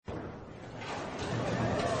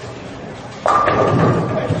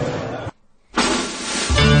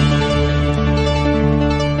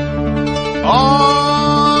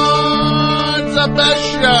Oh, it's the best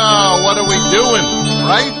show. What are we doing,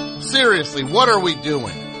 right? Seriously, what are we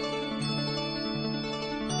doing?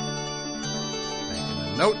 Making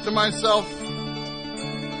a note to myself.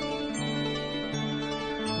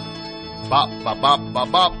 Bop, bop, bop,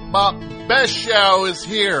 bop, bop, bop. Best show is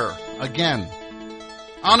here again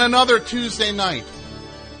on another Tuesday night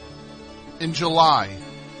in July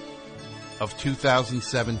of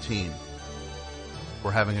 2017. We're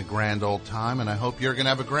having a grand old time, and I hope you're going to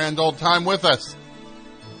have a grand old time with us.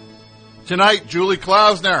 Tonight, Julie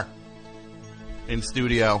Klausner in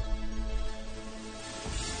studio.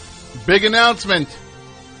 Big announcement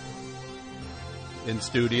in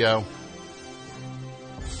studio.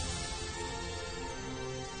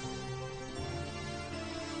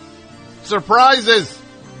 Surprises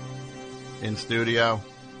in studio.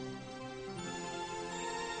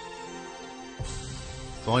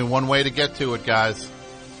 There's only one way to get to it, guys.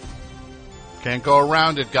 Can't go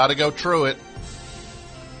around it. Got to go through it.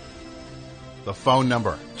 The phone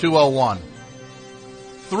number,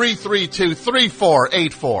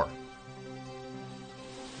 201-332-3484.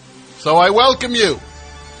 So I welcome you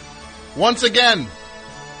once again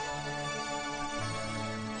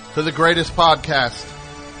to the greatest podcast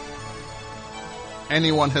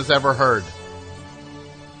anyone has ever heard.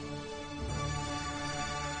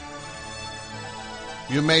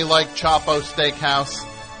 You may like Chapo Steakhouse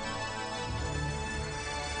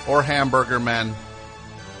or Hamburger Men,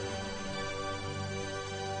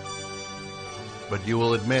 but you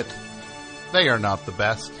will admit they are not the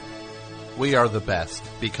best. We are the best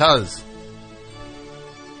because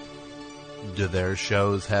do their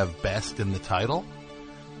shows have best in the title?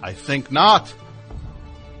 I think not.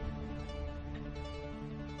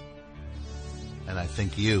 And I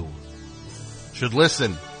think you should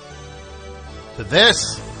listen to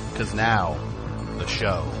this, because now the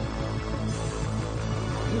show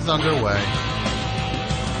is underway.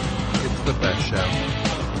 It's the best show.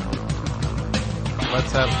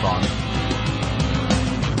 Let's have fun.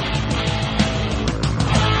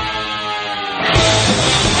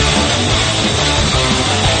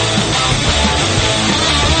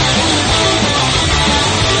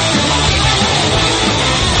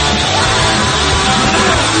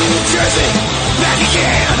 Jersey, back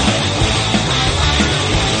again.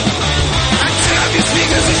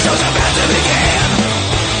 Speakers, the show's about to begin.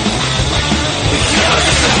 Because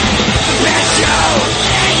it's the best show,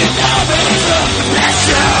 and you know that it's the best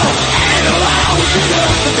show, and it'll always be the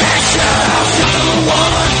best show. Show number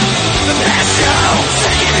one, the best show,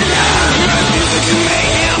 second to none. Good music and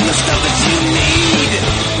mayhem, the stuff that you need.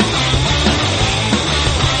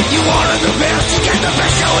 You wanted the best, you get the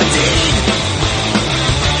best show indeed.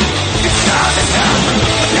 Because it's the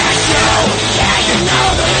best show, yeah, you know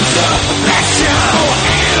that it's the best show,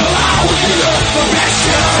 and it'll always be the best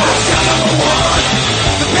show. Show number one,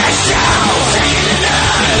 the best show, second to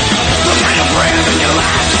none. The kind of brand in your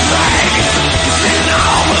life is fake. You're sitting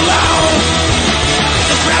home alone.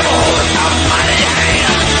 Just grab a hold of something by the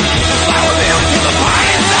hand. Just fly with him to the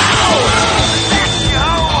party zone.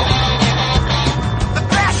 The best show, the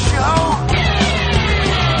best show.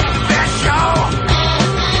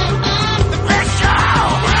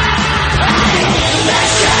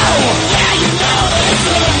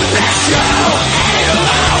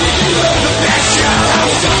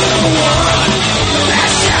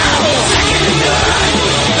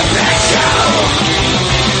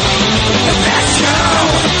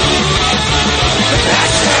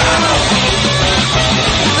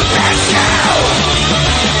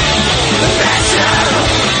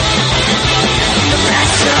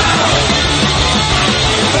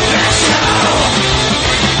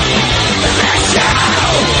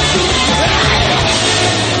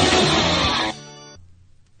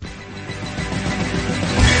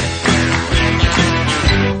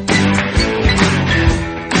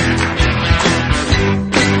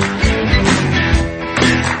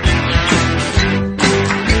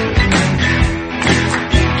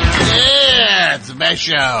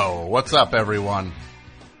 Show. What's up, everyone?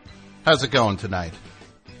 How's it going tonight?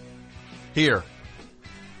 Here,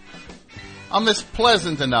 on this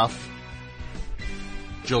pleasant enough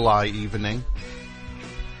July evening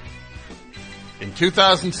in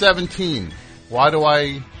 2017. Why do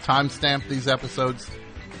I timestamp these episodes?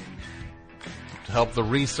 To help the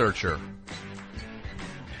researcher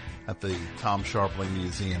at the Tom Sharpling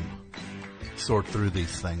Museum sort through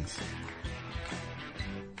these things.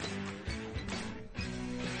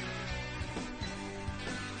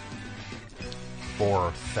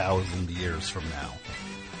 4,000 years from now.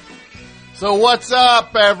 So what's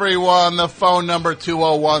up, everyone? The phone number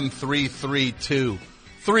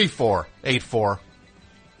 201-332-3484.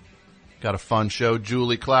 Got a fun show.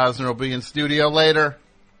 Julie Klausner will be in studio later.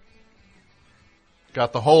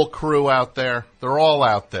 Got the whole crew out there. They're all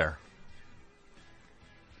out there.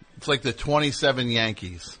 It's like the 27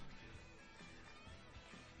 Yankees.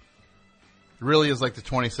 It really is like the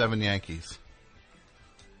 27 Yankees.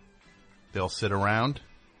 They'll sit around.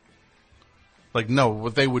 Like, no,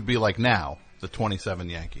 what they would be like now, the 27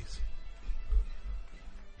 Yankees.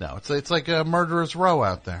 No, it's like a murderer's row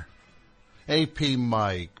out there. AP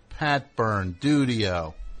Mike, Pat Byrne,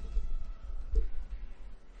 Dudio.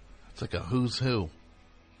 It's like a who's who.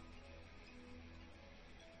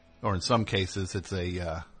 Or in some cases, it's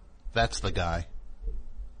a, that's the guy.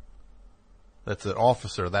 That's an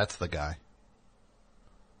officer, that's the guy.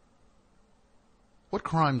 What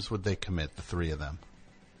crimes would they commit, the three of them?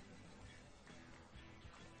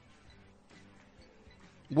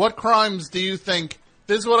 What crimes do you think?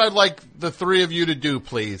 This is what I'd like the three of you to do,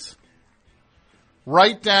 please.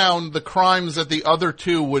 Write down the crimes that the other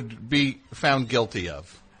two would be found guilty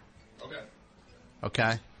of. Okay.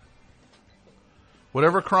 Okay?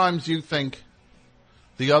 Whatever crimes you think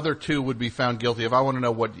the other two would be found guilty of, I want to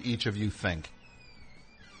know what each of you think.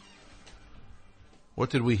 What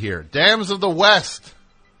did we hear? Dams of the West.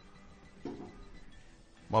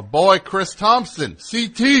 My boy Chris Thompson,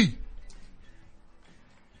 CT.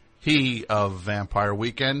 He of Vampire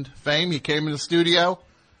Weekend fame. He came in the studio,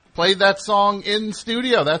 played that song in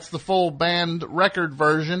studio. That's the full band record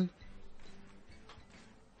version.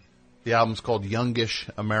 The album's called Youngish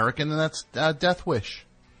American, and that's Death Wish.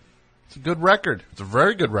 It's a good record. It's a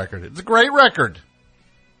very good record. It's a great record.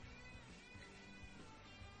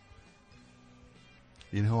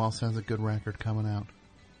 You know who else has a good record coming out?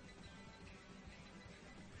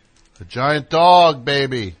 The Giant Dog,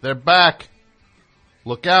 baby. They're back.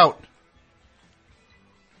 Look out.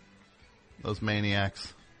 Those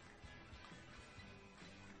maniacs.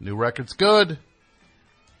 New record's good.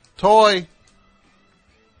 Toy.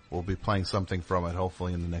 We'll be playing something from it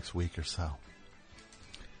hopefully in the next week or so.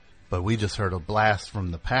 But we just heard a blast from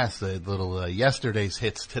the past, the little yesterday's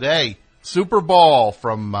hits today. Super Ball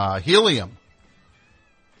from Helium.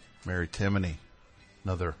 Mary Timony.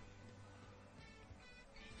 Another.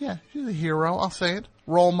 Yeah, she's a hero. I'll say it.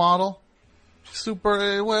 Role model.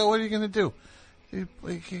 Super. What are you going to do? He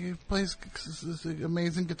plays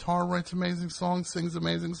amazing guitar, writes amazing songs, sings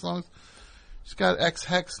amazing songs. She's got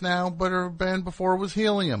X-Hex now, but her band before was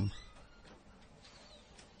Helium.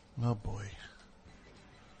 Oh boy.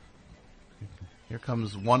 Here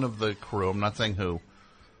comes one of the crew. I'm not saying who.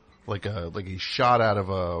 Like he shot out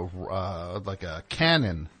of a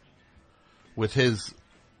cannon with his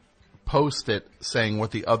post-it saying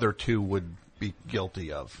what the other two would be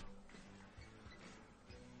guilty of.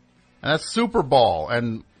 And that's Super Ball.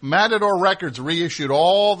 And Matador Records reissued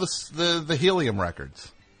all the Helium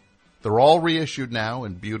records. They're all reissued now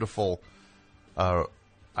in beautiful, I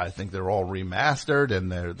think they're all remastered,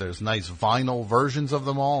 and there's nice vinyl versions of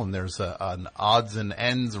them all, and there's an odds and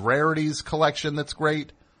ends rarities collection that's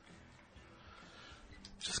great.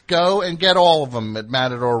 Just go and get all of them at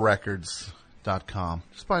MatadorRecords.com.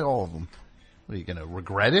 Just buy all of them. What, are you going to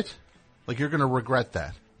regret it? Like, you're going to regret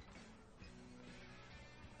that.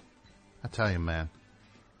 I tell you, man.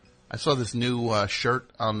 I saw this new shirt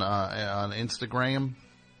on Instagram.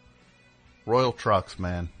 Royal Trucks,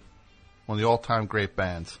 man. One of the all-time great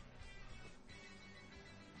bands.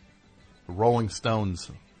 The Rolling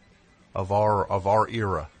Stones of our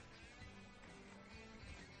era.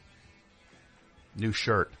 New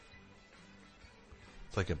shirt.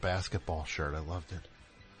 It's like a basketball shirt. I loved it.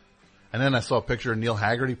 And then I saw a picture of Neil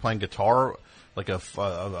Haggerty playing guitar, like a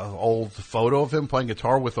old photo of him playing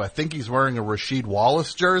guitar with, I think he's wearing a Rasheed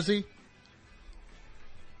Wallace jersey.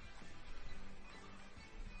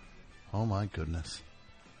 Oh my goodness.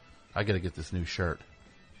 I gotta get this new shirt.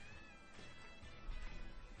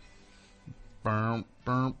 The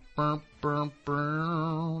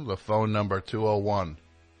phone number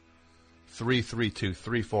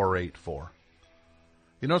 201-332-3484.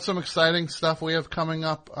 You know some exciting stuff we have coming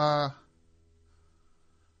up?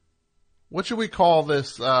 What should we call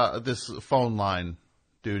this phone line,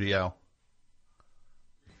 Dudio?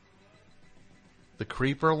 The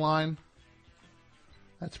Creeper line?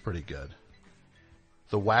 That's pretty good.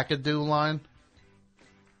 The Wackadoo line?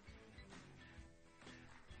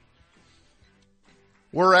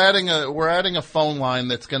 We're adding a phone line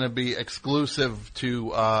that's going to be exclusive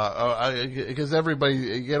to because everybody,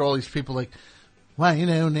 you get all these people like, why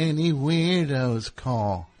don't any weirdos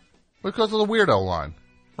call? Because of the weirdo line,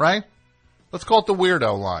 right? Let's call it the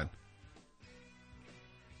weirdo line.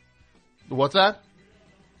 What's that?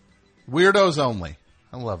 Weirdos only.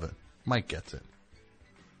 I love it. Mike gets it.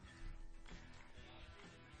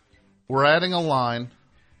 We're adding a line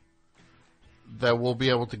that we'll be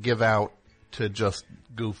able to give out to just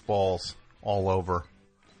goofballs all over.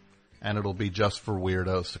 And it'll be just for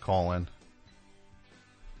weirdos to call in.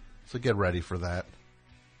 So get ready for that.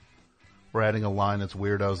 We're adding a line that's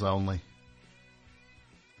weirdos only.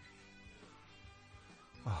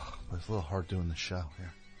 Oh, but it's a little hard doing the show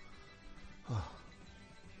here. Oh.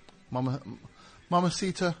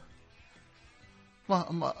 Mamacita.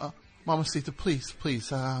 Mamacita,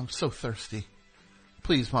 please, I'm so thirsty.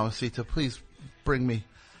 Please, Mamacita, please bring me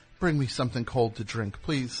something cold to drink,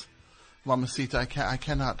 please. Mamacita, I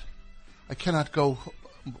cannot go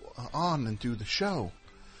on and do the show.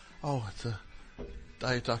 Oh, it's a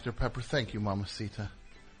Diet Dr. Pepper. Thank you, Mamacita.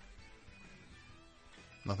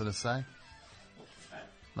 Nothing to say?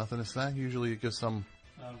 Nothing to say? Usually you give some...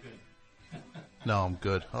 No, I'm good. No, I'm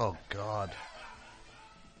good. Oh, God.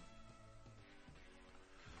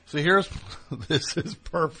 So here's... This is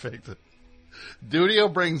perfect.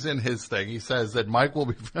 Dudio brings in his thing. He says that Mike will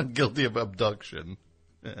be found guilty of abduction.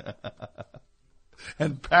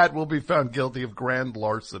 And Pat will be found guilty of grand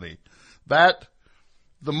larceny. That...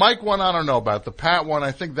 The Mike one, I don't know about. The Pat one,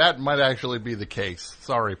 I think that might actually be the case.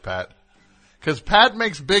 Sorry, Pat. Because Pat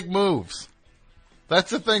makes big moves.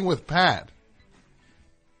 That's the thing with Pat.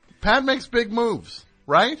 Pat makes big moves,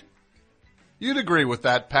 right? You'd agree with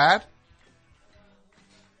that, Pat.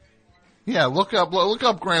 Yeah, look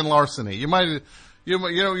up grand larceny. You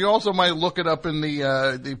also might look it up in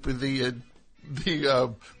the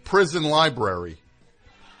prison library.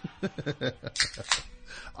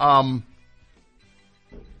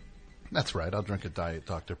 That's right. I'll drink a Diet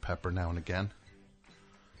Dr. Pepper now and again.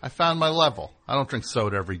 I found my level. I don't drink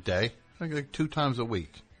soda every day. I drink like 2 times a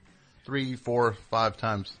week. 3, 4, 5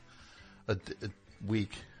 times a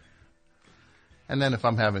week. And then if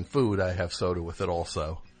I'm having food, I have soda with it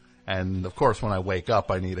also. And of course, when I wake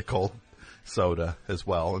up, I need a cold soda as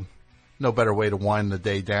well. And no better way to wind the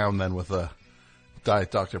day down than with a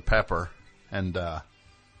Diet Dr. Pepper. And,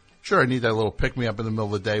 sure, I need that little pick-me-up in the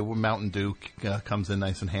middle of the day when Mountain Dew comes in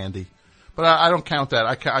nice and handy. But I don't count that.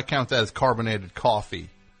 I count that as carbonated coffee,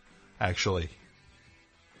 actually.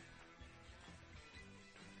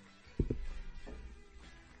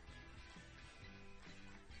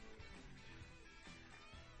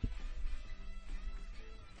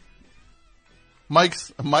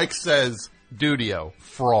 Mike says, Dudio,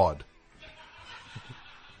 fraud.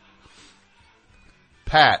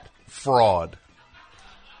 Pat, fraud.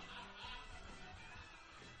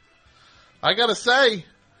 I gotta say,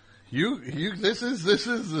 this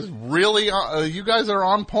is really, you guys are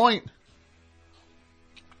on point.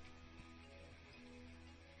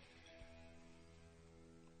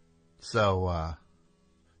 So,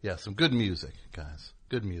 yeah, some good music, guys.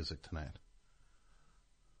 Good music tonight.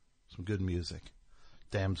 Some good music.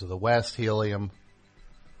 Dams of the West, Helium.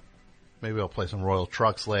 Maybe I'll play some Royal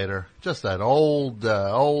Trucks later. Just that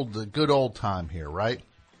good old time here, right?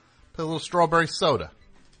 Play a little Strawberry Soda.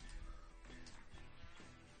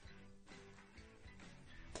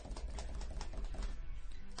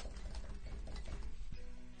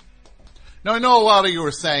 Now, I know a lot of you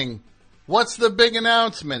are saying, what's the big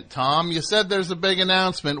announcement, Tom? You said there's a big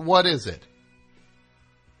announcement. What is it?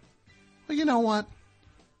 Well, you know what?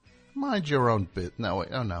 Mind your own bit. No, wait.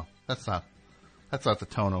 Oh, no. That's not the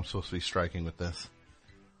tone I'm supposed to be striking with this.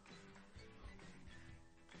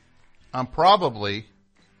 I'm probably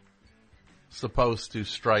supposed to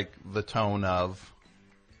strike the tone of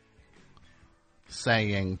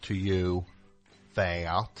saying to you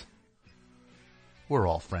that we're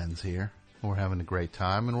all friends here. We're having a great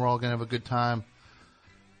time, and we're all going to have a good time.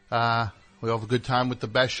 We all have a good time with the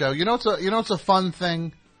best show. You know it's a fun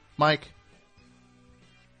thing, Mike?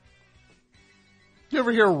 You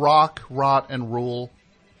ever hear rock, rot, and rule?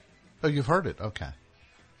 Oh, you've heard it. Okay.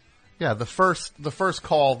 Yeah, the first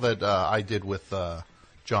call that I did with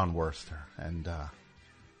John Worster. And do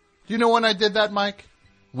you know when I did that, Mike?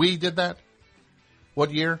 We did that?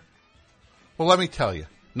 What year? Well, let me tell you.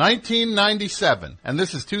 1997, and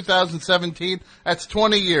this is 2017. That's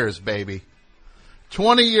 20 years, baby.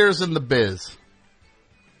 20 years in the biz.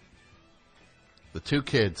 The 2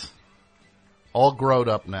 kids, all grown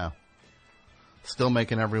up now, still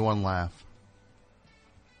making everyone laugh.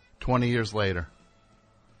 20 years later.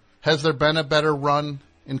 Has there been a better run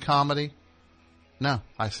in comedy? No,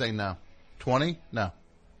 I say no. 20? No.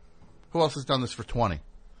 Who else has done this for 20?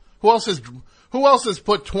 Who else has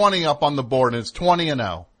put 20 up on the board and it's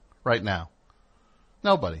 20-0 right now?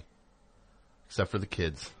 Nobody. Except for the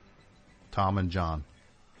kids. Tom and John.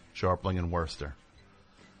 Sharpling and Worcester.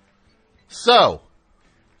 So,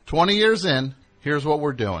 20 years in, here's what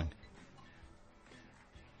we're doing.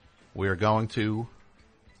 We are going to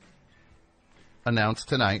announce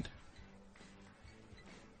tonight,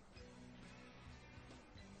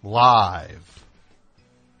 live,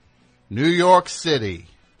 New York City,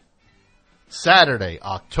 Saturday,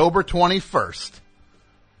 October 21st,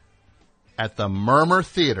 at the Murmur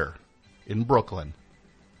Theater in Brooklyn.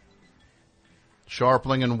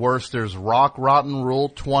 Sharpling and Worcester's Rock Rotten Rule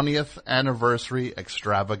 20th Anniversary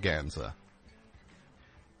Extravaganza.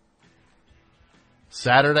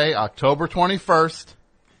 Saturday, October 21st.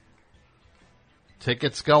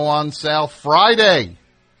 Tickets go on sale Friday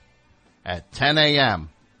at 10 a.m.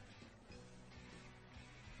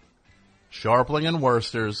 Sharpling and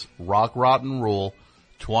Worcester's Rock Rotten Rule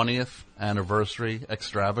 20th Anniversary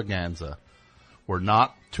Extravaganza. We're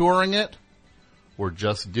not touring it. We're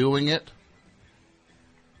just doing it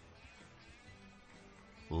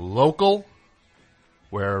local,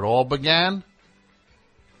 where it all began.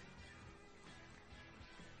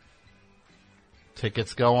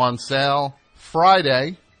 Tickets go on sale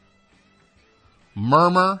Friday.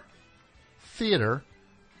 Murmur Theater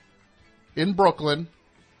in Brooklyn.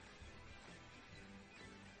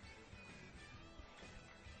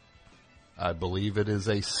 I believe it is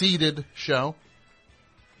a seated show.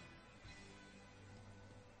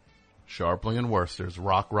 Sharpling and Worcester's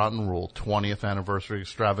Rock Rotten Rule 20th Anniversary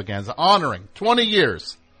Extravaganza, honoring 20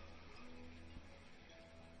 years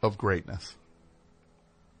of greatness.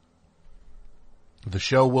 The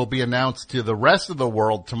show will be announced to the rest of the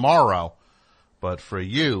world tomorrow, but for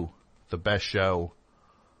you, the best show,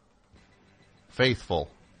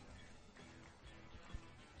 faithful,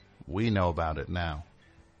 we know about it now.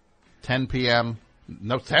 7 p.m.,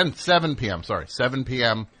 $7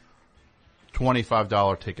 p.m.,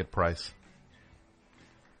 $25 ticket price.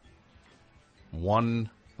 We're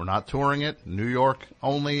not touring it. New York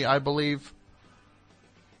only, I believe.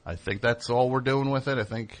 I think that's all we're doing with it. I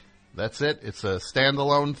think that's it. It's a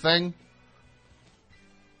standalone thing.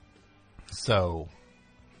 So,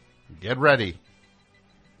 get ready.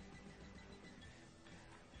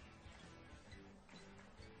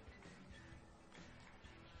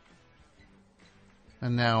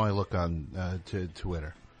 And now I look on to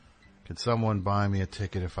Twitter. Can someone buy me a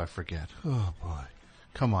ticket if I forget? Oh, boy.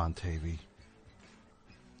 Come on, Tavy.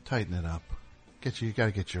 Tighten it up. You got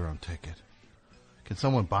to get your own ticket. Can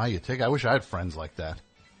someone buy you a ticket? I wish I had friends like that.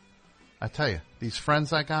 I tell you, these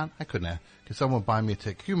friends I got, I couldn't have. Can someone buy me a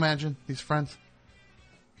ticket? Can you imagine these friends?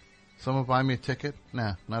 Someone buy me a ticket?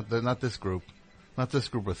 Nah, not this group. Not this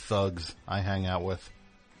group of thugs I hang out with.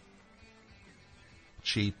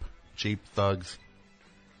 Cheap thugs.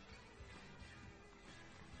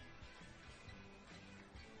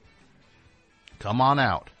 Come on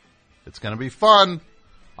out. It's going to be fun.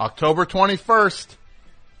 October 21st.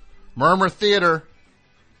 Murmur Theater.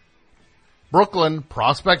 Brooklyn,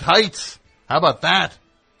 Prospect Heights. How about that?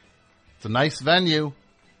 It's a nice venue.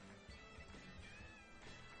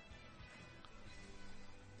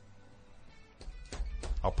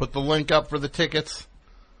 I'll put the link up for the tickets.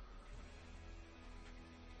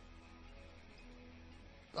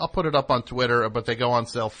 I'll put it up on Twitter, but they go on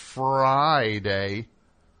sale Friday,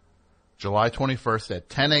 July 21st at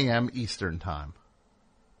 10 a.m. Eastern Time.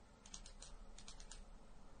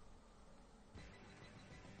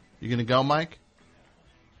 You going to go, Mike?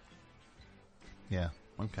 Yeah,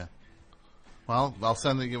 okay. Well, I'll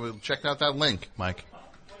send you. Check out that link, Mike.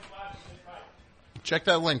 Check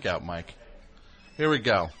that link out, Mike. Here we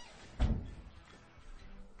go.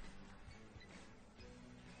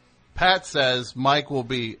 Pat says Mike will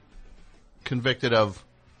be convicted of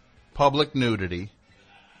public nudity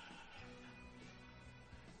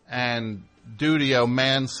and duty of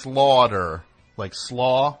manslaughter, like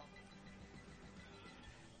slaw.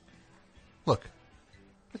 Look,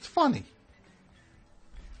 it's funny.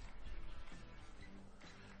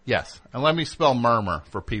 Yes, and let me spell murmur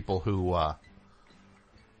for people who,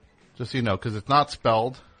 just so you know, because it's not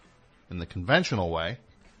spelled in the conventional way.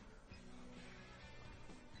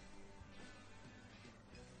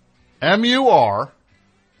 M-U-R.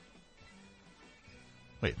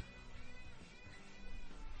 Wait.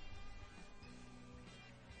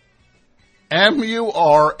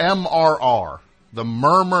 M-U-R-M-R-R. The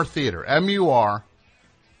Murmur Theater. M-U-R-M-R-R.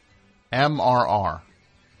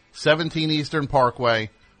 17 Eastern Parkway,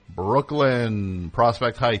 Brooklyn,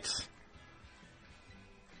 Prospect Heights.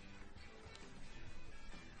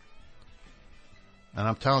 And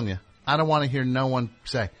I'm telling you, I don't want to hear no one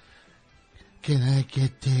say, "Can I get a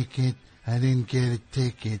ticket? I didn't get a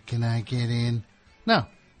ticket. Can I get in?" No.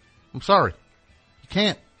 I'm sorry. You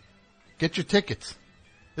can't. Get your tickets.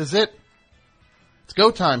 This is it. It's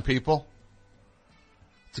go time, people.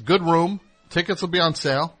 It's a good room. Tickets will be on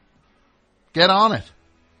sale. Get on it.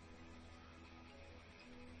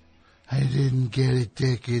 I didn't get a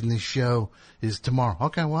ticket and the show is tomorrow.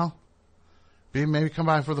 Okay, well, maybe come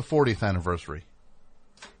by for the 40th anniversary.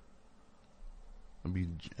 It'll be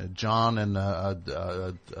John and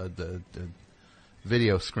the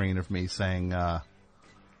video screen of me saying, oh,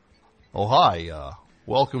 hi,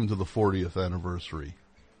 welcome to the 40th anniversary.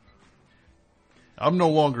 I'm no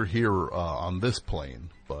longer here on this plane,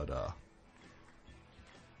 but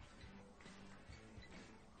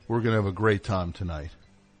we're going to have a great time tonight.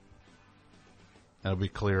 And it'll be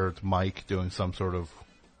clear it's Mike doing some sort of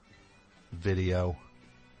video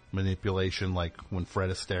manipulation, like when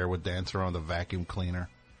Fred Astaire would dance around the vacuum cleaner.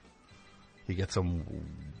 He gets some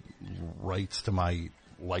rights to my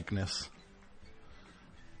likeness.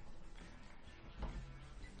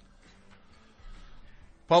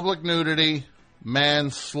 Public nudity,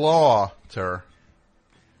 manslaughter.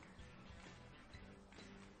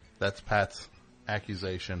 That's Pat's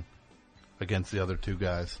accusation against the other two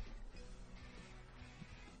guys.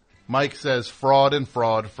 Mike says fraud and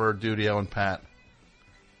fraud for Dudio and Pat.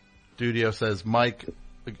 Dudio says Mike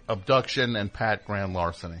abduction and Pat grand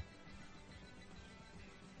larceny.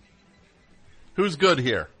 Who's good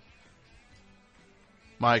here?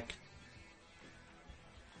 Mike.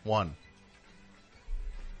 1.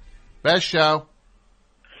 Best show.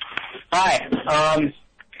 Hi.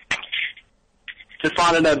 Just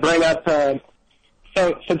wanted to bring up,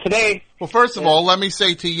 so today... Well, first of all, let me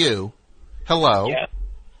say to you, hello. Yeah.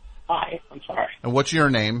 Hi, I'm sorry. And what's your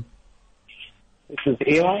name? This is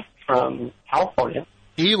Eli from California.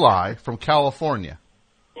 Eli from California.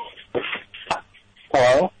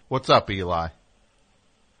 Hello. What's up, Eli?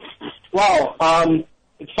 Well,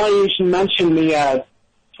 it's funny you should mention the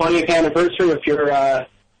 20th anniversary of your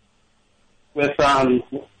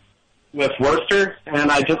with Worcester,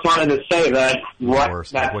 and I just wanted to say that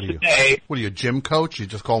Worcester. that What are you? today. What are you, a gym coach? You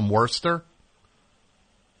just call him Worcester?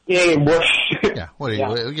 Yeah, Worcester. Yeah. What are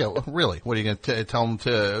you? Yeah. Really? What are you going to tell him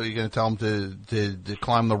to? Are you going to tell him to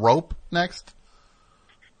climb the rope next?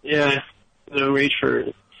 Yeah, to reach for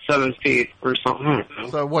 7 feet or something.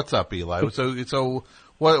 So what's up, Eli? So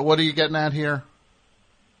what are you getting at here?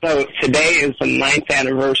 So today is the 9th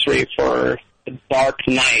anniversary for The Dark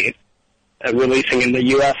Knight, releasing in the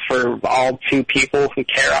U.S. for all 2 people who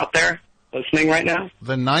care out there listening right now.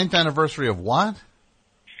 The 9th anniversary of what?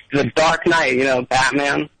 The Dark Knight, you know,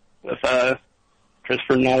 Batman with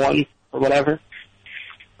Christopher Nolan or whatever.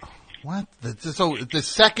 What? So the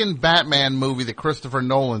second Batman movie that Christopher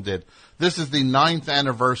Nolan did, this is the 9th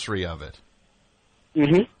anniversary of it.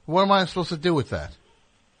 Mm-hmm. What am I supposed to do with that?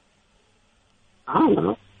 I don't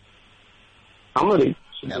know. Somebody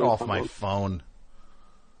should Get do off something. my phone.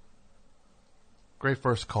 Great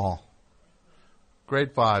first call.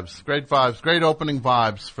 Great vibes. Great vibes. Great opening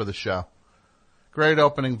vibes for the show. Great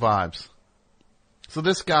opening vibes. So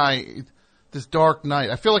this guy, this Dark Knight,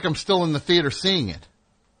 I feel like I'm still in the theater seeing it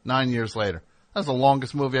 9 years later. That's the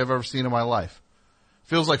longest movie I've ever seen in my life.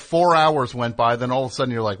 Feels like 4 hours went by, then all of a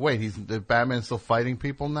sudden you're like, wait, Batman's still fighting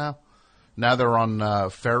people now? Now they're on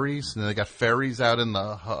ferries, and they got ferries out in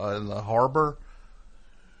the harbor.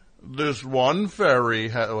 This one ferry,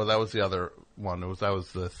 well, that was the other one. That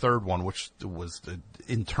was the third one, which was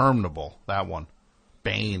interminable. That one,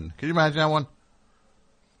 Bane. Can you imagine that one?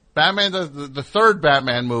 Batman does the third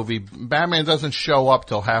Batman movie. Batman doesn't show up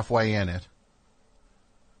till halfway in it,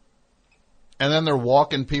 and then they're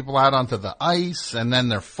walking people out onto the ice, and then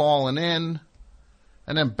they're falling in.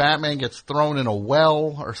 And then Batman gets thrown in a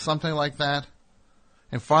well or something like that.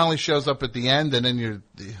 And finally shows up at the end, and then you're...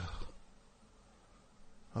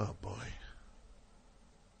 Oh, boy.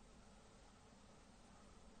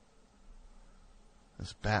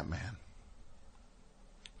 This Batman.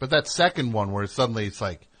 But that second one where suddenly it's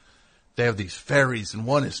like they have these ferries, and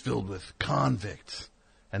one is filled with convicts,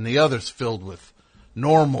 and the other's filled with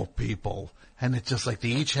normal people. And it's just like they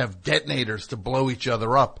each have detonators to blow each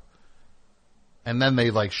other up. And then they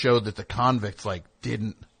like showed that the convicts like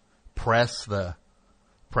didn't press the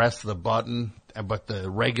button, but the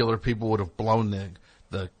regular people would have blown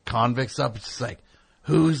the convicts up. It's just like,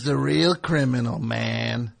 who's the real criminal,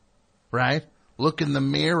 man? Right? Look in the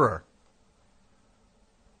mirror.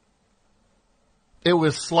 It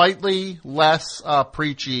was slightly less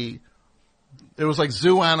preachy. It was like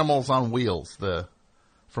Zoo Animals on Wheels,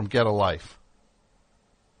 from Get a Life.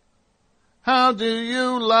 How do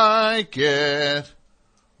you like it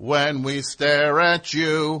when we stare at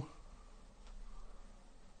you?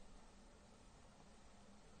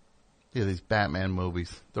 Yeah, these Batman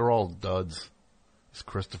movies. They're all duds. It's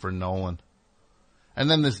Christopher Nolan. And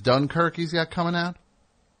then this Dunkirk he's got coming out.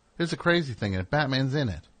 Here's a crazy thing, and Batman's in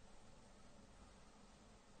it.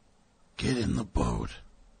 Get in the boat.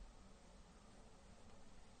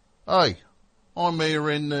 Hey, I'm here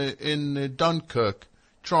in Dunkirk,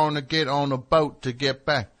 trying to get on a boat to get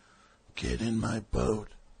back. Get in my boat.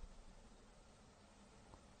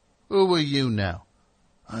 Who are you now?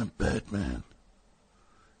 I'm Batman.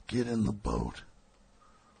 Get in the boat.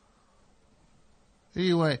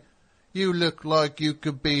 You look like you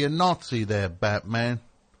could be a Nazi there, Batman.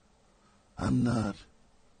 I'm not.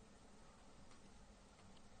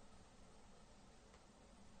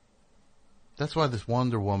 That's why this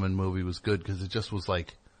Wonder Woman movie was good, because it just was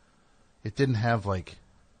like, it didn't have like,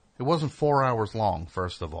 it wasn't 4 hours long,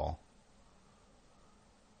 first of all.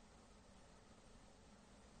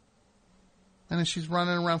 And then she's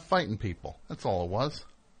running around fighting people. That's all it was.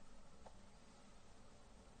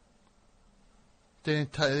 They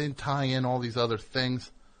didn't tie in all these other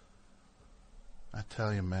things. I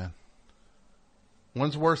tell you, man.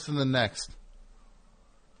 One's worse than the next.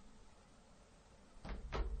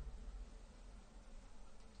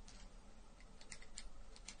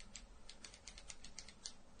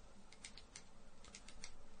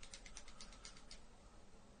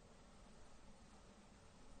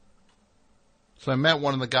 So I met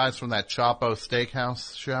one of the guys from that Chapo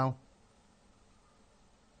Steakhouse show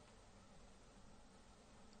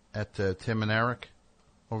at Tim and Eric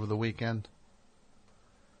over the weekend.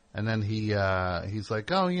 And then he's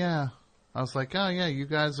like, oh yeah. I was like, oh yeah, you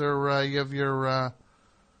guys are, you have your,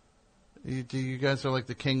 you guys are like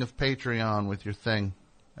the king of Patreon with your thing.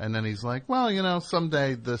 And then he's like, well, you know,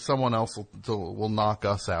 someday someone else will knock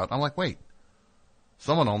us out. I'm like, wait,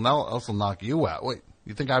 someone else will knock you out. Wait,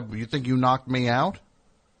 you think you knocked me out?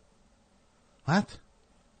 What?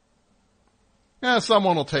 Yeah,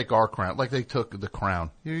 someone will take our crown, like they took the crown.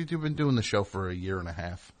 You've been doing the show for a year and a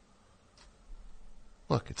half.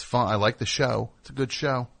 Look, it's fun. I like the show. It's a good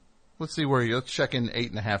show. Let's see let's check in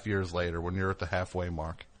 8.5 years later when you're at the halfway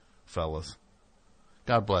mark, fellas.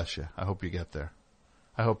 God bless you. I hope you get there.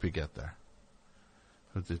 They're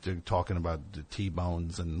talking about the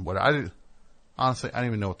T-bones and what honestly, I don't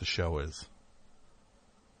even know what the show is.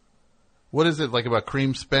 What is it, like about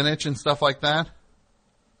cream spinach and stuff like that?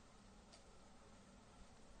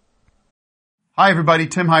 Hi, everybody.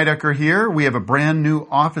 Tim Heidecker here. We have a brand new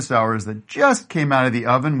office hours that just came out of the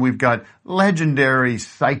oven. We've got legendary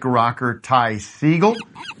psych rocker Ty Siegel.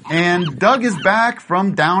 And Doug is back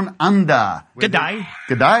from down under. G'day.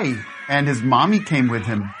 G'day. And his mommy came with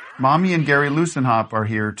him. Mommy and Gary Lucenhop are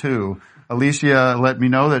here, too. Alicia let me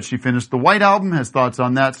know that she finished the White Album, has thoughts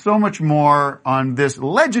on that. So much more on this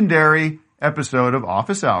legendary episode of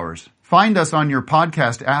Office Hours. Find us on your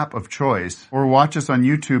podcast app of choice or watch us on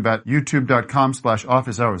YouTube at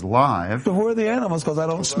youtube.com/officehours live. Who are the animals? Because I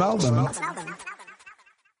don't smell them.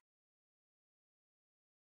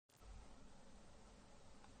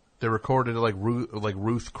 They recorded like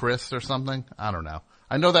Ruth Chris or something. I don't know.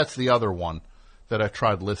 I know that's the other one that I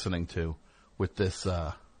tried listening to with this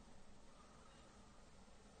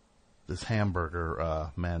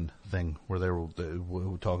hamburger men thing where they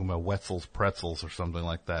were talking about Wetzel's Pretzels or something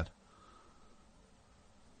like that.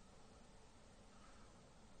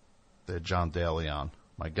 They had John Daly on.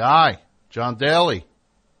 My guy, John Daly.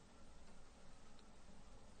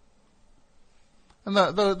 And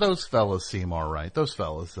those fellas seem all right. Those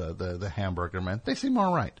fellas, the hamburger men, they seem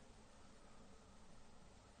all right.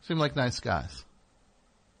 Seem like nice guys.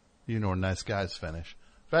 You know where nice guys finish.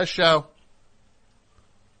 Best show.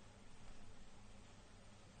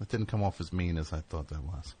 It didn't come off as mean as I thought that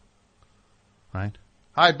was. Right?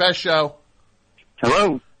 Hi, Best Show.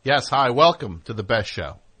 Hello. Yes, hi. Welcome to the Best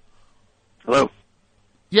Show. Hello.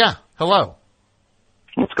 Yeah, hello.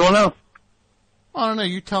 What's going on? I don't know.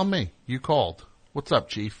 You tell me. You called. What's up,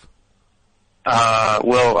 Chief?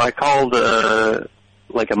 Well, I called,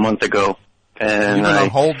 like a month ago. And You've been on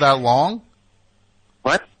hold that long?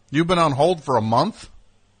 What? You've been on hold for a month?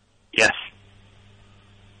 Yes.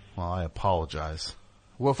 Well, I apologize.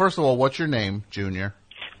 Well, first of all, what's your name, Junior?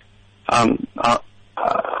 I'm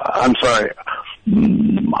sorry.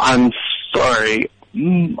 I'm sorry.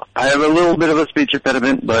 I have a little bit of a speech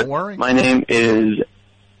impediment, but Don't worry. my name is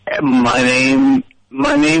Ed.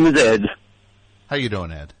 How you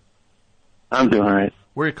doing, Ed? I'm doing all right.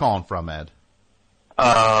 Where are you calling from, Ed?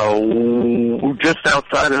 Just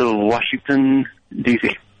outside of Washington,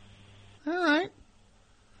 D.C. All right.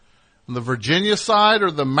 The Virginia side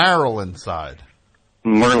or the Maryland side?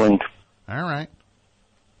 Maryland. All right.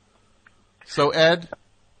 So, Ed,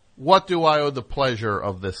 what do I owe the pleasure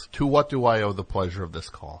of this? To what do I owe the pleasure of this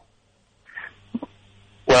call?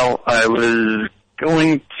 Well, I was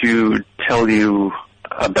going to tell you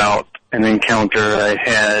about an encounter I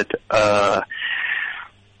had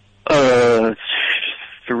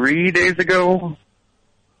 3 days ago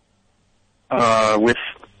with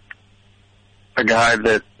a guy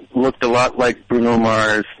that looked a lot like Bruno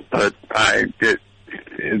Mars, but it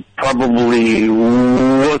probably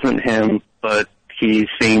wasn't him, but he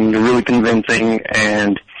seemed really convincing,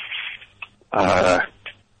 and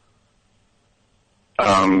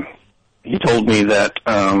he told me that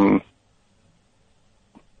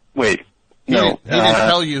He didn't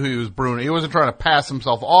tell you he was Bruno. He wasn't trying to pass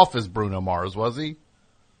himself off as Bruno Mars, was he?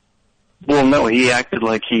 Well, no, he acted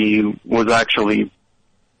like he was actually,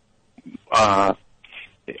 it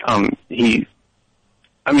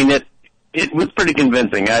was pretty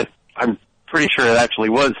convincing. I'm pretty sure it actually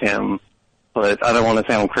was him, but I don't want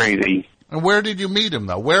to sound crazy. And where did you meet him,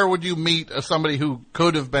 though? Where would you meet somebody who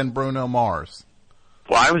could have been Bruno Mars?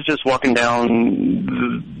 Well, I was just walking down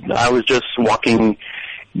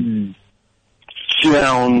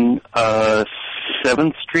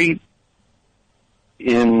 7th Street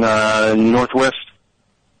in Northwest,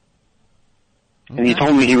 and he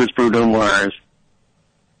told me he was Bruno Mars,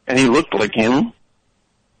 and he looked like him.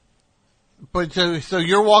 But so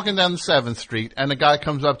you're walking down 7th Street, and a guy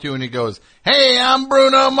comes up to you and he goes, "Hey, I'm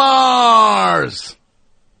Bruno Mars."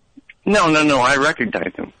 No, I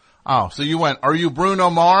recognized him. Oh, so you went, "Are you Bruno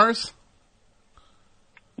Mars?"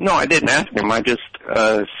 No, I didn't ask him. I just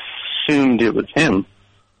assumed it was him.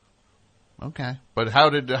 Okay, but how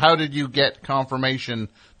did you get confirmation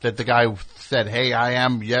that the guy said, "Hey,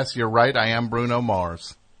 yes, you're right, I am Bruno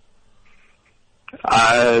Mars"?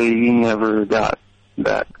 I never got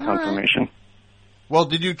that confirmation. Right. Well,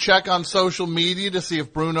 did you check on social media to see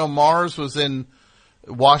if Bruno Mars was in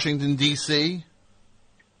Washington, D.C.?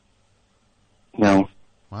 No.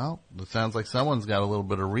 Well, it sounds like someone's got a little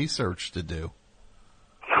bit of research to do.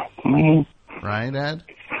 Mm-hmm. Right, Ed?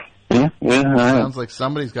 Yeah. Sounds like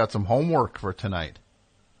somebody's got some homework for tonight.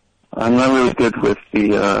 I'm not really good with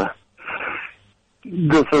the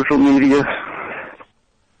social media.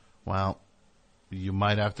 Well, you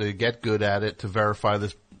might have to get good at it to verify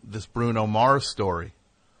this Bruno Mars story.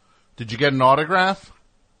 Did you get an autograph?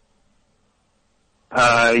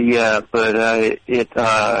 Yeah, but I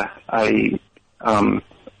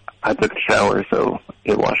took a shower, so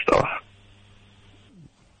it washed off.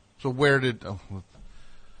 So where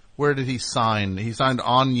did he sign? He signed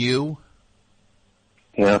on you?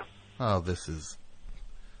 Yeah. Oh, this is...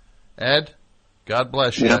 Ed, God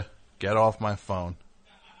bless you. Yeah. Get off my phone.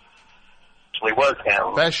 Actually was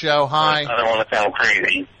him. Best show, hi. I don't want to sound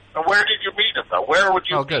crazy. Where did you meet him, though? Where would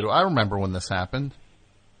you Oh, good. I remember when this happened.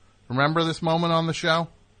 Remember this moment on the show?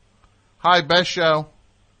 Hi, Best show.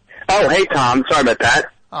 Oh, hey, Tom. Sorry about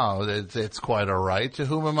that. Oh, it's quite all right. To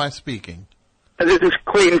whom am I speaking? This is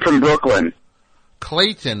Clayton from Brooklyn.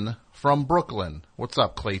 Clayton from Brooklyn. What's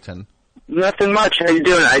up, Clayton? Nothing much. How you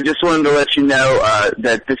doing? I just wanted to let you know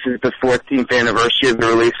that this is the 14th anniversary of the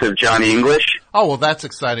release of Johnny English. Oh, well, that's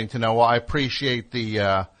exciting to know. Well, I appreciate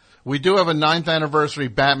the... we do have a 9th anniversary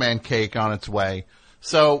Batman cake on its way.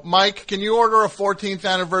 So, Mike, can you order a 14th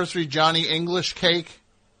anniversary Johnny English cake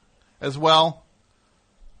as well?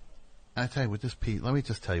 I tell you, with this Pete, let me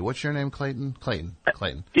just tell you. What's your name, Clayton? Clayton.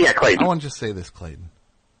 Yeah, Clayton. I want to just say this, Clayton.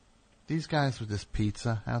 These guys with this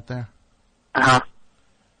pizza out there. Uh-huh.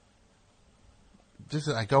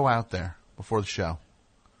 I go out there before the show.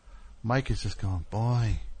 Mike is just going,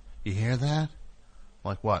 boy, you hear that?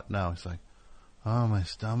 Like, what? No, he's like, oh, my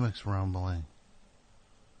stomach's rumbling.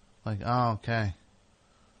 Like, oh, okay.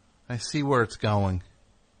 I see where it's going.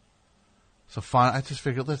 So fine, I just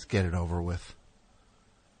figured, let's get it over with.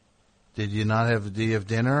 Do you have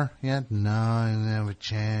dinner yet? No, I didn't have a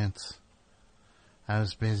chance. I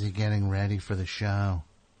was busy getting ready for the show.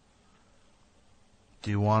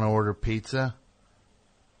 Do you want to order pizza?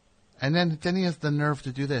 And then he has the nerve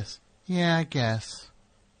to do this. Yeah, I guess.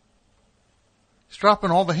 He's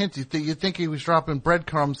dropping all the hints. You'd think he was dropping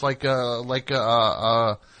breadcrumbs like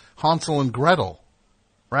Hansel and Gretel,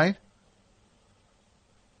 right?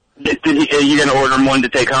 Are you going to order him one to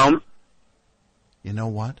take home? You know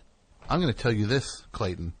what? I'm going to tell you this,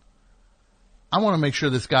 Clayton. I want to make sure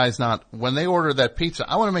this guy's not, when they order that pizza,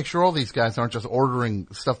 I want to make sure all these guys aren't just ordering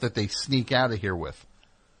stuff that they sneak out of here with.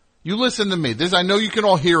 You listen to me. I know you can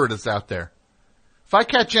all hear it. It's out there. If I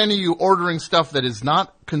catch any of you ordering stuff that is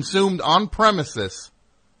not consumed on premises,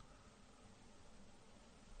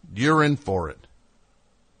 you're in for it.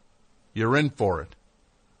 You're in for it.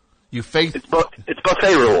 You face... It's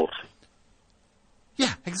buffet rules.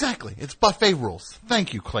 Yeah, exactly. It's buffet rules.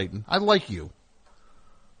 Thank you, Clayton. I like you.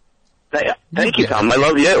 Thank you, Tom. I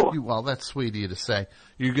love you. Well, that's sweet of you to say.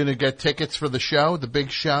 You're going to get tickets for the show, the big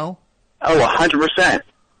show? Oh, 100%.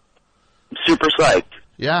 Super psyched.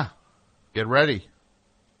 Yeah. Get ready.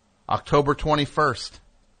 October 21st.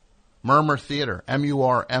 Murmur Theater.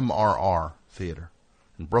 MURMRR Theater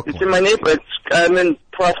in Brooklyn. It's in my neighborhood. I'm in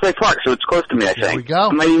Prospect Park, so it's close to me, I think. There we go.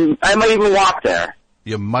 I might even walk there.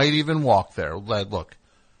 You might even walk there. Look.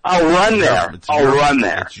 I'll run there. Run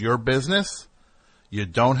there. It's your business. You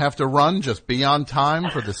don't have to run. Just be on time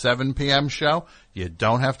for the 7 p.m. show. You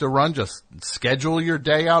don't have to run. Just schedule your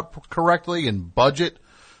day out correctly and budget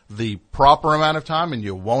the proper amount of time, and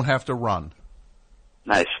you won't have to run.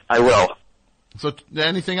 Nice. I will. So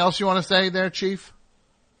anything else you want to say there, Chief?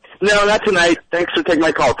 No, not tonight. Thanks for taking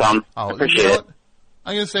my call, Tom. I appreciate it.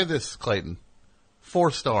 I'm going to say this, Clayton. 4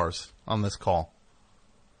 stars on this call.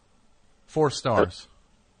 4 stars.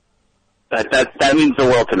 That means the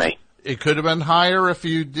world to me. It could have been higher if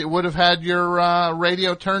you would have had your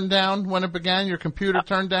radio turned down when it began, your computer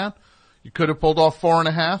turned down. You could have pulled off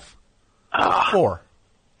 4.5. 4.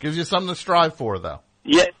 Gives you something to strive for, though.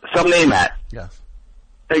 Yeah, something to aim at. Yes.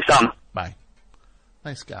 Thanks, Tom. Bye.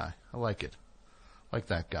 Nice guy. I like it. Like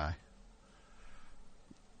that guy.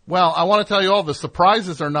 Well, I want to tell you all, the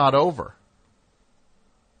surprises are not over.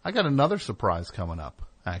 I got another surprise coming up,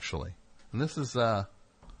 actually. And this is a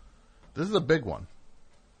big one.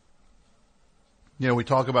 You know, we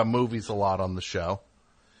talk about movies a lot on the show,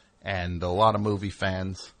 and a lot of movie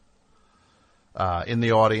fans in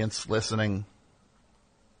the audience listening.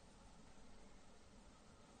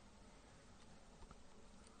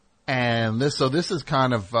 And this is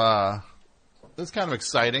kind of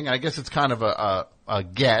exciting. I guess it's kind of a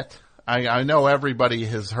get. I know everybody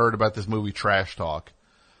has heard about this movie Trash Talk,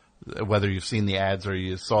 whether you've seen the ads or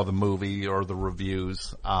you saw the movie or the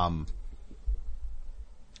reviews.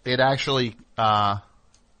 It actually, I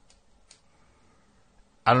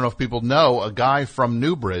don't know if people know, a guy from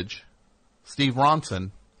Newbridge, Steve Ronson,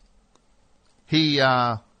 he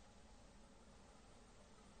was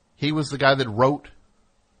the guy that wrote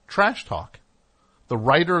Trash Talk. The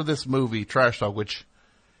writer of this movie, Trash Talk, which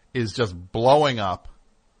is just blowing up.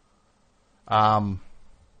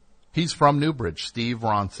 He's from Newbridge, Steve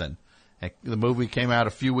Ronson. The movie came out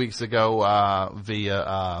a few weeks ago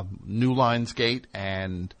via New Lionsgate,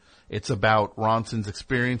 and it's about Ronson's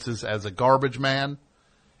experiences as a garbage man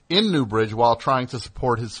in Newbridge while trying to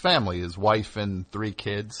support his family, his wife and 3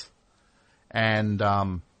 kids. And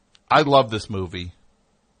I love this movie.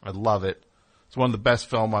 I love it. It's one of the best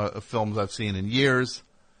films I've seen in years.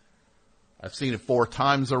 I've seen it 4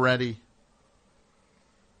 times already.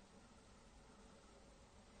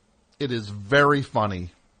 It is very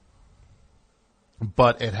funny,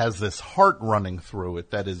 but it has this heart running through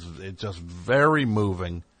it that is just very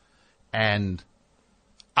moving. And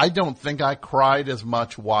I don't think I cried as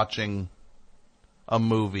much watching a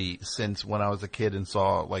movie since when I was a kid and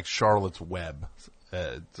saw like Charlotte's Web.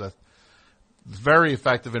 It's very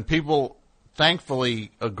effective, and people thankfully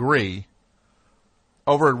agree.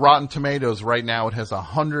 Over at Rotten Tomatoes right now, it has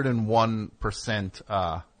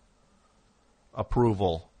 101%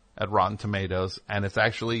 approval at Rotten Tomatoes, and it's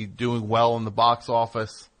actually doing well in the box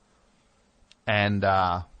office. And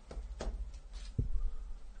I'm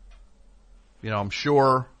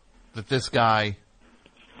sure that this guy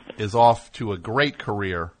is off to a great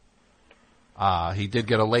career. He did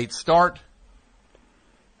get a late start,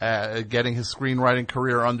 getting his screenwriting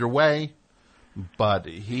career underway, but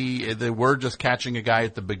we're just catching a guy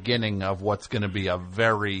at the beginning of what's going to be a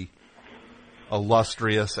very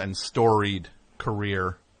illustrious and storied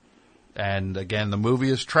career. And again, the movie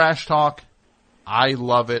is Trash Talk. I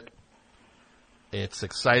love it. It's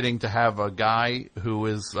exciting to have a guy who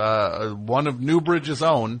is one of Newbridge's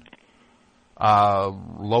own,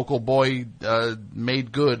 local boy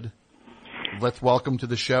made good. Let's welcome to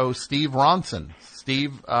the show Steve Ronson.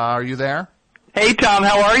 Steve, are you there? Hey, Tom,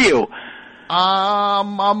 how are you?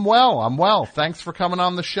 I'm well. Thanks for coming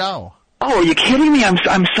on the show. Oh, are you kidding me?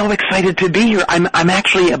 I'm so excited to be here. I'm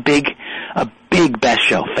actually a big Best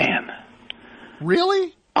Show fan.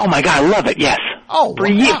 Really? Oh my God, I love it. Yes. Oh, for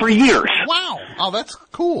years. Wow. Oh, that's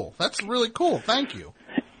cool. That's really cool. Thank you.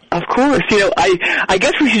 Of course. I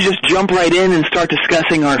guess we should just jump right in and start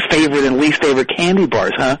discussing our favorite and least favorite candy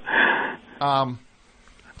bars, huh?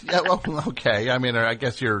 Yeah, well, okay. I mean, I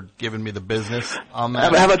guess you're giving me the business on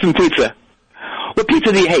that. How about some pizza? What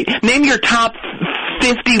pizza do you hate? Name your top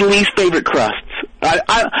 50 least favorite crusts.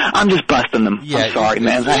 I'm just busting them. Yeah, I'm sorry,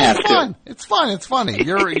 man. I have to. It's fine. It's funny.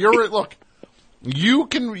 Look, You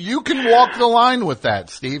can walk the line with that,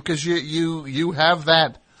 Steve, because you have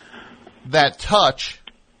that touch.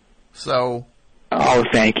 So. Oh,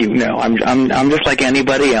 thank you. No, I'm just like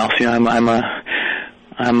anybody else. You know,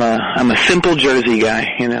 I'm a simple Jersey guy.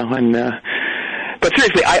 You know, and but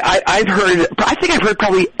seriously, I think I've heard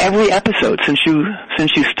probably every episode since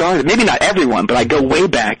you started. Maybe not everyone, but I go way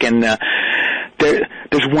back. And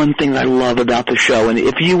there's one thing I love about the show, and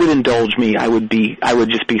if you would indulge me, I would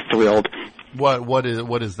just be thrilled. What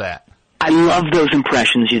is that? I love those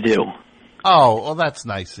impressions you do. Oh, well, that's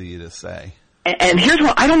nice of you to say. And here's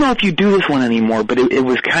one. I don't know if you do this one anymore, but it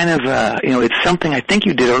was kind of, it's something I think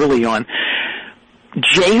you did early on.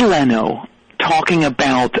 Jay Leno talking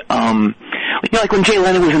about, like when Jay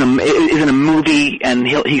Leno is in a movie and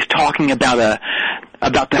he's talking about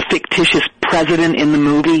the fictitious president in the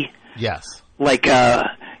movie. Yes. Like,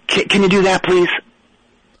 can you do that, please?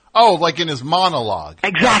 Oh, like in his monologue.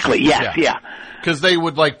 Exactly. Yes. Yeah. Because they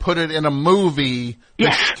would like put it in a movie.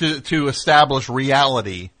 Yes. To establish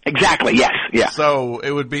reality. Exactly. Yes. Yeah. So it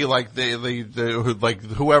would be like like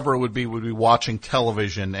whoever it would be watching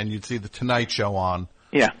television, and you'd see the Tonight Show on.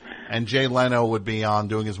 Yeah. And Jay Leno would be on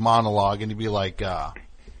doing his monologue, and he'd be like,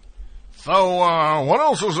 so what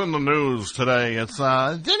else is in the news today? It's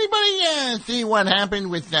did anybody see what happened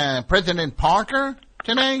with President Parker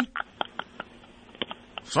today?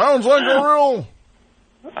 Sounds like a real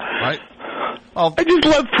right. Well, I just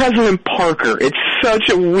love President Parker. It's such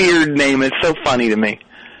a weird name. It's so funny to me.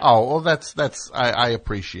 Oh, well, that's I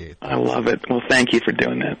appreciate that. I love it. Well, thank you for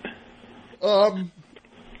doing that.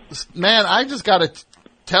 Man, I just got to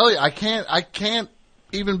tell you, I can't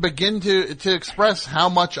even begin to express how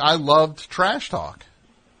much I loved Trash Talk.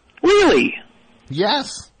 Really?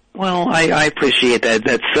 Yes. Well, I appreciate that.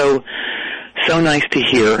 That's so nice to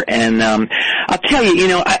hear. And I'll tell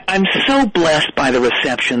you, I'm so blessed by the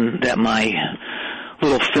reception that my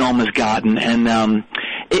little film has gotten. And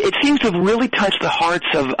it seems to have really touched the hearts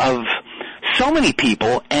of so many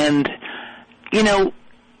people. And,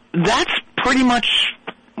 that's pretty much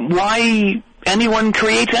why anyone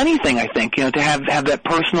creates anything, I think, to have that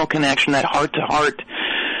personal connection, that heart-to-heart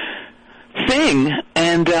thing.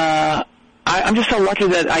 And I'm just so lucky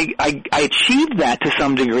that I achieved that to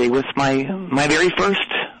some degree with my very first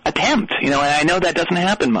attempt, and I know that doesn't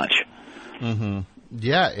happen much. Mm-hmm.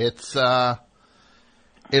 Yeah,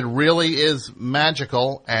 it really is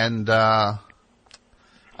magical, and I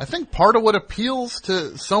think part of what appeals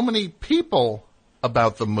to so many people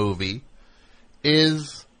about the movie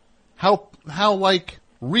is how like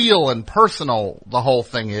real and personal the whole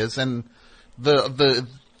thing is, and the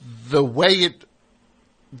way it,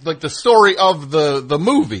 like the story of the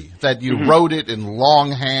movie, that you wrote it in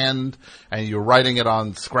longhand and you're writing it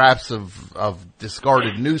on scraps of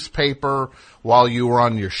discarded newspaper while you were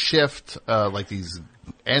on your shift, like these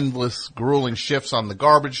endless grueling shifts on the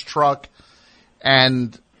garbage truck.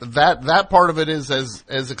 And that part of it is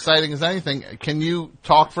as exciting as anything. Can you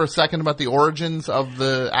talk for a second about the origins of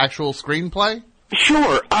the actual screenplay?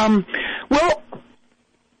 Sure. Well,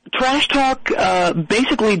 Trash Talk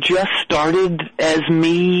basically just started as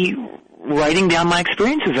me writing down my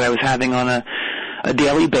experiences that I was having on a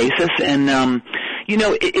daily basis. And,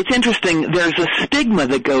 it's interesting. There's a stigma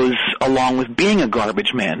that goes along with being a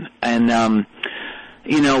garbage man. And,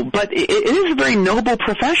 but it is a very noble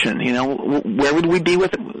profession. Where would we be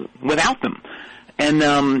without them?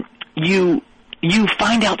 And you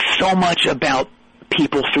find out so much about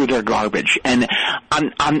people through their garbage. And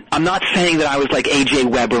I'm not saying that I was like A.J.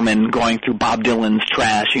 Weberman going through Bob Dylan's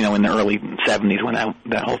trash, in the early 70s when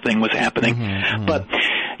that whole thing was happening. Mm-hmm. But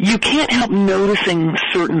you can't help noticing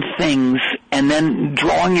certain things and then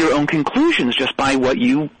drawing your own conclusions just by what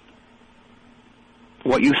you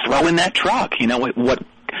throw in that truck,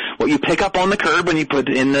 what you pick up on the curb and you put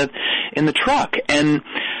in the truck. And,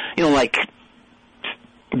 like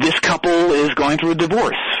this couple is going through a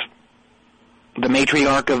divorce. The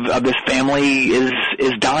matriarch of this family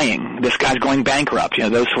is dying. This guy's going bankrupt,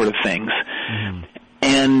 those sort of things. Mm.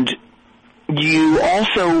 And you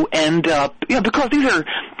also end up, because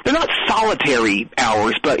they're not solitary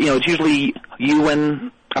hours, but, it's usually you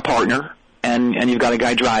and a partner, and you've got a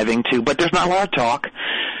guy driving too, but there's not a lot of talk.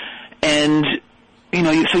 And,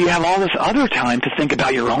 so you have all this other time to think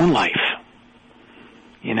about your own life.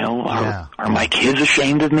 Are my kids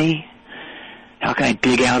ashamed of me? How can I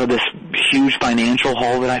dig out of this huge financial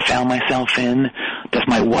hole that I found myself in? Does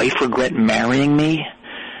my wife regret marrying me?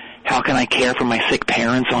 How can I care for my sick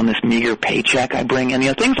parents on this meager paycheck I bring in?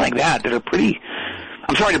 Things like that are pretty.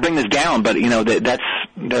 I'm sorry to bring this down, but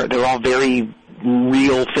they're all very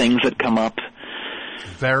real things that come up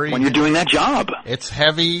when you're doing that job. It's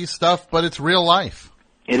heavy stuff, but it's real life.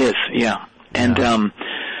 It is, yeah. And,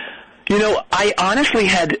 you know, I honestly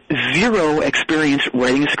had zero experience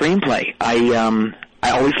writing a screenplay. I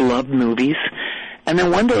always loved movies. And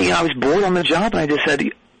then one day, I was bored on the job, and I just said,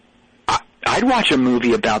 I'd watch a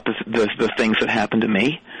movie about the things that happened to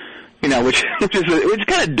me. You know, which is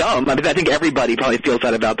kind of dumb. I mean, I think everybody probably feels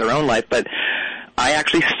that about their own life, but I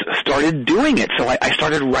actually started doing it. So I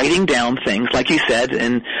started writing down things, like you said,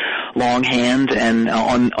 in longhand and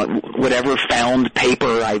on whatever found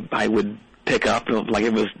paper I would pick up, like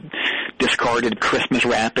it was discarded Christmas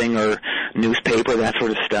wrapping or newspaper, that sort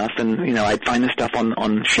of stuff. And, you know, I'd find this stuff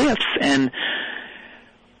on shifts. And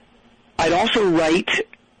I'd also write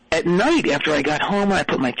at night after I got home. I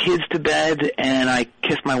put my kids to bed and I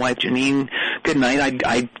kissed my wife Janine good night.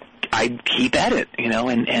 I'd keep at it, you know,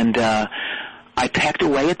 and I pecked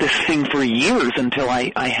away at this thing for years until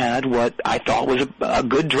I had what I thought was a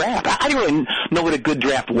good draft. I didn't really know what a good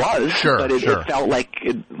draft was, but it felt like,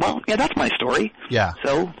 that's my story. Yeah.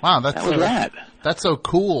 So wow, that was that. That's so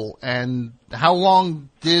cool. And how long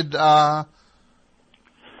did, how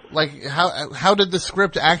did the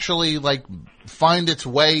script actually, find its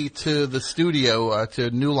way to the studio,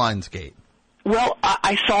 to New Lionsgate? Well,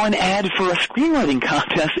 I saw an ad for a screenwriting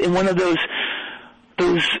contest in one of those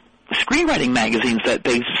screenwriting magazines that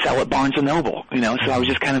they sell at Barnes & Noble, you know, so I was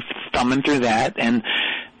just kind of thumbing through that, and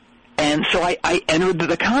so I entered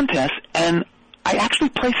the contest, and I actually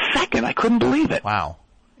placed second. I couldn't believe it. Wow.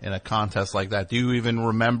 In a contest like that. Do you even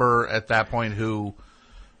remember at that point who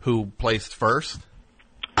placed first?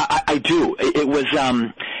 I do. It was,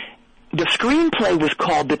 the screenplay was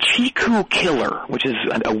called The Chiku Killer, which is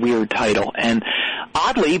a weird title, and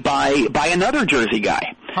oddly by another Jersey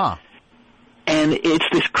guy. Huh. And it's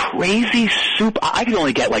this crazy soup. I could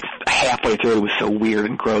only get halfway through. It was so weird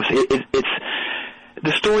and gross. It's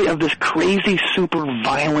the story of this crazy, super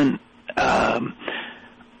violent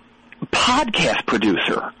podcast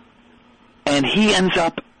producer, and he ends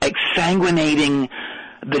up exsanguinating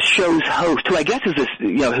the show's host, who I guess is this,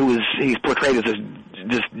 you know, he's portrayed as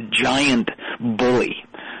this giant bully,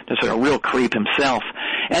 just a real creep himself.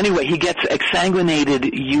 Anyway, he gets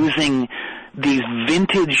exsanguinated using these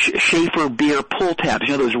vintage Schaefer beer pull tabs.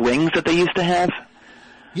 You know those rings that they used to have?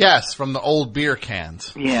 Yes, from the old beer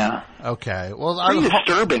cans. Yeah. Okay. Well, pretty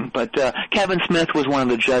disturbing, but Kevin Smith was one of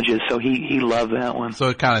the judges, so he loved that one. So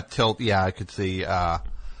it kind of yeah, I could see, it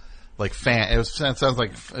sounds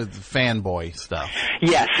like fanboy stuff.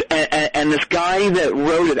 Yes, and this guy that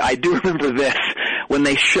wrote it, I do remember this, when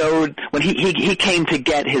he came to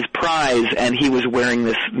get his prize, and he was wearing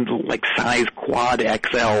this, size quad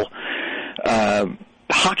XL,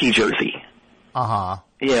 hockey jersey. Uh-huh.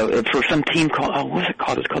 Yeah, for some team called, what was it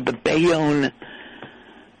called? It's called the Bayonne.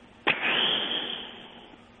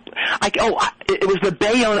 It was the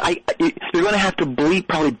Bayonne. You're going to have to bleep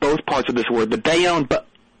probably both parts of this word. The Bayonne, but.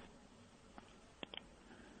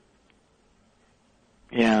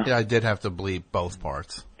 Yeah. Yeah, I did have to bleep both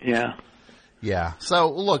parts. Yeah. Yeah.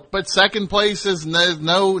 So look, but second place is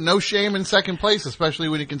no shame in second place, especially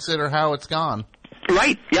when you consider how it's gone.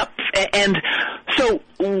 Right. Yep. And so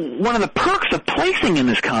one of the perks of placing in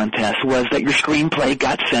this contest was that your screenplay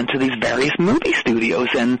got sent to these various movie studios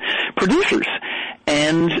and producers.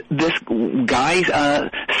 And this guy,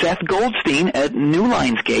 Seth Goldstein at New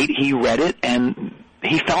Lionsgate, he read it and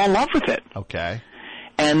he fell in love with it. Okay.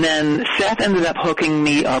 And then Seth ended up hooking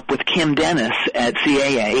me up with Kim Dennis at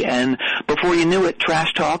CAA, and before you knew it,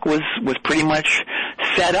 Trash Talk was pretty much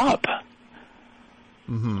set up.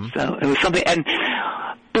 Mm-hmm. So it was something, and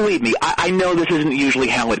believe me, I know this isn't usually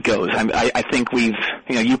how it goes. I think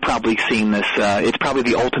you've probably seen this. It's probably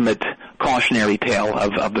the ultimate cautionary tale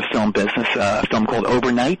of the film business, a film called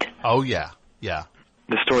Overnight. Oh, yeah. Yeah.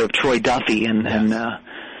 The story of Troy Duffy, and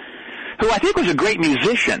who I think was a great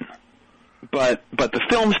musician. But the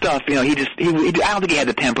film stuff, I don't think he had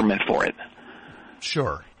the temperament for it.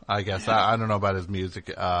 Sure, I guess. I don't know about his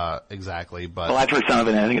music exactly, but... Well, I've heard some of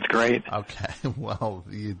it, and I think it's great. Okay, well,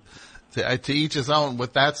 to each his own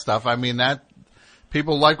with that stuff. I mean, that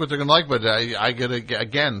people like what they're going to like, but I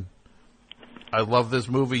again, I love this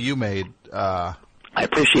movie you made. I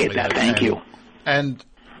appreciate that. Thank you. And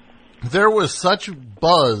there was such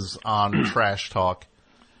buzz on Trash Talk,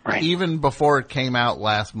 right, even before it came out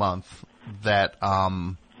last month, that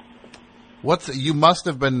you must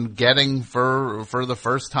have been getting for the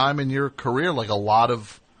first time in your career, a lot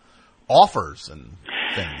of offers and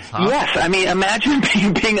things, huh? Yes, I mean, imagine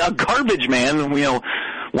being a garbage man,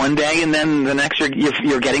 one day, and then the next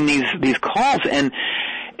you're getting these calls, and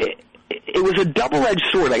it it was a double-edged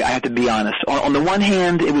sword, I have to be honest. On the one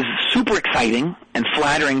hand, it was super exciting and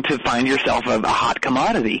flattering to find yourself a hot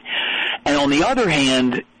commodity. And on the other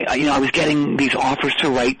hand, I was getting these offers to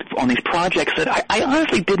write on these projects that I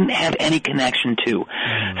honestly didn't have any connection to,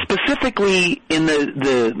 specifically in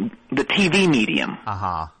the TV medium.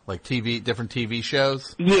 Like different TV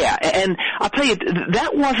shows? Yeah, and I'll tell you,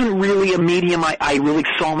 that wasn't really a medium I really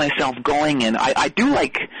saw myself going in. I do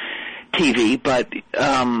like TV, but,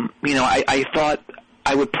 I thought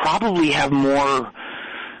I would probably have more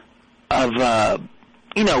of,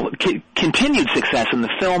 continued success in the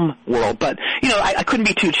film world, but I couldn't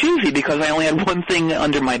be too choosy because I only had one thing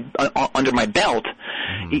under my belt,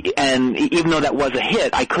 and even though that was a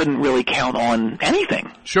hit, I couldn't really count on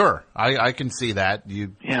anything. Sure, I can see that.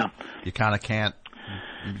 You kind of can't,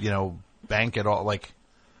 bank it all. Like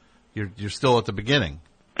you're still at the beginning.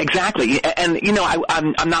 Exactly, and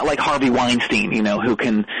I'm not like Harvey Weinstein, who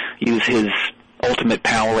can use his ultimate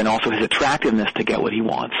power and also his attractiveness to get what he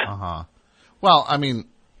wants. Well, I mean,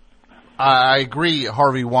 I agree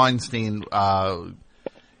Harvey Weinstein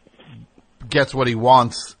gets what he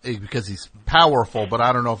wants because he's powerful, but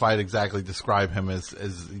I don't know if I'd exactly describe him as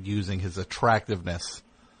using his attractiveness.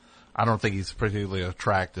 I don't think he's particularly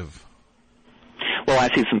attractive. Well, I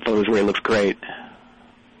see some photos where he looks great.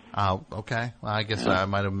 Okay. Well, I guess I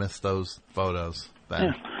might have missed those photos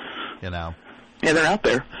then. Yeah, they're out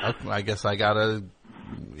there. Okay, I guess I gotta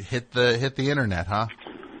hit the internet, huh?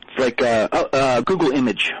 It's like Google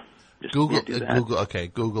Image. Google.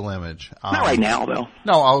 Google Image. Not right now, though.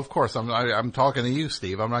 No, of course. I'm talking to you,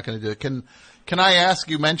 Steve. I'm not going to do it. Can I ask?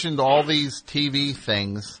 You mentioned all these TV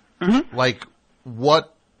things. Like,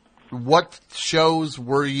 what shows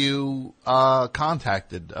were you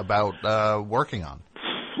contacted about working on?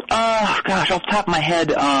 Gosh, off the top of my head,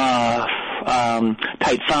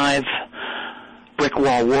 Type 5, Brick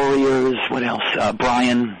Wall Warriors. What else?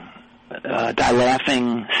 Brian. Die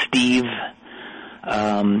Laughing, Steve,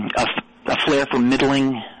 a Flair for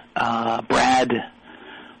Middling, Brad,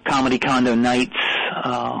 Comedy Condo Nights,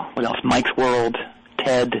 what else? Mike's World,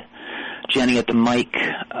 Ted, Jenny at the Mic,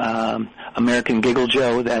 American Giggle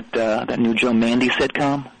Joe, that new Joe Mandy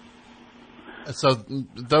sitcom. So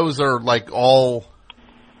those are like all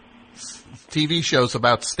TV shows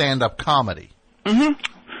about stand-up comedy.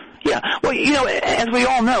 Yeah. Well, as we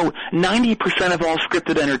all know, 90% of all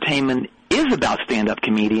scripted entertainment is about stand-up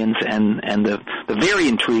comedians and the very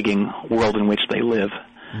intriguing world in which they live.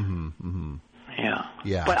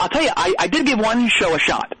 Yeah. But I'll tell you, I did give one show a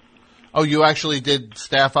shot. Oh, you actually did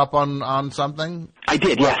staff up on something? I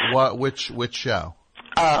did, yes. Which show?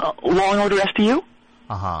 Law and Order SVU.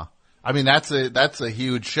 I mean, that's a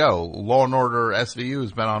huge show. Law and Order SVU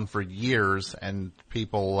has been on for years, and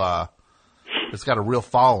people, it's got a real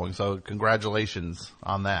following, so congratulations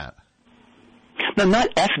on that. No, not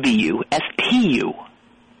SVU, STU.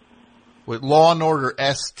 Wait, Law and Order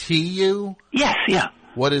STU? Yes, yeah.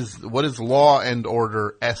 What is Law and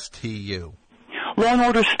Order STU? Law and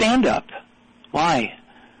Order stand-up. Why?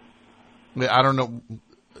 I don't know.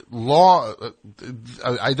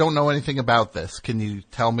 I don't know anything about this. Can you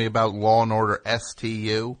tell me about Law and Order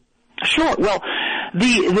STU? Sure. Well,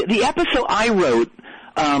 the episode I wrote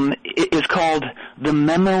is called "The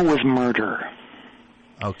Memo Was Murder."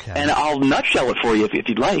 Okay. And I'll nutshell it for you if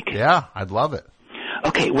you'd like. Yeah, I'd love it.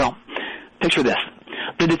 Okay. Well, picture this: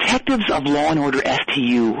 the detectives of Law and Order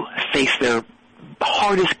STU face their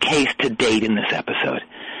hardest case to date in this episode.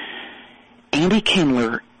 Andy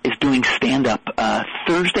Kindler is doing stand-up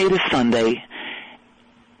Thursday to Sunday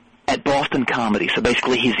at Boston Comedy. So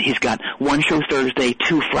basically he's got one show Thursday,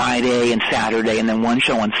 2 Friday and Saturday, and then one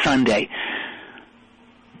show on Sunday.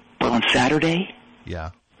 But on Saturday,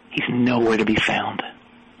 he's nowhere to be found.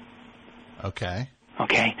 Okay.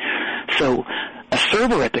 So a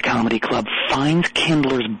server at the comedy club finds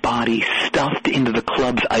Kindler's body stuffed into the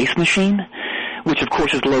club's ice machine, which of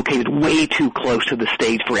course is located way too close to the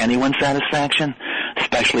stage for anyone's satisfaction,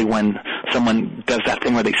 especially when someone does that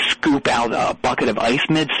thing where they scoop out a bucket of ice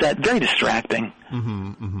mid-set. Very distracting.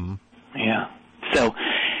 Yeah. So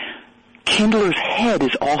Kindler's head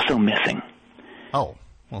is also missing. Oh,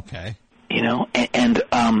 okay. And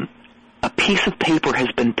a piece of paper has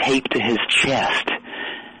been taped to his chest,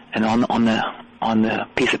 and on the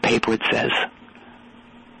piece of paper it says,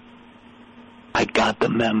 "I got the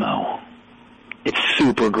memo." It's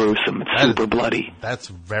super gruesome. It's super bloody. That's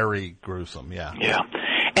very gruesome, yeah. Yeah.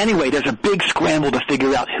 Anyway, there's a big scramble to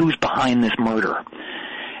figure out who's behind this murder.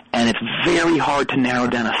 And it's very hard to narrow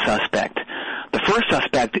down a suspect. The first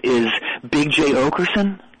suspect is Big J.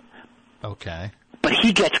 Okerson. Okay. But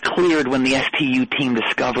he gets cleared when the STU team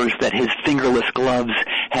discovers that his fingerless gloves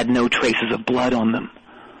had no traces of blood on them.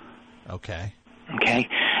 Okay. Okay?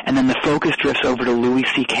 And then the focus drifts over to Louis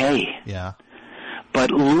C.K. Yeah. But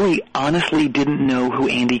Louis honestly didn't know who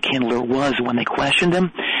Andy Kindler was when they questioned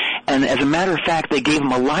him. And as a matter of fact, they gave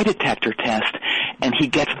him a lie detector test, and he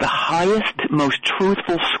gets the highest, most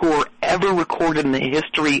truthful score ever recorded in the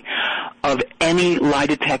history of any lie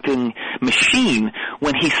detecting machine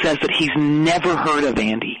when he says that he's never heard of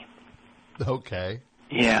Andy. Okay.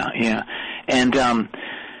 Yeah. And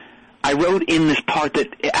I wrote in this part that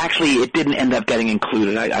actually it didn't end up getting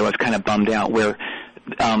included. I was kind of bummed out where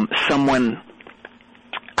someone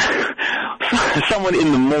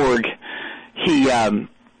in the morgue, he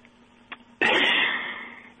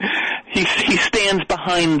stands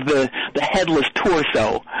behind the headless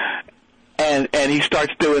torso, and he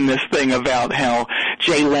starts doing this thing about how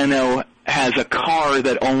Jay Leno has a car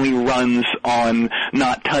that only runs on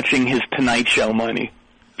not touching his Tonight Show money,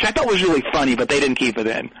 which I thought was really funny, but they didn't keep it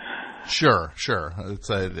in. Sure. It's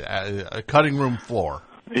a cutting room floor.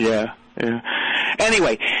 Yeah.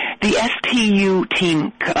 Anyway, the STU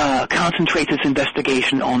team concentrates its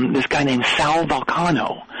investigation on this guy named Sal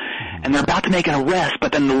Volcano, and they're about to make an arrest,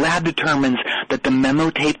 but then the lab determines that the memo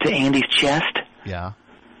taped to Andy's chest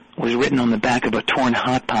was written on the back of a torn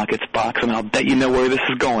Hot Pockets box, and I'll bet you know where this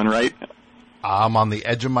is going, right? I'm on the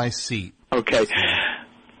edge of my seat. Okay.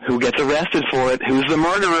 Who gets arrested for it? Who's the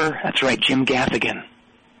murderer? That's right, Jim Gaffigan.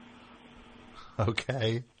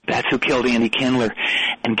 Okay. That's who killed Andy Kindler.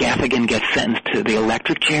 And Gaffigan gets sentenced to the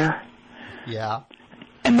electric chair. Yeah.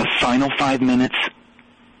 And the final 5 minutes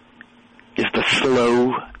is the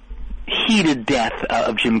slow, heated death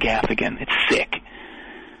of Jim Gaffigan. It's sick.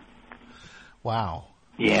 Wow.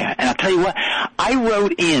 Yeah, and I'll tell you what, I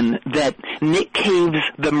wrote in that Nick Cave's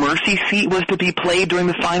The Mercy Seat was to be played during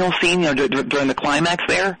the final scene, during the climax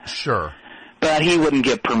there. Sure. But he wouldn't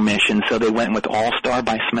get permission, so they went with All Star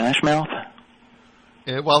by Smash Mouth.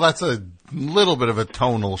 Well, that's a little bit of a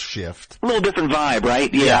tonal shift. A little different vibe,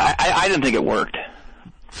 right? Yeah. I didn't think it worked.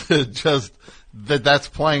 Just that's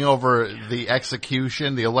playing over the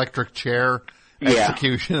execution, the electric chair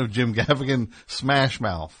execution of Jim Gaffigan, Smash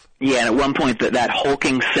Mouth. Yeah, and at one point that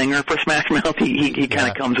hulking singer for Smash Mouth, he kind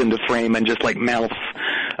of comes into frame and just like mouths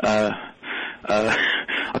a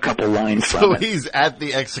couple lines from it. So he's at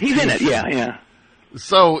the execution. He's in it, yeah.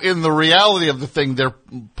 So in the reality of the thing, they're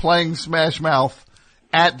playing Smash Mouth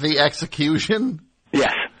at the execution?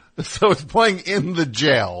 Yes. So it's playing in the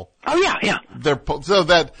jail. Oh yeah.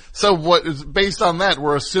 So what is based on that,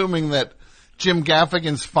 we're assuming that Jim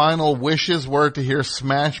Gaffigan's final wishes were to hear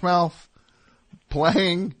Smash Mouth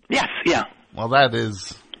playing? Yes, yeah. Well,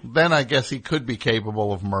 then I guess he could be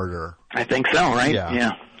capable of murder. I think so, right?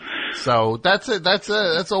 Yeah. So that's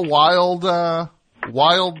a wild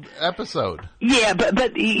episode. Yeah, but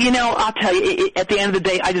I'll tell you, at the end of the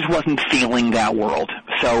day, I just wasn't feeling that world.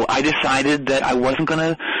 So I decided that I wasn't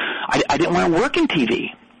gonna, I didn't want to work in TV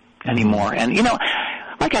anymore. And,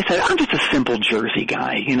 like I said, I'm just a simple Jersey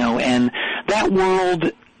guy, and that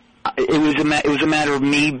world, it was a matter of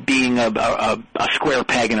me being a square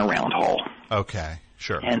peg in a round hole. Okay,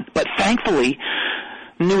 sure. But thankfully,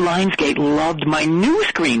 New Lionsgate loved my new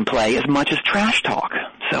screenplay as much as Trash Talk.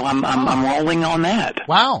 So I'm rolling on that.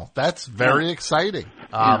 Wow, that's very exciting.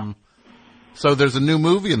 So there's a new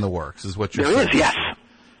movie in the works, is what you're saying? There is, yes.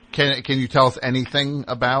 Can you tell us anything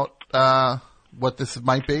about what this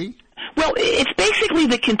might be? Well, it's basically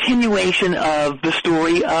the continuation of the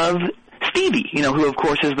story of Stevie, who of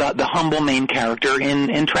course is the humble main character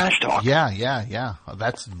in Trash Talk. Yeah.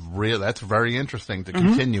 That's very interesting to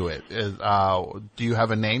continue it. Do you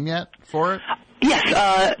have a name yet for it?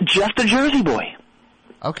 Yes, Just a Jersey Boy.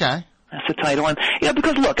 Okay. That's the title. And,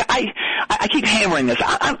 because look, I keep hammering this.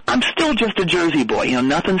 I'm still just a Jersey boy,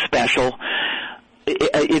 nothing special.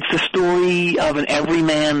 It's a story of an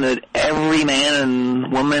everyman that every man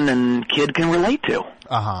and woman and kid can relate to.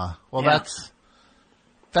 Uh-huh. Well,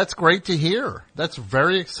 that's great to hear. That's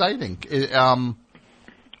very exciting. Can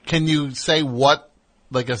you say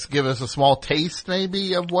give us a small taste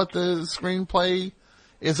maybe of what the screenplay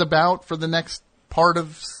is about for the next part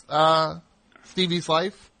of Stevie's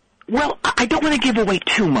life? Well, I don't want to give away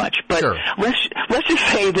too much, but sure. let's just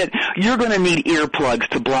say that you're going to need earplugs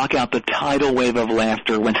to block out the tidal wave of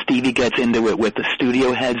laughter when Stevie gets into it with the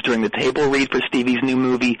studio heads during the table read for Stevie's new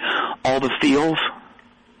movie, All the Feels.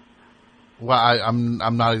 Well, I'm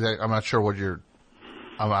not sure what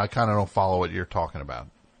I kind of don't follow what you're talking about.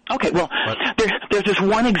 Okay, well, there's this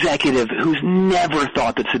one executive who's never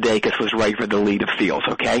thought that Sudeikis was right for the lead of Feels,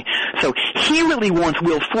 okay? So he really wants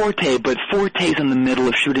Will Forte, but Forte's in the middle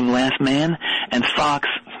of shooting Last Man, and Fox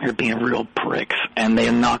they're being real pricks, and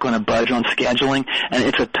they're not going to budge on scheduling, and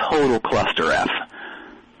it's a total cluster F.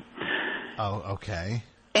 Oh, okay.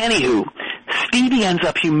 Anywho, Stevie ends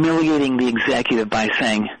up humiliating the executive by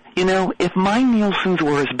saying, you know, if my Nielsen's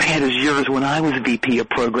were as bad as yours when I was VP of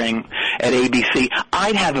programming at ABC,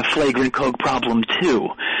 I'd have a flagrant coke problem too.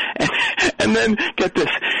 And then, get this,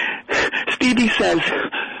 Stevie says,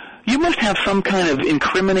 you must have some kind of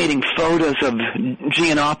incriminating photos of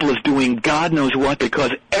Giannopoulos doing God knows what,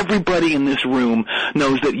 because everybody in this room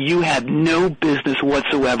knows that you have no business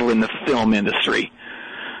whatsoever in the film industry.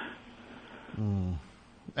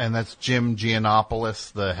 And that's Jim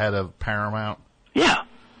Giannopoulos, the head of Paramount? Yeah.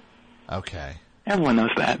 Okay. Everyone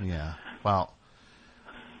knows that. Yeah. Well,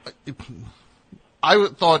 I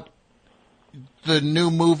thought the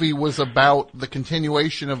new movie was about the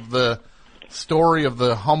continuation of the story of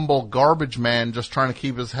the humble garbage man just trying to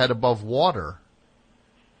keep his head above water.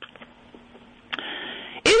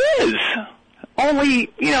 It is.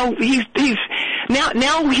 Only, you know, he's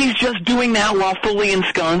now he's just doing that while fully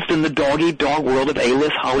ensconced in the dog-eat-dog world of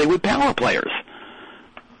A-list Hollywood power players.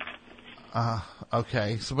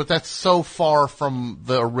 Okay. So, but that's so far from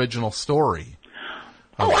the original story.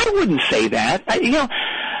 Oh, I wouldn't say that. You know,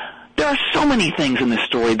 there are so many things in this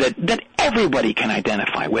story that everybody can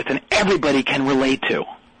identify with and everybody can relate to.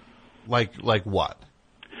 Like what?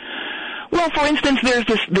 Well, for instance, there's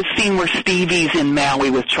this scene where Stevie's in Maui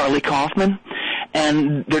with Charlie Kaufman,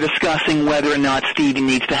 and they're discussing whether or not Stevie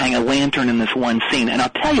needs to hang a lantern in this one scene. And I'll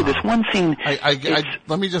tell you, this one scene...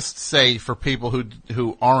 let me just say, for people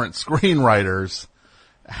who aren't screenwriters,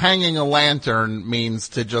 hanging a lantern means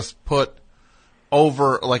to just put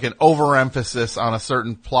an overemphasis on a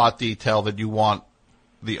certain plot detail that you want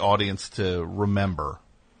the audience to remember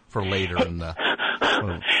for later in the...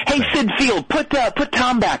 Hey, Sid Field, put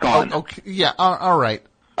Tom back on. Oh, okay, yeah, all right.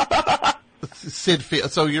 Sid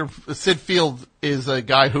Field. So Sid Field is a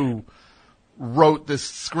guy who wrote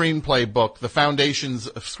this screenplay book, The Foundations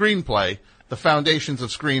of Screenplay, The Foundations of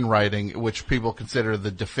Screenwriting, which people consider the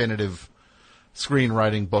definitive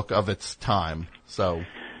screenwriting book of its time. So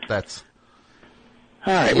that's...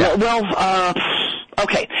 All right. Yeah. Well,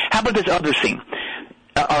 okay. How about this other scene?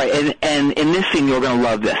 All right, and in this scene, you're going to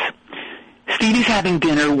love this. Stevie's having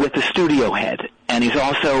dinner with the studio head, and he's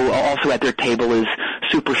also at their table is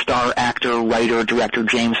superstar actor, writer, director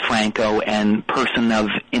James Franco, and person of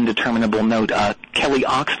indeterminable note, Kelly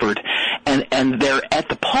Oxford, and they're at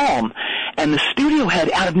the Palm, and the studio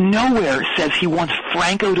head out of nowhere says he wants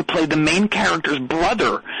Franco to play the main character's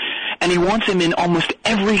brother, and he wants him in almost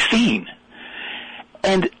every scene.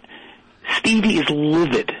 And Stevie is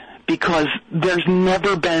livid because there's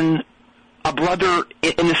never been a brother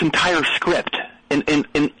in this entire script.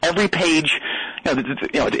 In every page,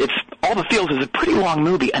 it's all the feels is a pretty long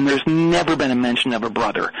movie, and there's never been a mention of a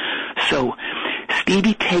brother. So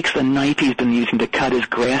Stevie takes the knife he's been using to cut his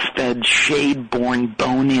grass-fed, shade-born,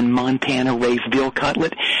 bone-in Montana-raised veal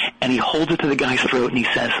cutlet, and he holds it to the guy's throat, and he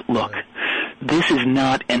says, "Look, this is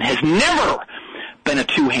not and has never been a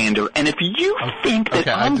two-hander, and if you think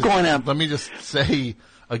that let me just say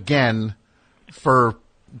again, for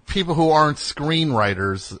people who aren't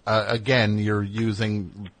screenwriters, again, you're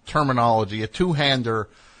using terminology. A two-hander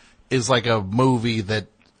is like a movie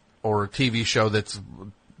or a TV show that's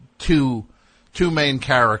two main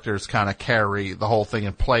characters kind of carry the whole thing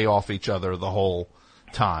and play off each other the whole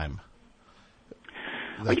time.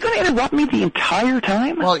 Are you going to interrupt me the entire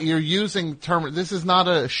time? Well, you're using this is not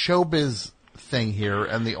a showbiz thing here,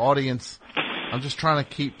 and the audience, I'm just trying to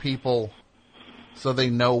keep people so they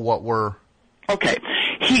know what we're... Okay.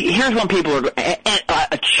 Here's when people are...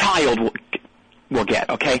 A child will get,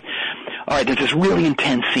 okay? All right, there's this really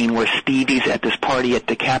intense scene where Stevie's at this party at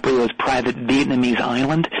DiCaprio's private Vietnamese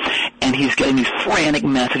island, and he's getting these frantic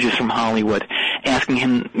messages from Hollywood asking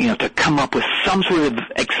him, to come up with some sort of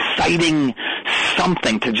exciting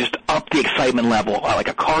something to just up the excitement level, like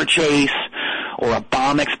a car chase or a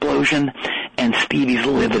bomb explosion. And Stevie's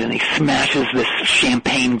livid, and he smashes this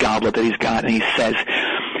champagne goblet that he's got, and he says,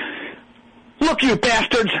 "Look, you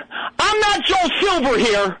bastards, I'm not Joel Silver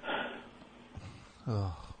here."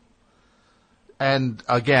 Oh. And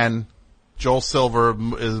again, Joel Silver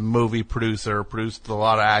is a movie producer, produced a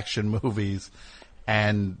lot of action movies,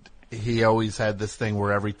 and he always had this thing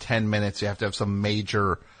where every 10 minutes you have to have some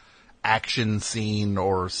major action scene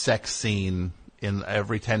or sex scene in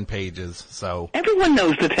every 10 pages. So everyone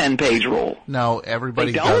knows the 10-page rule. No,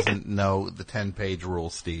 everybody doesn't know the 10-page rule,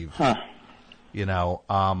 Steve. Huh.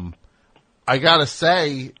 I gotta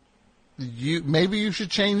say, maybe you should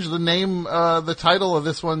change the name, the title of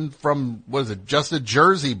this one from, Just a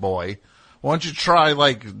Jersey Boy? Why don't you try,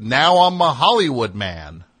 Now I'm a Hollywood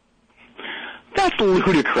Man? That's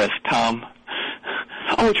ludicrous, Tom.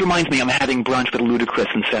 Oh, it reminds me, I'm having brunch with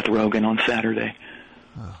Ludacris and Seth Rogen on Saturday.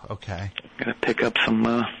 Oh, okay. Gotta pick up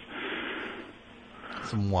some,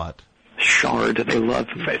 Some what? Shard. They love,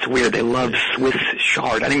 it's weird, they love Swiss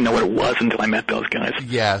Shard. I didn't even know what it was until I met those guys.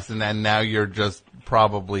 Yes, and then now you're just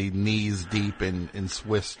probably knees deep in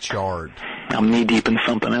Swiss Chard. I'm knee deep in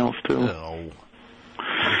something else, too. No.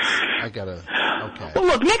 I gotta, okay. Well,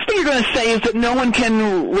 look, next thing you're going to say is that no one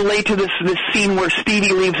can relate to this scene where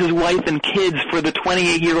Stevie leaves his wife and kids for the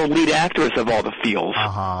 28-year-old lead actress of all the feels.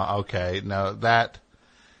 Okay. Now, that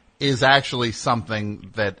is actually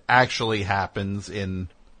something that actually happens in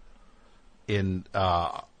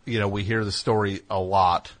we hear the story a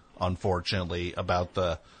lot, unfortunately, about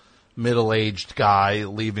the middle-aged guy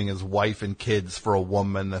leaving his wife and kids for a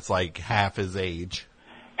woman that's like half his age.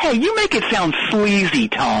 Hey, you make it sound sleazy,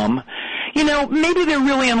 Tom. You know, maybe they're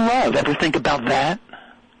really in love. Ever think about that?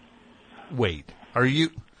 Wait, are you...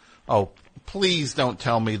 Oh, please don't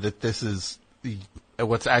tell me that this is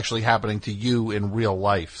what's actually happening to you in real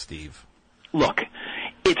life, Steve. Look,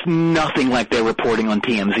 it's nothing like they're reporting on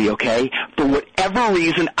TMZ, okay? For whatever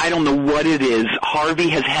reason, I don't know what it is, Harvey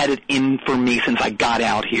has had it in for me since I got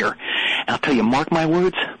out here. And I'll tell you, mark my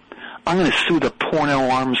words, I'm going to sue the porno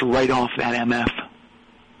arms right off that MF.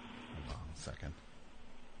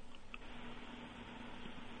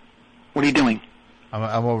 What are you doing?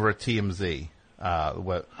 I'm over at TMZ.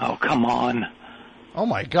 Oh, come on. Oh,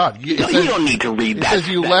 my God. You don't need to read that. It says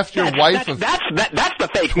you left your wife of that's the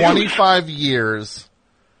fake 25 years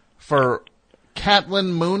for Caitlin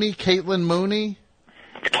Mooney? Caitlin Mooney,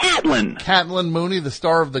 the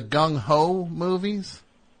star of the Gung Ho movies?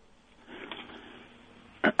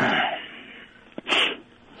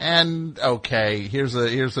 And, okay, here's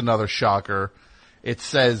another shocker. It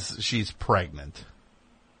says she's pregnant.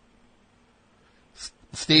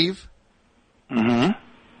 Steve? Mm-hmm.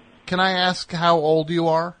 Can I ask how old you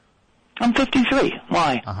are? I'm 53.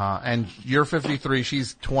 Why? Uh-huh. And you're 53,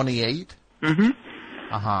 she's 28? Mm-hmm.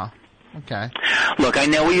 Uh-huh. Okay. Look, I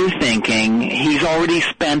know what you're thinking. He's already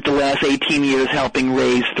spent the last 18 years helping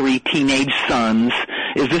raise 3 teenage sons.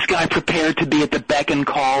 Is this guy prepared to be at the beck and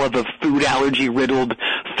call of a food allergy-riddled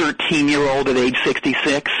 13-year-old at age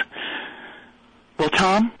 66? Well,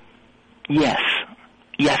 Tom, yes.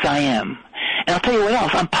 Yes, I am. And I'll tell you what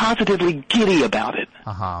else, I'm positively giddy about it.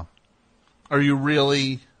 Uh-huh. Are you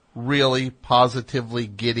really, really positively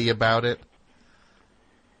giddy about it?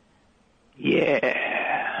 Yeah.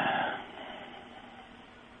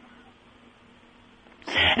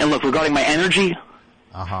 And look, regarding my energy,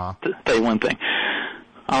 uh-huh. Tell you one thing,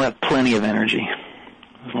 I'll have plenty of energy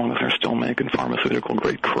as long as they're still making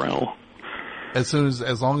pharmaceutical-grade Krell. As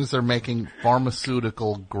long as they're making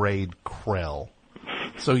pharmaceutical-grade Krell.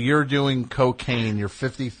 So you're doing cocaine, you're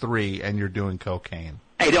 53, and you're doing cocaine.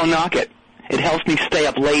 Hey, don't knock it. It helps me stay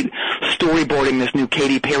up late storyboarding this new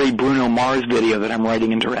Katy Perry Bruno Mars video that I'm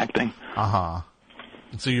writing and directing. Uh-huh.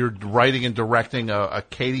 So you're writing and directing a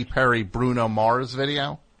Katy Perry Bruno Mars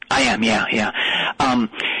video? I am, yeah.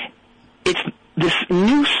 It's this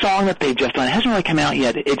new song that they've just done. It hasn't really come out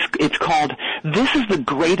yet. It's called This Is the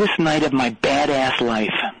Greatest Night of My Badass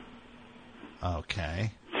Life.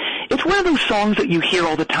 Okay. It's one of those songs that you hear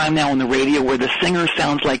all the time now on the radio where the singer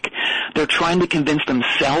sounds like they're trying to convince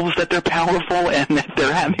themselves that they're powerful and that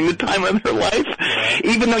they're having the time of their life,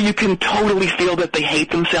 even though you can totally feel that they hate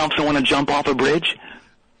themselves and want to jump off a bridge.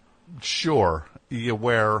 Sure.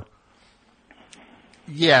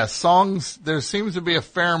 Songs, there seems to be a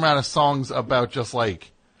fair amount of songs about just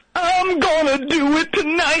like, I'm gonna do it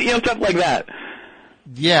tonight, stuff like that.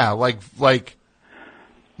 Yeah, like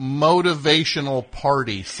motivational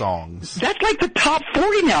party songs. That's like the top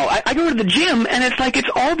 40 now. I go to the gym, and it's like it's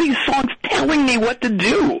all these songs telling me what to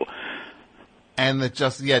do. And it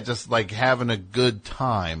just like having a good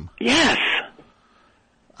time. Yes.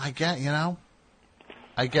 I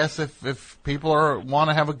guess if people want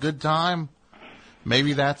to have a good time,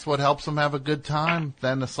 maybe that's what helps them have a good time.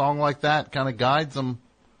 Then a song like that kind of guides them.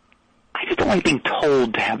 I just don't like being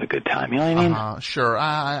told to have a good time, you know what I mean? Sure,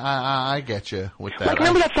 I get you with that. Like,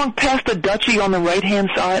 remember that song, Pass the Dutchie on the right-hand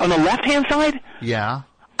side, on the left-hand side? Yeah.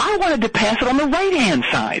 I wanted to pass it on the right-hand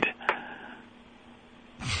side.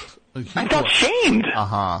 I felt shamed.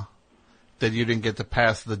 Uh-huh. That you didn't get to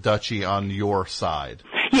pass the Dutchie on your side.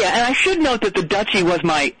 Yeah, and I should note that the Dutchie was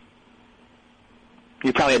my...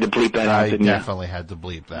 You probably had to bleep that out, didn't you? I definitely had to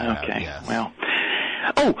bleep that out, yes. Well.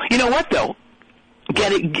 Oh, you know what, though?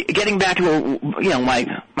 Getting back to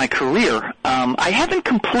my career, I haven't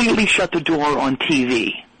completely shut the door on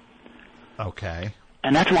TV. Okay.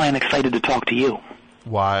 And that's why I'm excited to talk to you.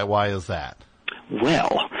 Why is that?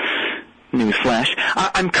 Well, Newsflash.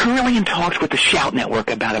 I'm currently in talks with the Shout Network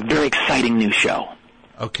about a very exciting new show.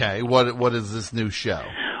 Okay, what is this new show?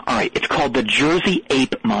 All right, it's called the Jersey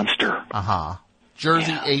Ape Monster. Uh-huh.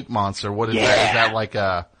 Jersey Ape Monster. What is that? Is that like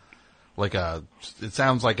a, it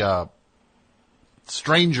sounds like a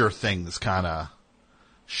Stranger Things kind of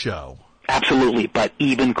show. Absolutely, but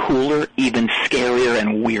even cooler, even scarier,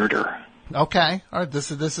 and weirder. Okay. All right,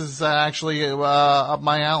 this is actually up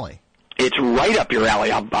my alley. It's right up your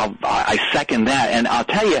alley. I second that. And I'll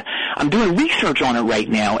tell you, I'm doing research on it right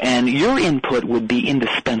now, and your input would be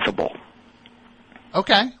indispensable.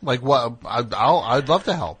 Okay. Like what? I'd love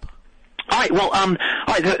to help. All right. Well, all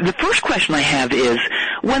right. The first question I have is,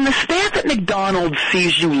 when the staff at McDonald's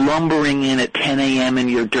sees you lumbering in at 10 a.m. in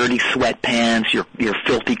your dirty sweatpants, your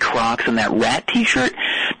filthy Crocs, and that rat T-shirt,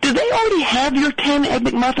 do they already have your 10 Egg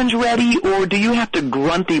McMuffins ready, or do you have to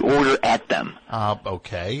grunt the order at them?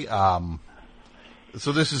 Okay.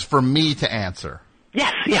 So this is for me to answer.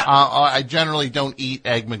 Yes. Yeah. I generally don't eat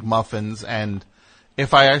Egg McMuffins, and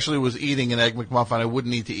if I actually was eating an Egg McMuffin, I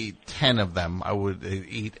wouldn't need to eat 10 of them. I would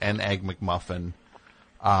eat an Egg McMuffin.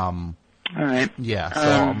 All right. Yeah.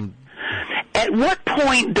 So. At what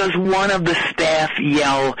point does one of the staff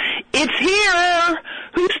yell, "It's here!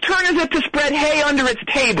 Whose turn is it to spread hay under its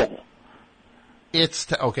table?"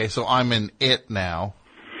 Okay, so I'm in it now.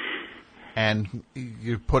 And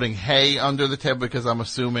you're putting hay under the table because I'm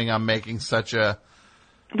assuming I'm making such a...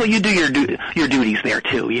 Well, you do your duties there,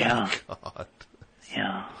 too, yeah. God.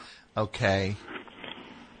 Yeah. Okay.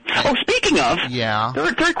 Oh, speaking of... Yeah.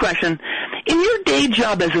 Third question. In your day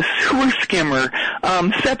job as a sewer skimmer,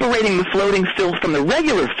 separating the floating filth from the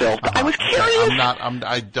regular filth, I was curious...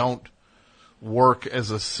 I don't work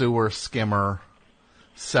as a sewer skimmer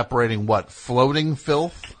separating what? Floating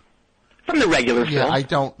filth? From the regular filth. Yeah,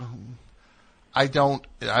 I don't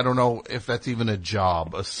know if that's even a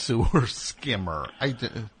job, a sewer skimmer.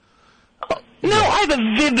 No, I have a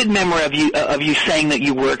vivid memory of you saying that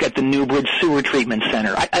you work at the Newbridge Sewer Treatment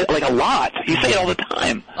Center. I like a lot. You say it all the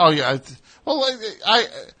time. Oh yeah. Well,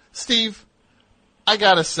 Steve, I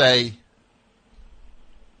gotta say,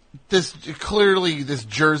 this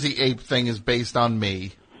Jersey Ape thing is based on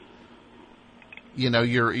me. You know,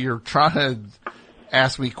 you're trying to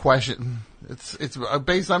ask me questions. It's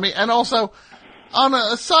based on me, and also on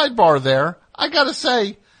a sidebar there, I gotta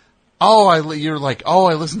say, you're like,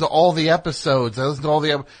 I listen to all the episodes. And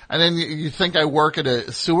then you think I work at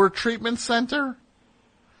a sewer treatment center?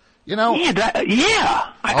 You know?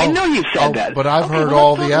 Yeah, I know you said that. But I've heard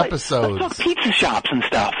all the episodes. Let's talk pizza shops and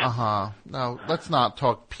stuff. No, let's not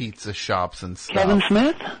talk pizza shops and stuff. Kevin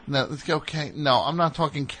Smith? No, okay. No, I'm not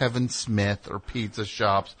talking Kevin Smith or pizza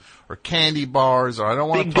shops or candy bars, or I don't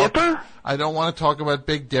want to talk... Big Dipper? I don't want to talk about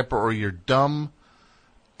Big Dipper or your dumb...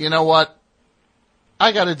 You know what?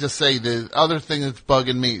 I gotta just say, the other thing that's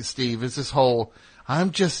bugging me, Steve, is this whole, I'm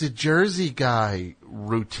just a Jersey guy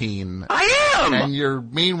routine. I am!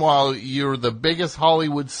 And meanwhile, you're the biggest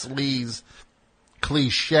Hollywood sleaze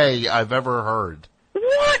cliche I've ever heard.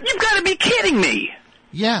 What? You've gotta be kidding me!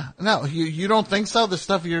 Yeah, no, you don't think so? The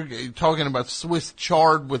stuff you're talking about, Swiss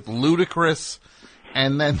chard with Ludacris,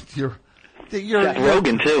 and then you're Seth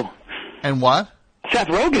Rogen, too. And what? Seth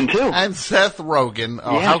Rogen, too. And Seth Rogen.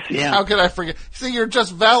 Oh, yes, how could I forget? See, you're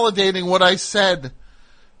just validating what I said.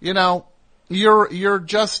 You know,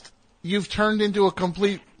 you've turned into a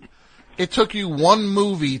complete, it took you one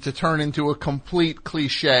movie to turn into a complete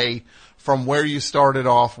cliche from where you started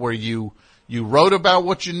off, where you wrote about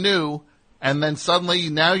what you knew, and then suddenly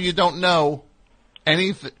now you don't know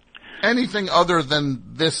anything other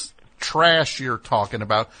than this trash you're talking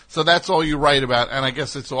about. So that's all you write about, and I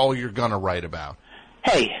guess it's all you're gonna write about.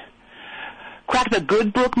 Hey, crack the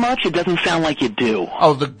good book much? It doesn't sound like you do.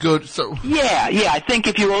 Oh, the good, so... Yeah, I think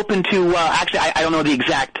if you're open to, actually, I don't know the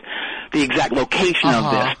exact location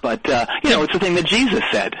of this, but, it's the thing that Jesus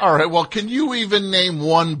said. All right, well, can you even name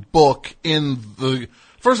one book in the...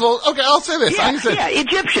 First of all, okay, I'll say this.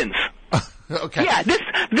 Egyptians. Okay. Yeah, this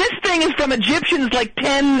thing is from Egyptians like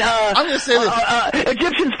 10, I'm gonna say this.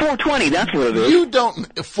 Egyptians 420, that's what it is. You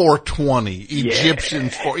don't, 420,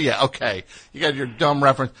 Egyptians okay. You got your dumb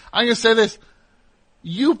reference. I'm gonna say this.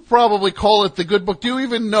 You probably call it the good book. Do you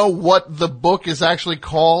even know what the book is actually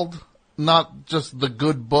called? Not just the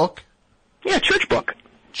good book? Yeah, church book.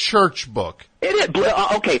 Church book. It is,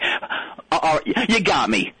 okay. You got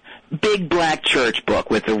me. Big black church book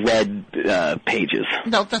with the red pages.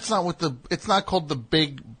 No, that's not it's not called the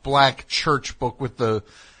big black church book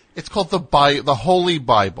it's called the Holy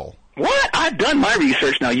Bible. What? I've done my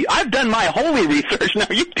research now. I've done my holy research now.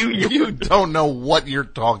 You don't know what you're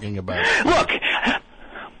talking about. Look,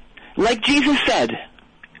 like Jesus said,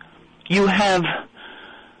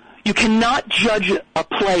 you cannot judge a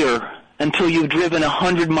player until you've driven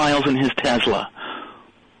 100 miles in his Tesla.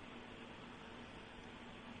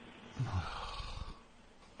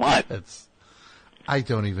 What? I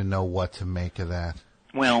don't even know what to make of that.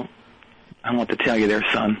 Well, I want to tell you there,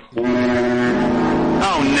 son.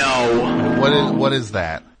 Oh, no. What is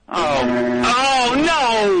that? Oh,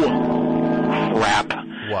 no! Crap.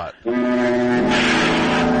 What?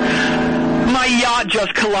 My yacht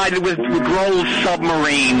just collided with Grohl's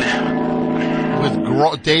submarine.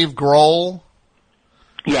 With Dave Grohl?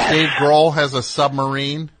 Yes. Dave Grohl has a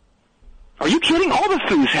submarine? Are you kidding? All the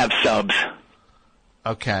Foos have subs.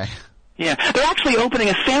 Okay. Yeah, they're actually opening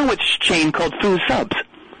a sandwich chain called Foo Subs.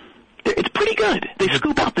 It's pretty good. They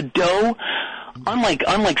scoop out the dough, unlike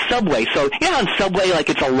Subway. So on Subway, like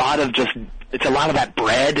it's a lot of that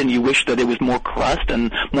bread, and you wish that it was more crust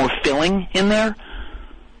and more filling in there.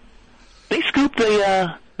 They scoop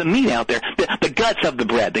the meat out there, the guts of the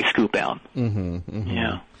bread. They scoop out. Mm-hmm.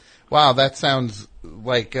 Yeah. Wow, that sounds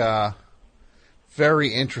like very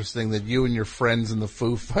interesting. That you and your friends in the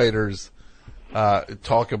Foo Fighters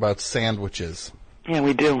talk about sandwiches. Yeah,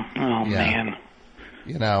 we do. Oh man.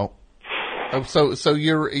 You know. So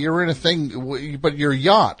you're in a thing, but your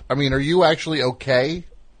yacht. I mean, are you actually okay?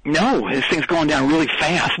 No, this thing's going down really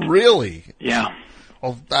fast. Really? Yeah.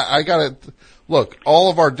 Well, I gotta look. All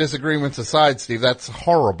of our disagreements aside, Steve, that's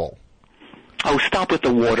horrible. Oh, stop with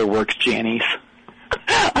the waterworks, Janice.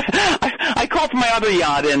 I called for my other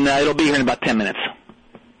yacht, and it'll be here in about 10 minutes.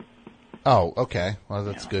 Oh, okay. Well,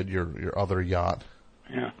 that's good. Your other yacht.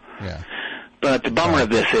 Yeah. Yeah. But the bummer of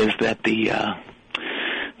this is that the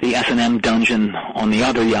S&M dungeon on the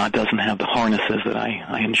other yacht doesn't have the harnesses that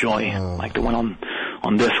I enjoy, like the one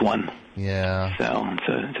on this one. Yeah. So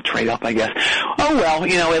it's a trade-off, I guess. Oh well,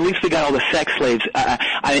 at least we got all the sex slaves.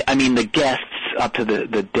 I mean the guests up to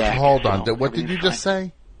the deck. Hold on. What did you just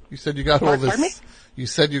say? You said you got all this. Pardon me? You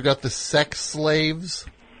said you got the sex slaves.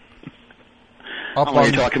 Up what are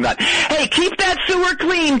you talking about? Hey, keep that sewer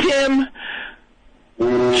clean, Tim.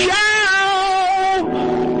 Ciao.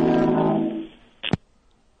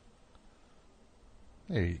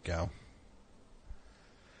 There you go.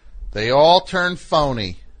 They all turn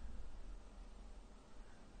phony.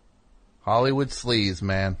 Hollywood sleaze,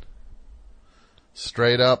 man.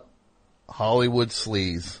 Straight up Hollywood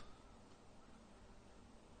sleaze.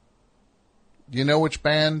 Do you know which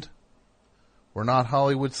band were not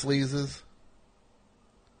Hollywood sleazes?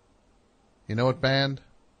 You know what band?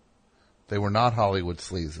 They were not Hollywood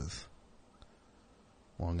sleazes.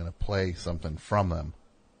 Well, I'm going to play something from them.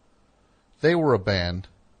 They were a band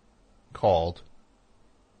called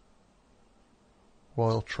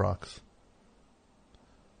Royal Trucks.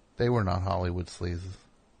 They were not Hollywood sleazes.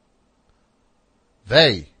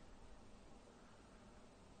 They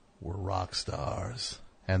were rock stars.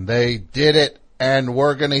 And they did it, and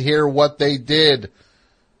we're going to hear what they did.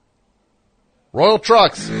 Royal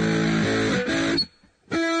Trucks.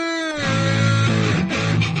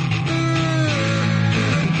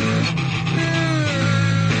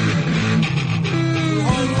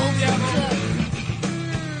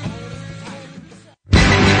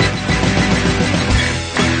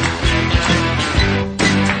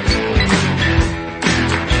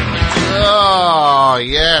 Oh,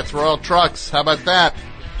 yeah, it's Royal Trucks. How about that?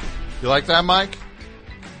 You like that, Mike?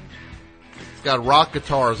 It's got rock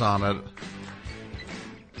guitars on it.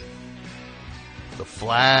 The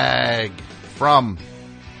flag from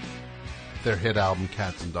their hit album,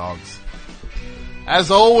 Cats and Dogs. As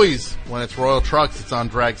always, when it's Royal Trucks, it's on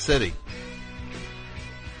Drag City.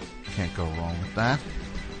 Can't go wrong with that.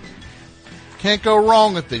 Can't go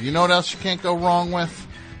wrong with it. You know what else you can't go wrong with?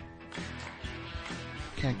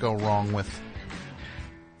 Can't go wrong with.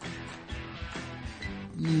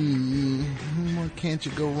 What can't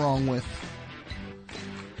you go wrong with?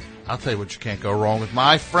 I'll tell you what you can't go wrong with.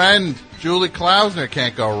 My friend Julie Klausner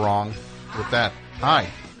can't go wrong with that. Hi.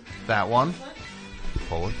 That one.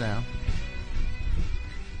 Pull it down.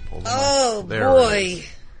 Pull it Oh, there boy.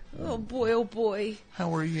 Oh, boy, oh, boy.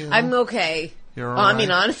 How are you? I'm okay. You're all right? I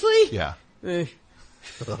mean, honestly? Yeah. Jeez.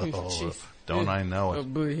 Don't I know it?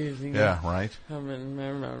 Yeah, right?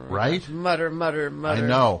 Right? Mutter. I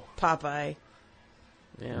know. Popeye.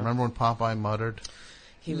 Yeah. Remember when Popeye muttered?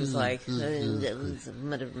 He was like, mutter. He was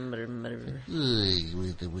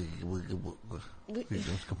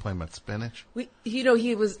complaining about spinach. He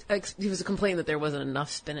was complaining that there wasn't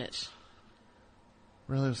enough spinach.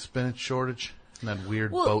 Really, a spinach shortage in that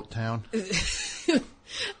weird boat town? I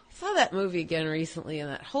saw that movie again recently,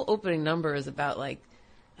 and that whole opening number is about, like,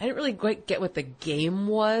 I didn't really quite get what the game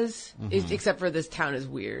was, except for this town is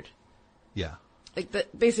weird. Yeah. Like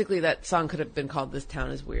basically that song could have been called "This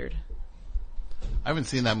Town Is Weird." I haven't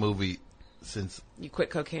seen that movie since You quit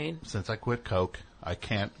cocaine. Since I quit coke. I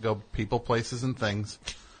can't go people, places, and things.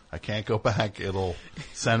 I can't go back. It'll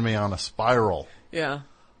send me on a spiral. Yeah.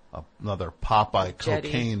 Another Popeye Jetty.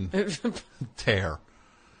 cocaine tear.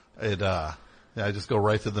 I just go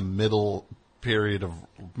right to the mid-period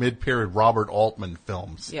Robert Altman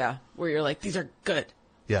films. Yeah, where you're like, these are good.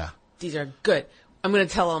 Yeah. These are good. I'm going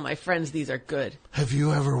to tell all my friends these are good. Have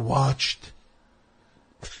you ever watched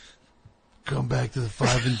Come Back to the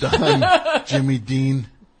Five and Dime, Jimmy Dean?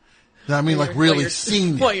 I mean, like, really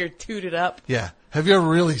seen it. While you're tooted up. Yeah. Have you ever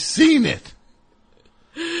really seen it?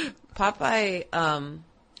 Popeye,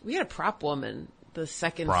 we had a prop woman the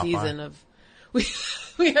second Prop-eye. season of...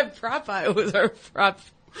 We had Popeye was our prop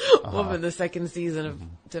woman the second season of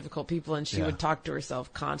Difficult People, and she would talk to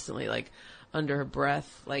herself constantly, like, under her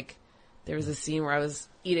breath. Like, there was a scene where I was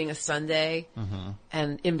eating a sundae,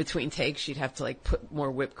 and in between takes, she'd have to, like, put more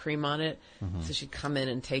whipped cream on it. So she'd come in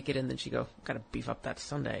and take it, and then she'd go, gotta beef up that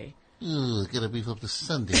sundae. Ooh, gotta beef up the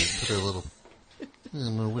sundae. Put a little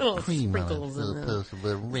whipped Little cream sprinkles on it.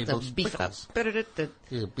 Rainbow beef up. sprinkles.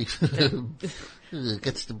 Yeah, beef.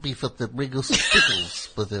 Gets to beef up the rainbow sprinkles,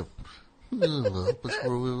 but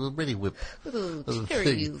ready whip. Little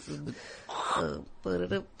cherries. Is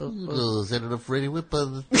that enough ready whip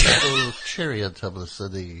on the cherry on top of the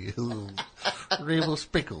sundae? Rainbow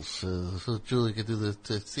sprinkles. So Julie can do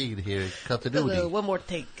the scene here. Continuity. One more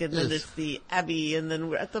take, and then it's the Abbey, and then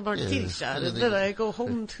we're at the martini shot, and then I go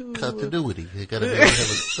home to... Continuity. You gotta have a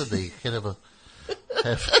sundae. You can't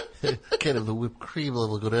have the whipped cream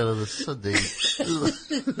level go down on the sundae.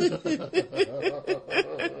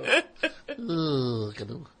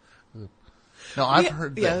 Now, I've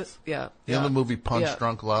heard this. Yeah. You know the movie Punch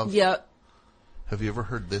Drunk Love? Yeah. Have you ever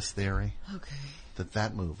heard this theory? Okay.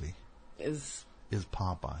 That movie Is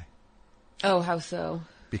Popeye. Oh, how so?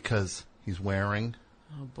 Because he's wearing...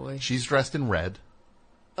 Oh, boy. She's dressed in red.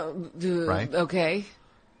 Right? Okay.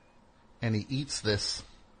 And he eats this...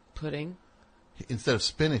 Pudding. Instead of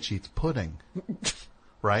spinach, he eats pudding.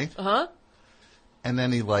 Right? Uh-huh. And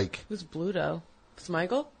then he, like... Who's Bluto?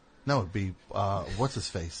 Smigel? No, it'd be... what's his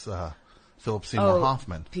face? Philip Seymour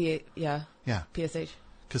Hoffman. Yeah. PSH.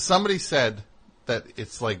 Because somebody said that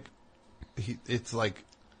it's like...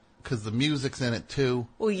 Because the music's in it, too.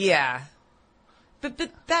 Well, yeah. But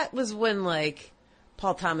that was when, like,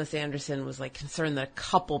 Paul Thomas Anderson was, like, concerned that a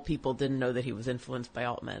couple people didn't know that he was influenced by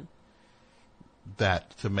Altman. To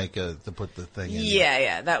put the thing in.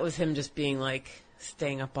 Yeah. That was him just being, like,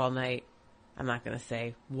 staying up all night. I'm not going to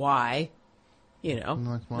say why. You know, He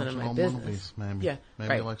likes none of watching my old business. movies, maybe. Yeah,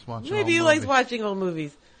 maybe he likes watching Maybe he likes watching old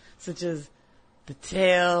movies, such as The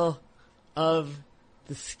Tale of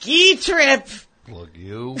the Ski Trip. Look,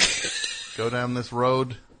 you go down this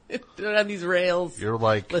road. Go down these rails. You're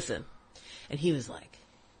like... Listen. And he was like,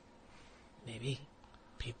 maybe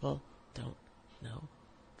people don't know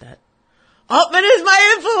that Altman is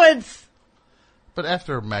my influence. But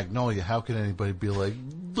after Magnolia, how can anybody be like,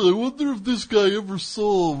 I wonder if this guy ever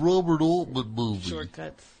saw a Robert Altman movie?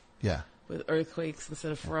 Shortcuts. Yeah. With earthquakes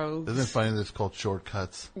instead of frogs. Isn't it funny that it's called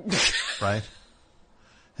Shortcuts? Right?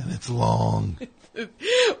 And it's long.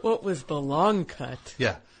 What was the long cut?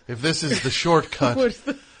 Yeah. If this is the shortcut,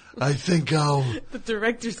 I think I'll... The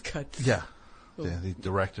director's cut. Yeah. Yeah, the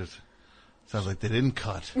directors. Sounds like they didn't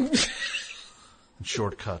cut. And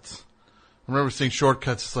Shortcuts. I remember seeing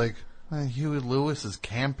Shortcuts. It's like, Huey Lewis is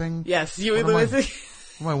camping? Yes, Huey Lewis.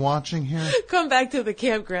 What am I watching here? Come back to the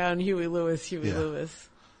campground, Huey Lewis. Can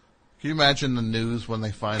you imagine the news when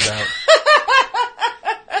they find out?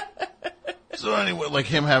 So anyway, like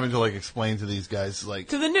him having to like explain to these guys, like...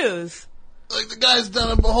 To the news. Like the guy's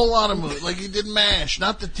done a whole lot of movies. Like he did MASH,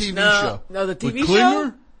 not the TV show. No, the TV With show?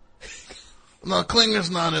 Klinger? No,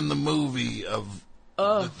 Klinger's not in the movie of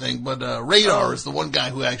the thing, but Radar is the one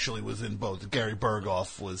guy who actually was in both. Gary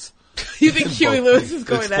Berghoff was... You think Huey Lewis is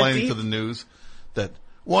going that explaining deep? to the news that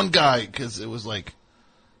one guy, because it was like...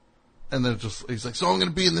 And they're just... He's like, so I'm going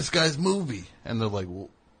to be in this guy's movie. And they're like, well,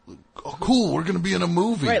 oh, cool, we're going to be in a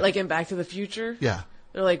movie. Right, like in Back to the Future? Yeah.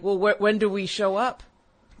 They're like, well, when do we show up?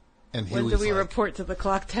 And when do we report to the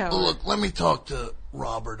clock tower? Oh, look, let me talk to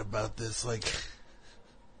Robert about this. Like,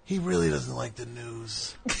 he really doesn't like the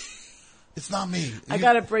news. It's not me. I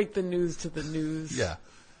got to break the news to the news. Yeah.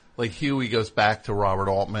 Like, Huey goes back to Robert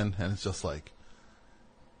Altman, and it's just like,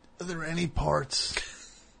 are there any parts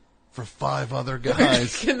for 5 other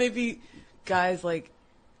guys? Can they be guys like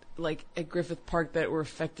at Griffith Park that were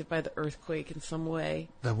affected by the earthquake in some way?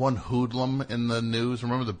 That one hoodlum in the news.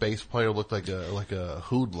 Remember the bass player looked like a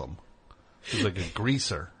hoodlum. He was like a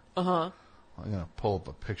greaser. Uh-huh. I'm gonna pull up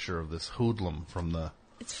a picture of this hoodlum from the.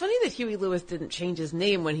 It's funny that Huey Lewis didn't change his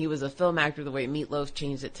name when he was a film actor the way Meatloaf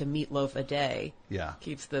changed it to Meatloaf a Day. Yeah.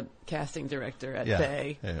 Keeps the casting director at Yeah.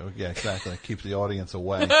 bay. Yeah, exactly. Keeps the audience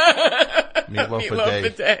away. Meatloaf a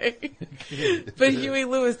Day. But Huey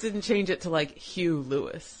Lewis didn't change it to like Hugh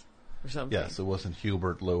Lewis or something. Yes, it wasn't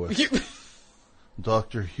Hubert Lewis.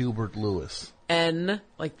 Dr. Hubert Lewis. N,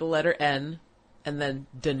 like the letter N, and then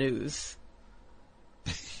Danuse.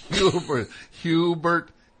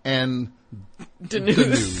 Hubert and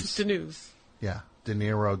Danuse. Yeah, De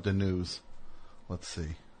Niro Danuse. Let's see.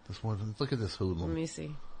 This one. Look at this hoodlum. Let me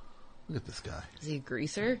see. Look at this guy. Is he a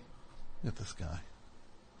greaser? Look at this guy.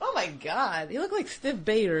 Oh my God! He looked like Stiff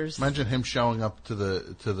Baders. Imagine him showing up to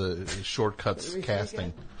the Shortcuts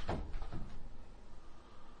casting.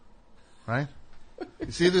 Right?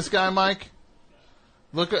 You see this guy, Mike?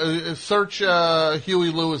 Look, search Huey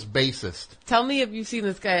Lewis bassist. Tell me if you've seen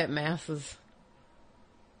this guy at Masses.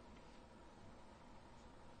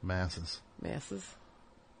 Masses.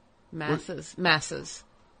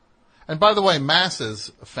 And by the way,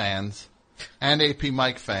 Masses fans and AP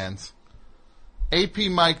Mike fans,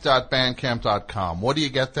 apmike.bandcamp.com. What do you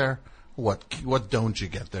get there? What don't you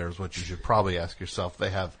get there is what you should probably ask yourself. They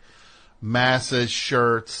have Masses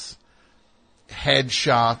shirts,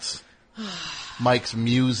 headshots, Mike's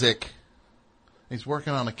music. He's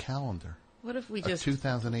working on a calendar. What if we a just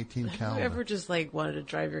 2018 calendar? Have you ever just like wanted to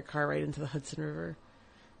drive your car right into the Hudson River?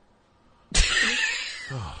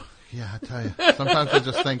 Oh, yeah, I tell you. Sometimes I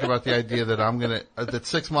just think about the idea that that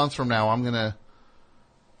 6 months from now, I'm gonna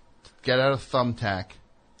get out a thumbtack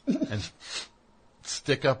and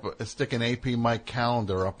stick an AP Mike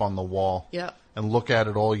calendar up on the wall. Yeah. And look at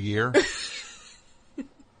it all year.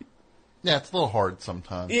 Yeah, it's a little hard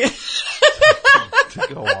sometimes. Yeah. to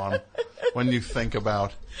go on when you think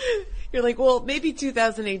about. You're like, well, maybe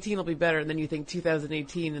 2018 will be better, and then you think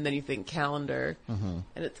 2018, and then you think calendar, and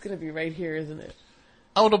it's going to be right here, isn't it?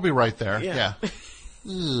 Oh, it'll be right there. Yeah.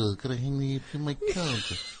 Ooh, gotta hang the AP Mike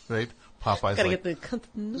calendar, right? Popeye's gotta like, get the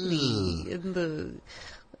continuity and the.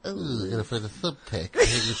 Gotta find a thumbtack. Hang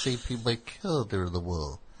this AP Mike calendar on the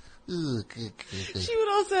wall. She would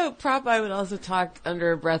also, Popeye would also talk under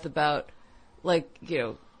her breath about, like,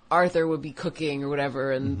 Arthur would be cooking or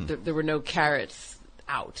whatever, and there were no carrots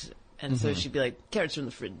out. And so she'd be like, carrots are in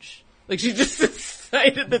the fridge. Like, she just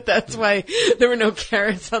decided that's why there were no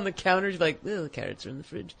carrots on the counter. She'd be like, the carrots are in the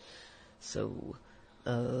fridge. So,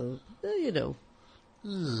 carrots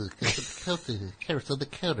on the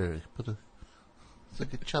counter. So I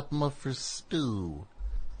could chop them up for stew.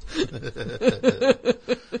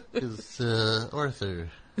 Because Arthur,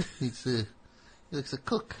 he looks a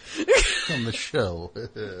cook on the show.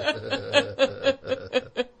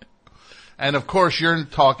 And of course, you're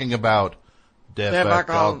talking about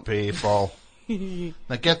difficult people.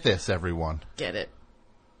 Now get this, everyone. Get it.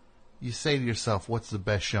 You say to yourself, what's the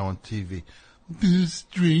best show on TV?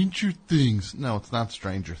 Stranger Things. No, it's not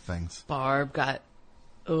Stranger Things. Barb got...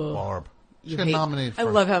 Barb. She got nominated for... I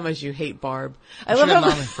love how much you hate Barb. She got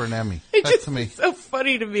nominated for an Emmy. That's to me. It's so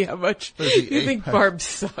funny to me how much you think Barb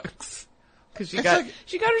sucks. Because she got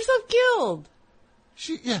herself killed.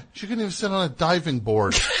 She couldn't even sit on a diving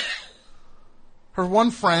board. Her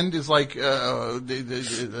one friend is like a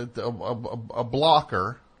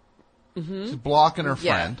blocker. Mm-hmm. She's blocking her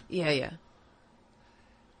friend. Yeah.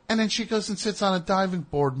 And then she goes and sits on a diving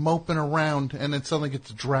board moping around and then suddenly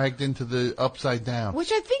gets dragged into the upside down.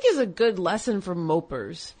 Which I think is a good lesson for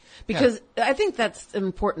mopers. Because I think that's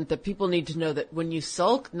important, that people need to know that when you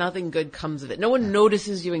sulk, nothing good comes of it. No one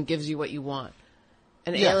notices you and gives you what you want.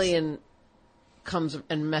 An alien comes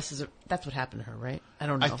and messes. That's what happened to her, right? I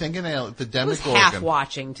don't know. I think the Demogorgon. I was half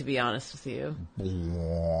watching, to be honest with you.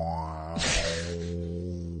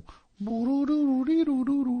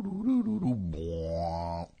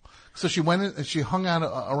 So she went in and she hung out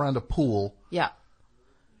around a pool. Yeah.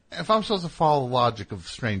 If I'm supposed to follow the logic of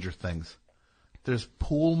Stranger Things, there's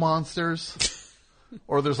pool monsters,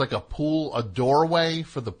 or there's like a doorway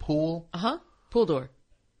for the pool. Pool door.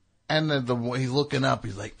 And then he's looking up.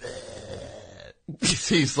 He's like, he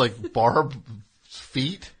sees like Barb's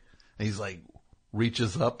feet, and he's like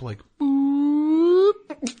reaches up like boop,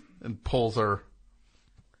 and pulls her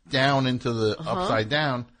down into the upside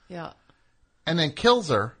down. Yeah. And then kills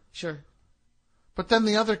her. Sure. But then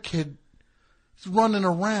the other kid is running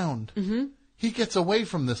around. Mm-hmm. He gets away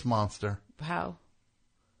from this monster. How?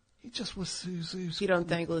 He just was. He don't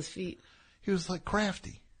dangle his feet. He was like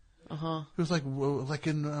crafty. He was like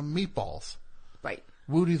in Meatballs. Right.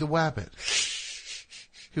 Woody the Wabbit.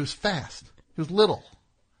 He was fast. He was little.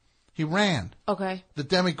 He ran. Okay. The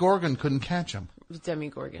Demogorgon couldn't catch him.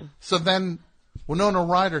 Demogorgon. So then Winona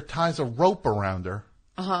Ryder ties a rope around her.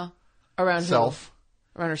 Around herself.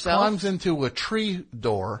 Around herself? Climbs into a tree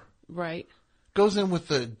door. Right. Goes in with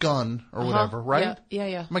the gun or whatever, right?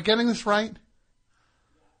 Yeah. Am I getting this right?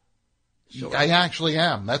 Sure. I actually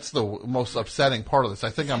am. That's the most upsetting part of this.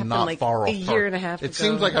 I think I'm not like far off. a year and a half It ago.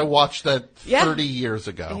 seems like I watched that 30 years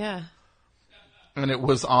ago. Yeah. And it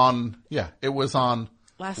was on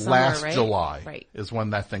last right? July. Right. Is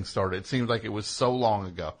when that thing started. It seems like it was so long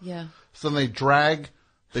ago. Yeah. So then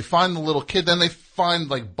they find the little kid, then they find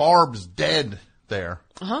like Barb's dead there.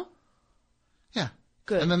 Yeah.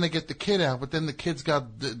 Good. And then they get the kid out, but then the kid's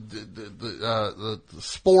got the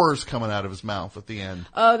spores coming out of his mouth at the end.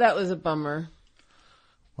 Oh, that was a bummer.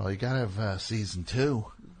 Well, you gotta have season 2.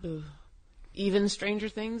 Ugh. Even Stranger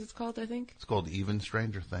Things, it's called, I think. It's called Even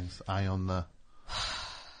Stranger Things. I think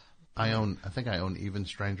I own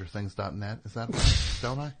evenstrangerthings.net. Is that right?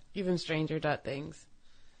 Don't I? Evenstranger.things.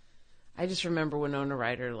 I just remember Winona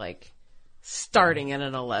Ryder, like, starting at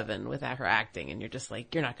an 11 without her acting, and you're just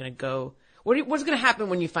like, you're not going to go. What's going to happen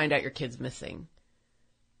when you find out your kid's missing?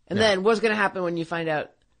 And then what's going to happen when you find out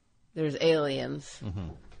there's aliens?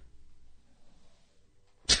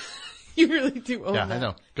 You really do own that. Yeah, I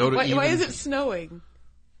know. Why is it snowing?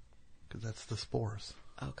 Because that's the spores.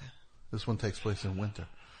 Okay. This one takes place in winter.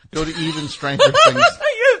 Go to Even Stranger Things.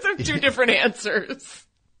 Those are two different answers.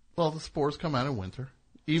 Well, the spores come out in winter.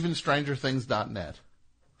 Evenstrangerthings.net.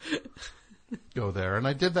 Go there. And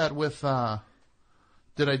I did that with,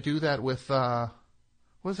 did I do that with, what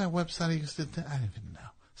was that website I used to do? I don't even know.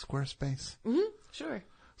 Squarespace? Sure.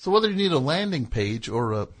 So whether you need a landing page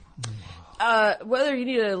or whether you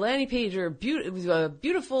need a landing page or a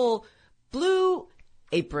beautiful blue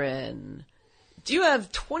apron, do you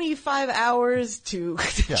have 25 hours to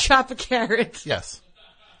chop a carrot? Yes.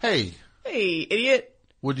 Hey, idiot.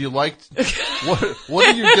 Would you like what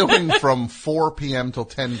are you doing from 4 p.m. till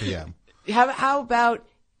 10 p.m.? How about,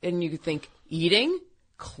 and you could think, eating?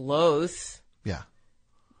 Close. Yeah.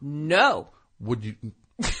 No. Would you?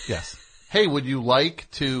 Yes. Hey, would you like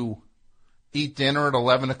to eat dinner at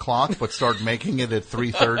 11 o'clock but start making it at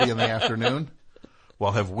 3:30 in the afternoon?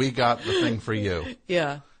 Well, have we got the thing for you?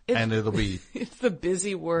 Yeah. And it'll be... It's the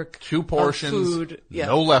busy work 2 portions, of food. Yeah.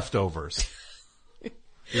 No leftovers.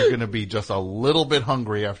 You're going to be just a little bit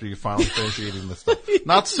hungry after you finally finish eating this stuff.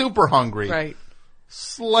 Not super hungry. Right.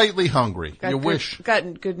 Slightly hungry.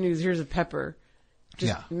 Got good news. Here's a pepper.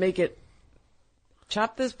 Just make it...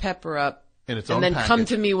 Chop this pepper up. In its own own and then package. Come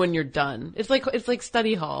to me when you're done. It's like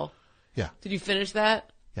study hall. Yeah. Did you finish that?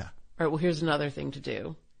 Yeah. All right, well, here's another thing to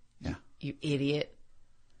do. Yeah. You idiot.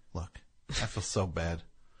 Look, I feel so bad.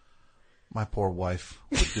 My poor wife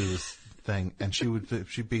would do this thing, and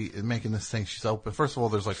she'd be making this thing. She's open. First of all,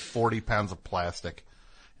 there's like 40 pounds of plastic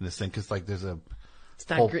in this thing, because like there's a...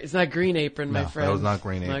 It's not Green Apron, my friend. No, it was not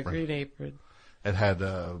Green Apron. Not Green Apron. It had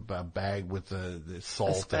a bag with the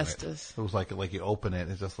salt asbestos. in it. It was like you open it,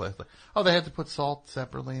 it's just like, they had to put salt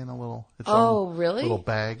separately in a little... really? Little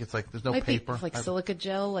bag. It's like there's no paper. Like silica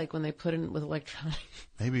gel, like when they put in with electronics.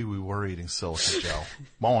 Maybe we were eating silica gel.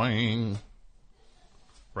 Boing.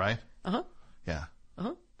 Right? Uh-huh. Yeah.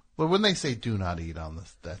 Uh-huh. Well, when they say do not eat on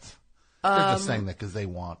this, they're just saying that because they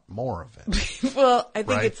want more of it. Well, I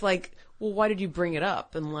think it's like, well, why did you bring it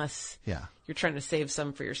up unless you're trying to save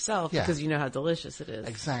some for yourself because you know how delicious it is.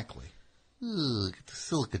 Exactly. Ooh, get the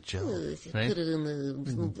silica gel. Right? Put it in the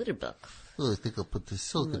litter box. Oh, I think I'll put the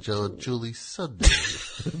silica gel on Julie's Sunday.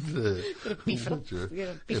 Beef it up.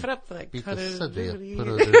 Beef it up. Beef the Sunday. Put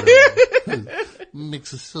it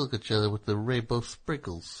mix the silica gel with the rainbow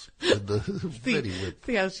sprinkles and the ready whip.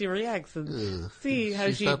 See how she reacts and see how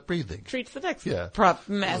she stop breathing. Treats the next prop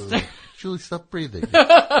master. Julie, stop breathing.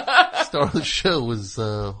 Star of the show was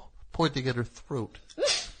pointing at her throat.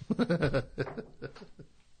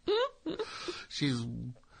 She's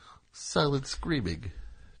silent screaming.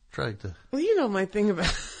 Trying to... Well, you know my thing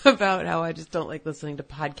about how I just don't like listening to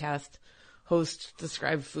podcast hosts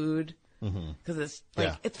describe food. Because it's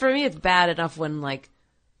like, it's, for me, it's bad enough when like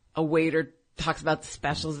a waiter talks about the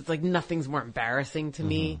specials. It's like nothing's more embarrassing to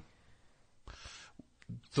me.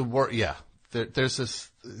 The word, there's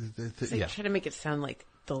this, Try to make it sound like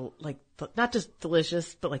not just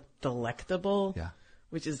delicious, but like delectable. Yeah.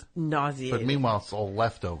 Which is nauseating. But meanwhile, it's all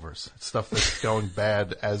leftovers. It's stuff that's going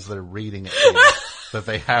bad as they're reading it to you. That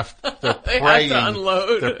they're praying, have to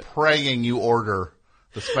unload. They're praying you order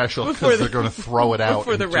the special because they're going to throw it out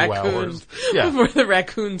in 2 hours. Before the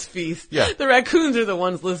raccoons feast. Yeah. The raccoons are the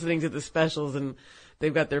ones listening to the specials, and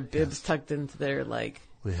they've got their bibs tucked into their, like...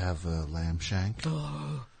 We have lamb shank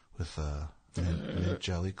with mint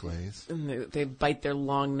jelly glaze. And they bite their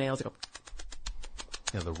long nails. They go...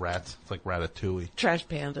 Yeah, the rats. It's like Ratatouille. Trash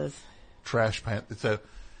pandas. Trash pan.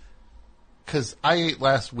 Because I ate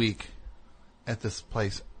last week at this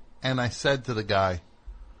place, and I said to the guy,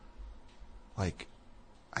 like,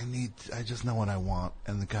 I just know what I want.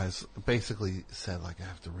 And the guys basically said, like, I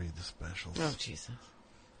have to read the specials. Oh, Jesus.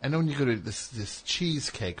 And then when you go to this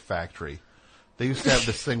cheesecake factory, they used to have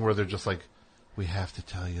this thing where they're just like, we have to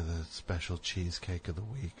tell you the special cheesecake of the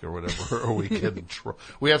week or whatever, or we can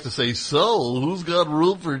we have to say, so, who's got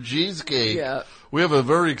room for cheesecake? Yeah. We have a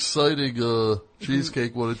very exciting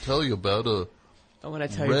cheesecake I want to tell you about. I want to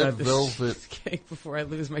tell you about this velvet cheesecake before I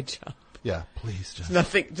lose my job. Yeah, please just.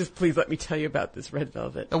 Nothing, just please let me tell you about this red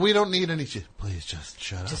velvet. And we don't need any please just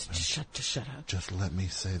shut up. Just shut up. Just let me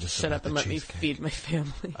say this Shut about up and the let cheesecake. me feed my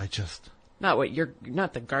family.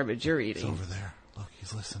 Not the garbage you're eating. It's over there. Look,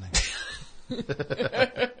 he's listening.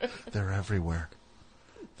 They're everywhere.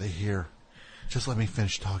 They hear. Just let me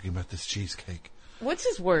finish talking about this cheesecake. What's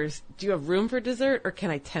his worst? Do you have room for dessert, or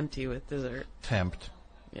can I tempt you with dessert? Tempt.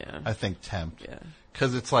 Yeah. I think tempt. Yeah.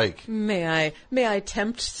 Because it's like. May I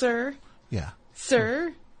tempt, sir? Yeah.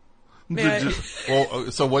 Sir?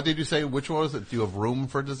 Well, so what did you say? Which one was it? Do you have room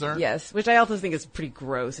for dessert? Yes, which I also think is pretty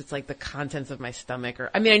gross. It's like the contents of my stomach,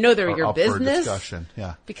 I know they're your up business. For discussion.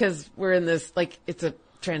 Yeah. Because we're in this, like, it's a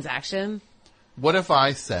transaction. What if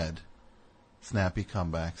I said snappy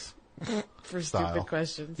comebacks? For style. Stupid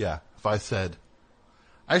questions. Yeah. If I said,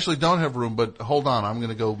 I actually don't have room, but hold on, I'm going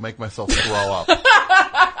to go make myself throw up.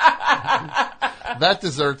 That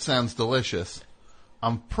dessert sounds delicious.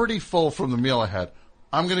 I'm pretty full from the meal I had.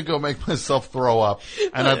 I'm going to go make myself throw up,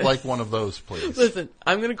 and I'd like one of those, please. Listen,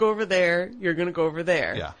 I'm going to go over there. You're going to go over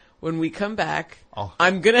there. Yeah. When we come back,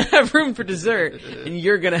 I'm going to have room for dessert, and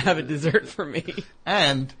you're going to have a dessert for me.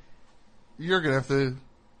 And you're going to have to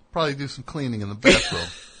probably do some cleaning in the bathroom.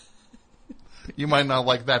 You might not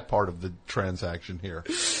like that part of the transaction here.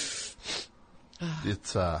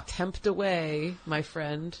 It's tempt away, my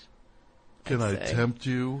friend. Can I tempt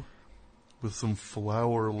you with some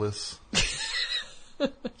flourless?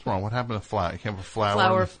 What's wrong? What happened to flour? You can't have a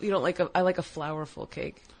flour. You don't like I like a flourful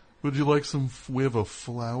cake. Would you like some? We have a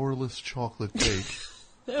flourless chocolate cake.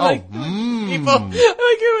 People, I like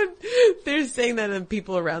it when they're saying that and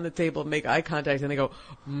people around the table make eye contact and they go,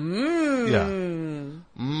 Yeah.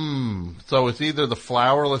 So it's either the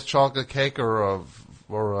flourless chocolate cake or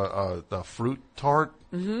a fruit tart.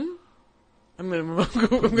 Mm-hmm. I'm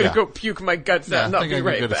gonna go puke my guts out and I'll be right back. I think I'm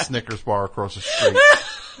gonna get a Snickers bar across the street.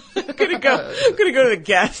 I'm gonna go to the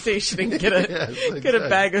gas station and get a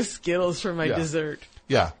bag of Skittles for my dessert.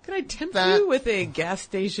 Yeah. Can I tempt you with a gas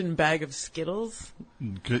station bag of Skittles?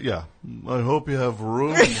 Yeah. I hope you have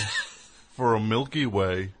room for a Milky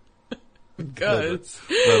Way. Because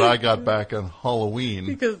that I got back on Halloween.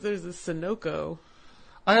 Because there's a Sunoco.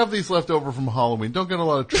 I have these left over from Halloween. Don't get a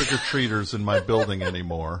lot of trick-or-treaters in my building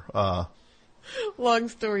anymore. Long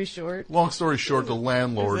story short, the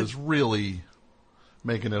landlord is really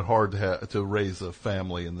making it hard to raise a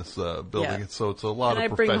family in this building. Yeah. So it's a lot and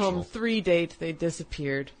of I bring professional. home 3 dates, they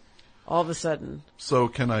disappeared. All of a sudden. So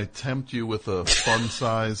can I tempt you with a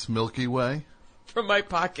fun-size Milky Way? From my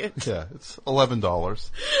pocket? Yeah, it's $11.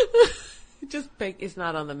 Just pay. It's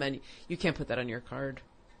not on the menu. You can't put that on your card.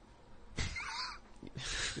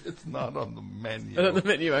 It's not on the menu. Not on the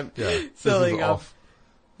menu. I'm selling off.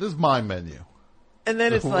 This is my menu. And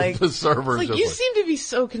then it's like the server. It's like you seem to be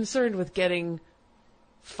so concerned with getting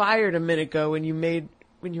fired a minute ago when you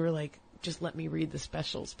were like, just let me read the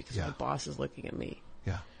specials because my boss is looking at me.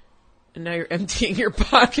 Yeah. And now you're emptying your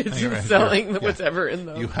pockets and selling whatever in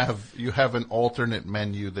them. You have an alternate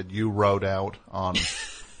menu that you wrote out on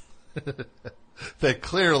that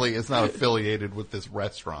clearly is not affiliated with this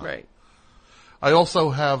restaurant. Right. I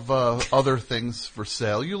also have other things for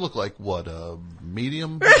sale. You look like what, a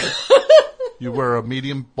medium? You wear a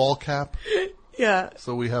medium ball cap? Yeah.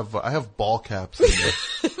 So I have ball caps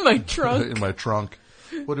in my trunk. In my trunk.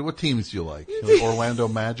 What teams do you like? Orlando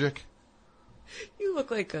Magic? You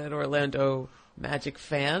look like an Orlando Magic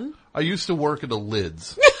fan. I used to work at a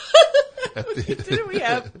Lids. Didn't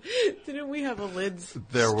we have a Lids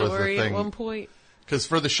story at one point? Because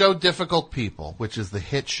for the show Difficult People, which is the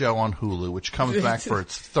hit show on Hulu, which comes back for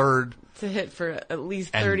its third... It's a hit for at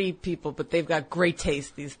least 30 people, but they've got great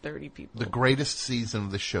taste, these 30 people. The greatest season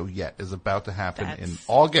of the show yet is about to happen in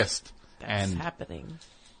August. That's happening.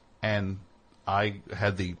 And I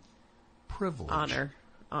had the privilege...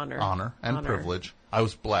 Honor and privilege. I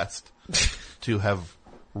was blessed to have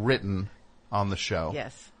written on the show.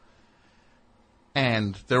 Yes.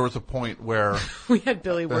 And there was a point where... we had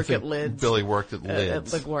Billy work at Lids. Billy worked at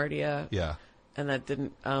Lids. At LaGuardia. Yeah. And that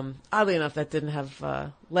didn't, oddly enough, that didn't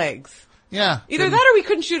have legs. Yeah. Either that or we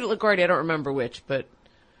couldn't shoot at LaGuardia. I don't remember which, but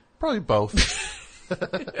Probably both.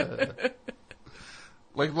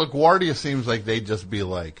 Like, LaGuardia seems like they'd just be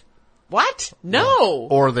like... What? No!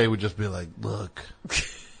 Or they would just be like, look,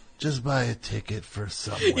 just buy a ticket for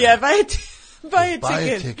somewhere. Yeah, buy a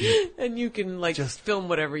ticket. ticket. And you can, like, Just film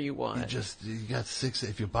whatever you want. You got 6...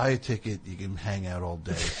 If you buy a ticket, you can hang out all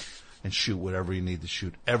day and shoot whatever you need to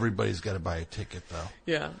shoot. Everybody's got to buy a ticket, though.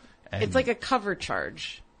 Yeah. And- It's like a cover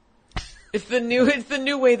charge. It's the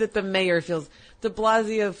new way that the mayor feels. De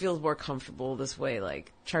Blasio feels more comfortable this way,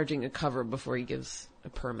 like charging a cover before he gives a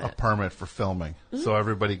permit. A permit for filming. So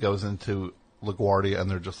everybody goes into LaGuardia and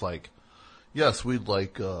they're just like, yes, we'd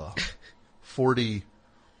like 40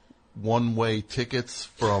 one-way tickets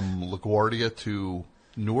from LaGuardia to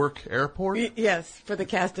Newark Airport. Yes, for the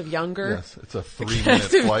cast of Younger. Yes, it's a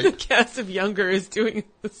 3-minute flight. The cast of Younger is doing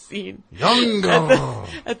the scene. Younger!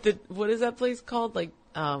 At the what is that place called? Like,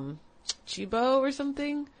 Chibo or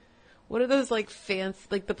something? What are those, like,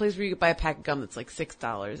 like the place where you could buy a pack of gum that's like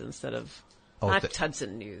 $6 instead of, not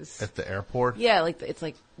Hudson News. At the airport? Yeah, like, it's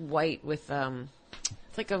like white with,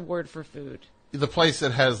 it's like a word for food. The place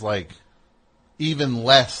that has, like, even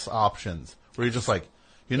less options. Where you're just like,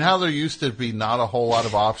 you know how there used to be not a whole lot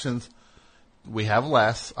of options? We have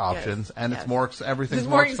less options, and it's more, everything's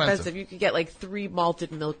more expensive. You could get like 3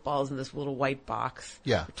 malted milk balls in this little white box.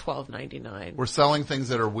 Yeah. For $12.99. We're selling things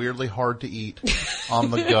that are weirdly hard to eat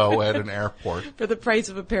on the go at an airport. For the price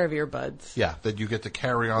of a pair of earbuds. Yeah, that you get to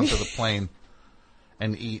carry onto the plane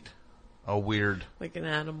and eat a weird... Like an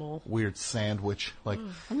animal. Weird sandwich. Like,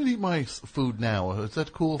 I'm going to eat my food now. Is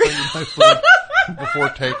that cool if I eat my food before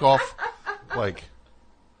takeoff? Like...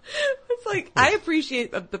 It's like, I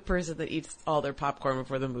appreciate the person that eats all their popcorn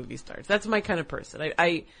before the movie starts. That's my kind of person.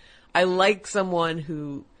 I like someone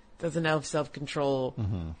who doesn't have self-control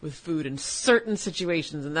with food in certain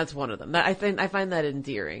situations, and that's one of them. I find that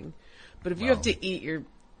endearing. But if you have to eat your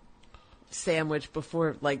sandwich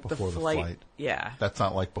before, like, the flight. Yeah. That's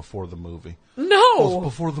not like before the movie. No! Well, it's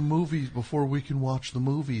before the movies, before we can watch the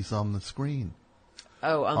movies on the screen.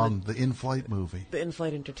 Oh, on the in-flight movie. The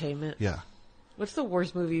in-flight entertainment? Yeah. What's the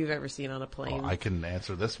worst movie you've ever seen on a plane? Oh, I can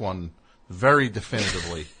answer this one very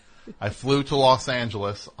definitively. I flew to Los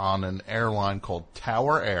Angeles on an airline called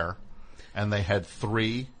Tower Air, and they had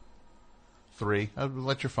three.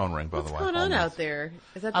 Let your phone ring, by the way. What's going on out there?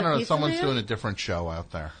 Is that the I don't know. Pizza Someone's Man? doing a different show out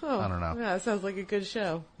there. Oh, I don't know. Yeah, that sounds like a good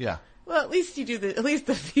show. Yeah. Well, at least at least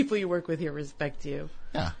the people you work with here respect you.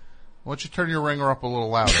 Yeah. Why don't you turn your ringer up a little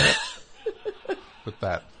louder? With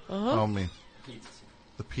that. Uh-huh. I mean,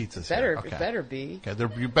 the pizza's Better, here. Okay. It better be.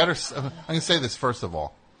 Okay, you better. I'm gonna say this first of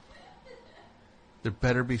all. There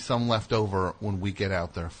better be some left over when we get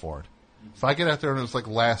out there for it. If I get out there and it was like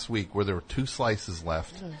last week where there were 2 slices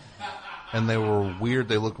left, and they were weird,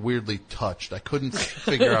 they looked weirdly touched. I couldn't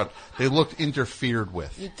figure out. They looked interfered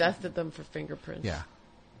with. You dusted them for fingerprints. Yeah.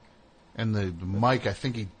 And the Mike, I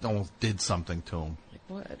think he almost did something to him. Like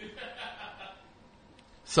what?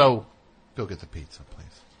 So, go get the pizza,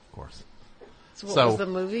 please. Of course. So what was the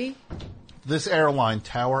movie? This airline,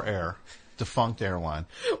 Tower Air, defunct airline.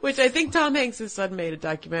 Which I think Tom Hanks' son made a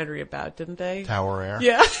documentary about, didn't they? Tower Air?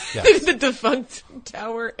 Yeah. Yes. The defunct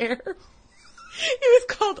Tower Air. It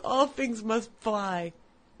was called All Things Must Fly.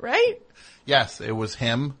 Right? Yes, it was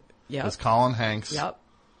him. Yep. It was Colin Hanks. Yep.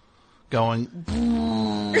 Going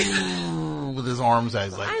with his arms out.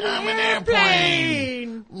 He's like, I'm an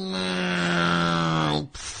airplane.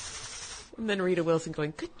 And then Rita Wilson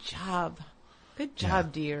going, good job. Good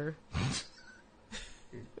job, dear.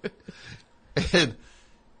 And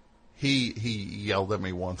he yelled at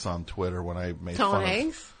me once on Twitter when I made Colin fun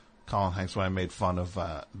Hanks? of Colin Hanks when I made fun of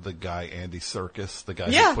the guy Andy Serkis, the guy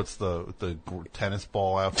Yeah. who puts the tennis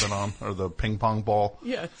ball outfit on or the ping pong ball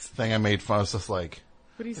Yes. thing. I made fun. I was just like,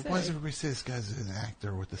 What do you say? why does everybody say this guy's an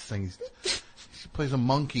actor with this thing? He plays a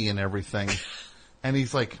monkey and everything, and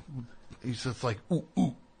he's just like ooh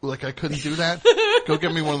ooh, like I couldn't do that. Go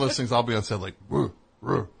get me one of those things. I'll be on set like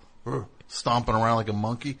stomping around like a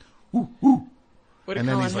monkey. Ooh ooh. What did And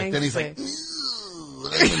then Colin he's like, Hanks then say? he's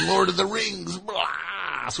like, I'm in Lord of the Rings.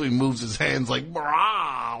 Blah. So he moves his hands like,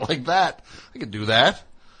 blah, like that. I could do that.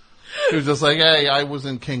 He was just like, hey, I was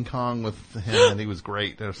in King Kong with him and he was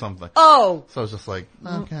great or something. Oh. So I was just like,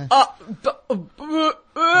 okay. I was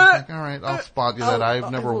like, all right, I'll spot you that.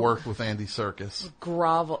 I've never worked with Andy Serkis.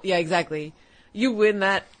 Grovel. Yeah, exactly. You win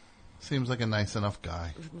that. Seems like a nice enough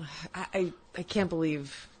guy. I can't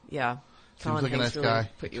believe, yeah. Seems Colin like a Hanks nice really guy.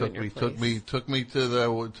 Put you in your Took me to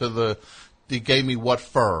the, he gave me what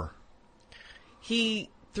fur? He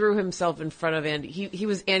threw himself in front of Andy. He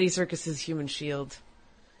was Andy Serkis's human shield.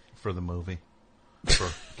 For the movie. for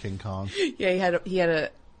King Kong. Yeah, he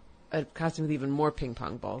had a costume with even more ping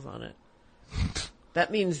pong balls on it.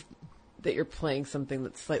 That means that you're playing something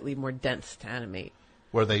that's slightly more dense to animate.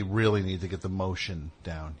 Where they really need to get the motion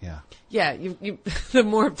down, yeah. Yeah, you the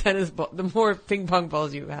more ping pong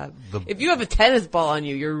balls you have. If you have a tennis ball on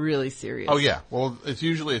you, you're really serious. Oh yeah, well it's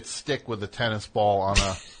usually a stick with a tennis ball on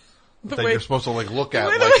a that you're supposed to look at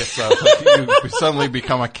like it's you suddenly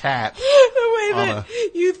become a cat. The way that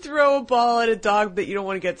you throw a ball at a dog that you don't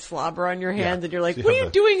want to get slobber on your hand, and you're like, what are you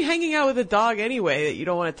doing hanging out with a dog anyway that you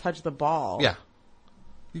don't want to touch the ball? Yeah.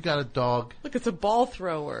 You got a dog. Look, it's a ball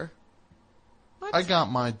thrower. What? I got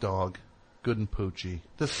my dog, Good and Poochie.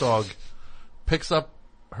 This dog picks up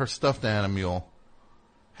her stuffed animal,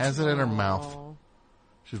 has it in her mouth.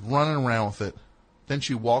 She's running around with it. Then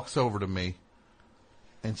she walks over to me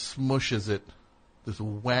and smushes it, this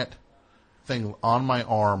wet thing on my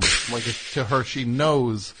arm. Like to her, she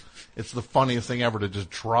knows it's the funniest thing ever to just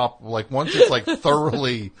drop. Like once it's like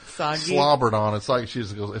thoroughly slobbered on, it's like she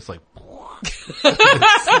just goes. It's like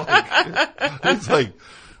it's like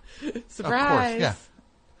surprise. Of course, yeah.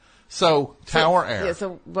 So Tower Air. Yeah.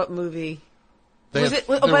 So what movie? Was it?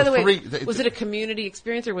 Oh, by the way, was it a community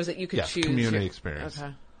experience or was it you could choose? Community experience.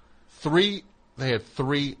 Okay. They had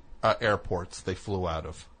three airports they flew out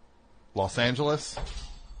of. Los Angeles.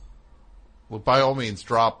 Well, by all means,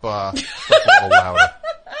 drop a little louder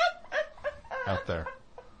out there.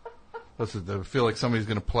 Listen, I feel like somebody's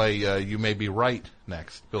going to play "You May Be Right"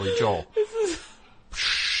 next. Billy Joel.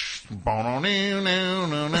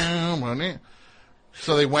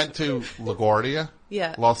 So they went to LaGuardia,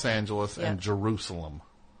 Los Angeles, and Jerusalem.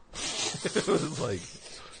 It was like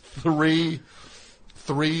three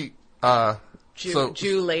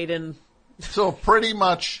Jew-laden. So pretty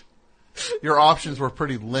much your options were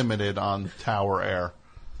pretty limited on Tower Air.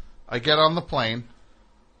 I get on the plane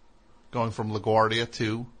going from LaGuardia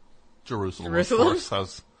to Jerusalem. Of course, I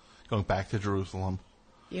was going back to Jerusalem.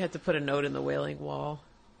 You had to put a note in the Wailing Wall.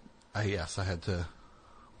 Yes, I had to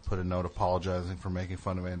put a note apologizing for making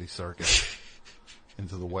fun of Andy Serkis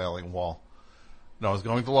into the Wailing Wall. No, I was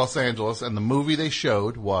going to Los Angeles, and the movie they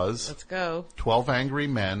showed was... Let's go. 12 Angry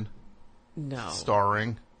Men. No.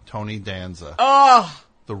 Starring Tony Danza. Oh!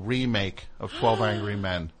 The remake of 12 Angry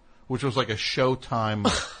Men, which was like a Showtime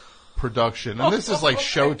production. And this is like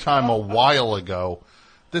Showtime a while ago.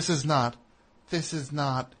 This is not...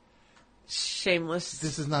 Shameless.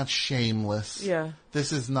 This is not Shameless. Yeah.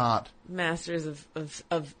 This is not... Masters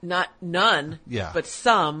of not none, but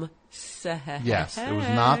some sex. Yes, it was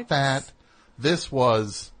not that. This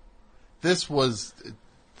was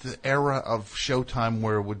the era of Showtime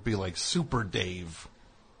where it would be like Super Dave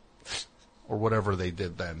or whatever they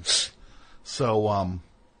did then. So,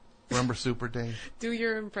 remember Super Dave? Do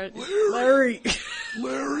your impression. Larry,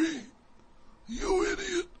 you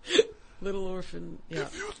idiot. Little Orphan. Yeah.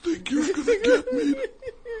 If you think you're going to get me.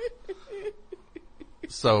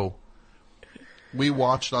 So, we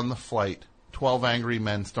watched on the flight 12 Angry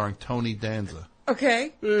Men starring Tony Danza.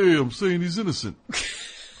 Okay. Hey, I'm saying he's innocent.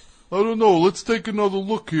 I don't know. Let's take another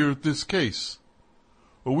look here at this case.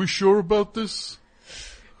 Are we sure about this?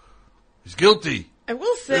 He's guilty. I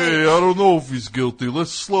will say. Hey, I don't know if he's guilty.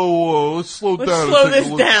 Let's slow down. Slow this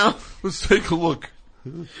down. Let's take a look.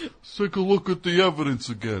 Let's take a look at the evidence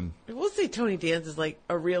again. I will say Tony Danza is like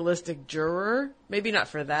a realistic juror. Maybe not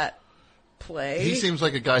for that play. He seems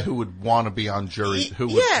like a guy who would want to be on jury.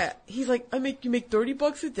 He's like, you make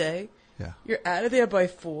 $30 a day. Yeah. You're out of there by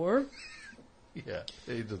 4. Yeah.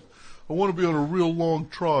 I want to be on a real long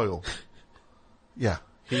trial. Yeah.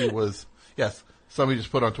 He was, yes. Somebody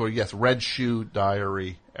just put on Twitter, yes, Red Shoe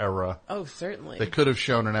Diary era. Oh, certainly. They could have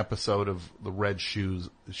shown an episode of the Red Shoe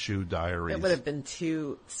Diaries. It would have been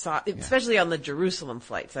too soft, especially on the Jerusalem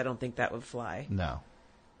flights. I don't think that would fly. No.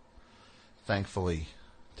 Thankfully,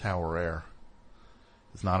 Tower Air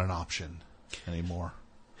is not an option anymore.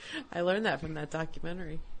 I learned that from that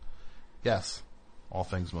documentary. Yes. All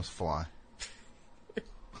things must fly.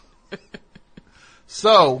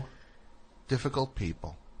 So, Difficult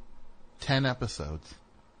People. 10 episodes.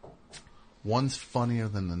 One's funnier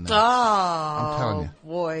than the next. Oh, I'm telling you.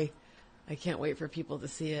 Boy. I can't wait for people to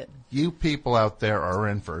see it. You people out there are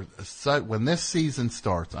in for when this season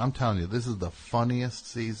starts. I'm telling you, this is the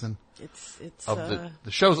funniest season. It's of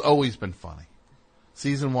the show's always been funny.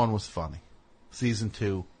 Season 1 was funny. Season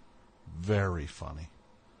 2, very funny.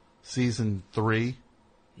 Season 3,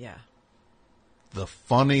 the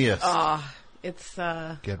funniest. It's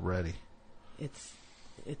get ready.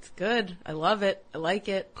 It's good. I love it. I like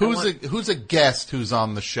it. Who's a guest who's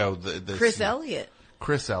on the show? Chris Elliott.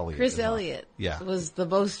 Chris Elliott. Chris Elliott. Yeah. Was the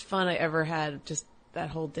most fun I ever had just that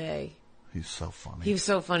whole day. He's so funny. He was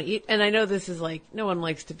so funny. And I know this is like, no one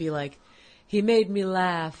likes to be like, he made me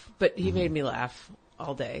laugh, but he made me laugh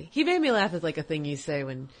all day. He made me laugh is like a thing you say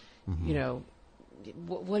when, you know,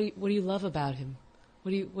 what do you love about him?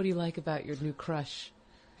 What do you like about your new crush?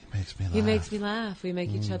 He makes me laugh. He makes me laugh. We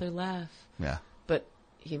make each other laugh. Yeah. But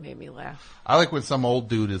he made me laugh. I like when some old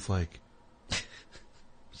dude is like,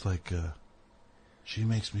 it's like, she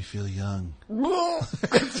makes me feel young.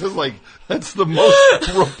 It's just like, that's the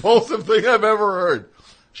most repulsive thing I've ever heard.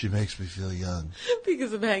 She makes me feel young.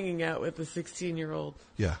 Because I'm hanging out with a 16-year-old.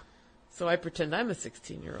 Yeah. So I pretend I'm a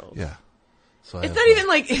 16-year-old. Yeah. So it's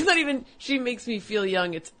not even she makes me feel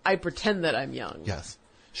young. It's I pretend that I'm young. Yes.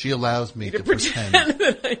 She allows me to pretend pretend.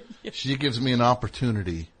 that I'm young. She gives me an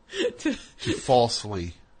opportunity to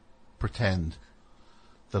falsely pretend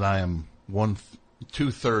that I am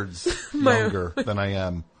 2/3 younger than I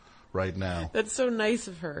am right now. That's so nice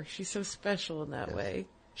of her. She's so special in that Yes. way.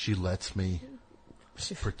 She lets me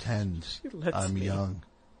pretend I'm young.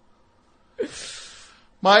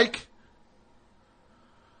 Mike,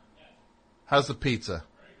 how's the pizza?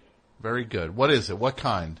 Very good. What is it? What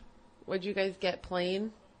kind? What'd you guys get?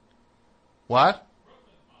 Plain? What?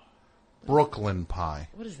 Brooklyn pie.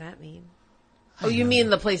 What does that mean? Oh, you mean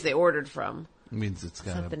the place they ordered from? It means it's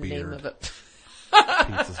got That's a not the beard. name of it.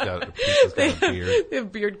 Pizza's got a beard. They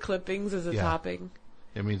have beard clippings as a topping.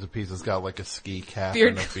 It means the pizza's got like a ski cap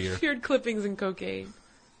Beard, and a beard. beard clippings and cocaine.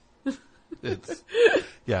 It's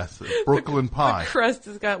Brooklyn pie. The crust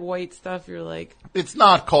has got white stuff. You're like, it's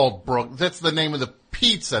not called Brook. That's the name of the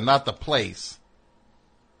pizza, not the place.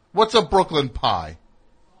 What's a Brooklyn pie?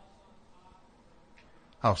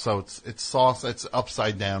 Oh, so it's sauce. It's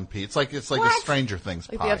upside down pizza. It's like a Stranger Things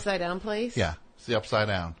pie. Like the upside down place? Yeah, it's the upside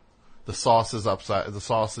down. The sauce is upside. The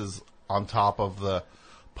sauce is on top of the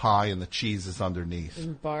pie, and the cheese is underneath.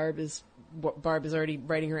 And Barb is already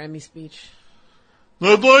writing her Emmy speech.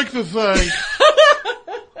 I'd like to thank.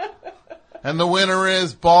 And the winner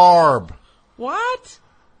is Barb. What?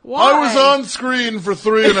 Why? I was on screen for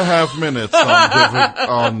 3.5 minutes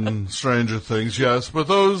on Stranger Things, yes, but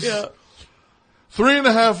those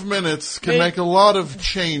 3.5 minutes can make a lot of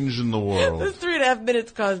change in the world. Those 3.5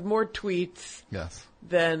 minutes caused more tweets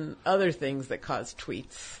than other things that cause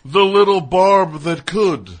tweets. The little Barb that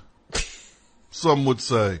could, some would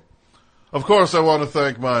say. Of course, I want to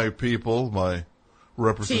thank my people, my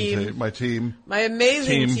representation, my team. My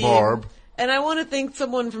amazing team. Barb. And I want to thank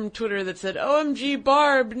someone from Twitter that said, OMG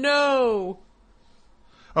Barb, no.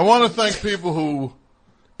 I want to thank people who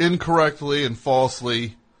incorrectly and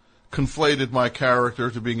falsely conflated my character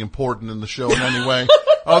to being important in the show in any way,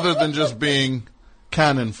 other than just being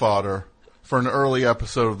cannon fodder for an early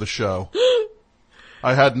episode of the show.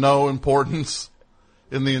 I had no importance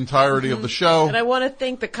in the entirety of the show. And I want to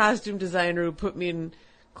thank the costume designer who put me in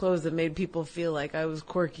clothes that made people feel like I was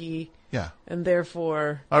quirky. Yeah. And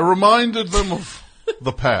therefore... I reminded them of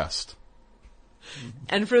the past.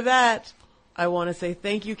 And for that, I want to say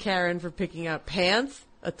thank you, Karen, for picking out pants,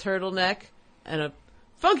 a turtleneck, and a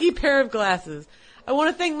funky pair of glasses. I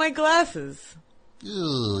want to thank my glasses.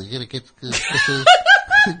 Ooh, you gotta get special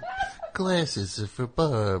glasses for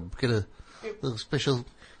Barb. Get a little special...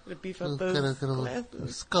 Beef up those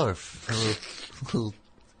glasses. Scarf. A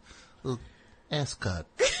little ascot.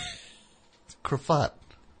 Cravat.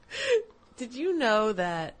 Did you know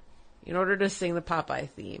that in order to sing the Popeye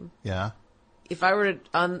theme, if I were to,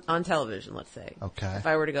 on television, let's say, if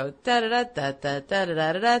I were to go da da da da da da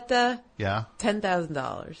da da da da,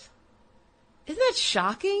 $10,000. Isn't that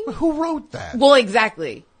shocking? Who wrote that? Well,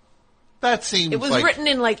 exactly. That seems. It was written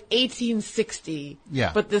in like 1860.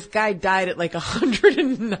 Yeah. But this guy died at like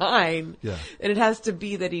 109. Yeah. And it has to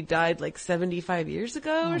be that he died like 75 years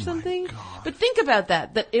ago or something. My God. But think about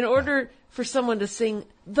that. That in order for someone to sing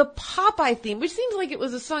the Popeye theme, which seems like it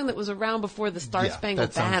was a song that was around before the Star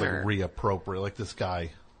Spangled Banner. That sounds like reappropriate. Like this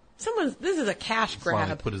guy. This is a cash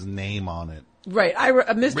grab. Put his name on it. Right.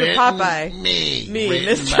 Mr. Popeye. Me,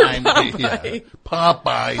 Mr. Popeye.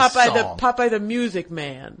 Popeye. Popeye the Music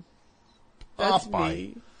Man. That's Popeye.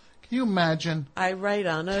 me. Can you imagine? I write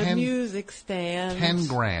on a music stand.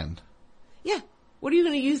 $10,000. Yeah. What are you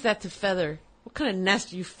going to use that to feather? What kind of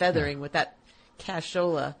nest are you feathering with that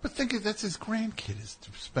cashola? But think that's his grandkid is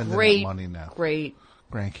spending that money now. Great.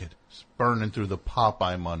 Grandkid. It's burning through the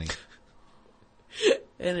Popeye money.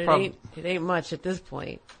 And it ain't much at this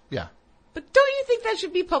point. Yeah. But don't you think that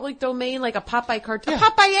should be public domain, like a Popeye cartoon?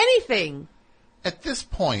 Popeye anything. At this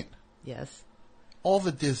point. Yes. All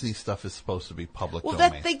the Disney stuff is supposed to be public domain.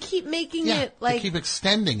 Well, they keep making it like... they keep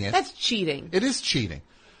extending it. That's cheating. It is cheating.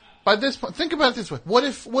 By this point, think about it this way. What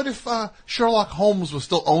if Sherlock Holmes was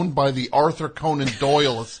still owned by the Arthur Conan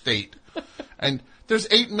Doyle estate? And there's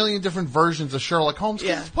 8 million different versions of Sherlock Holmes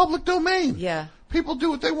because Yeah. it's public domain. Yeah. People do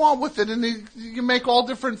what they want with it, and you make all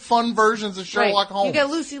different fun versions of Sherlock Holmes. You get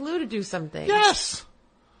Lucy Liu to do something. Yes.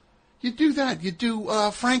 You do that. You do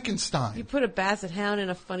Frankenstein. You put a basset hound in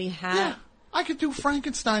a funny hat. Yeah. I could do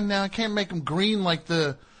Frankenstein now. I can't make him green like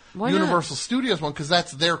the Why not? Universal Studios one because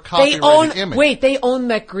that's their They copyrighted own. image. Wait, they own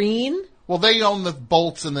that green. Well, they own the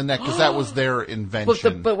bolts in the neck because that was their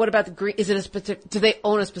invention. But what about the green? Is it a specific? Do they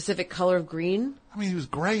own a specific color of green? I mean, he was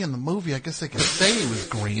gray in the movie. I guess they could say he was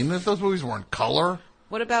green. If those movies weren't color.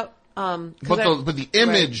 What about But the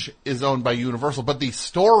image is owned by Universal. But the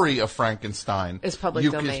story of Frankenstein Is public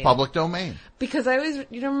domain. Is public domain. Because I always,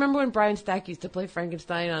 remember when Brian Stack used to play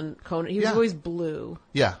Frankenstein on Conan? He was Yeah. always blue.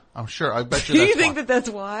 Yeah, I'm sure. I bet you. Do That's you think why. that's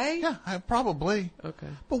why? Yeah, probably. Okay.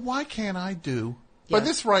 But why can't I do? Yeah. By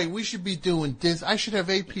this right, we should be doing this. I should have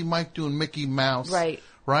AP Mike doing Mickey Mouse. Right.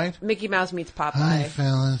 Right? Mickey Mouse meets Popeye. Hi,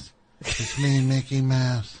 fellas. It's me, Mickey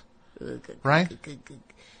Mouse. Right?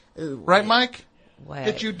 Right, Mike? Why?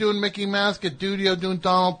 Get you doing Mickey Mouse, get Dudio doing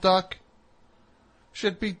Donald Duck.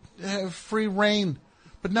 Should be free reign.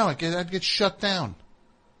 But no, I'd get shut down.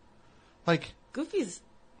 Like, Goofy's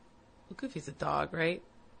a dog, right?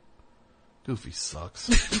 Goofy sucks.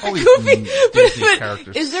 All these Goofy, Disney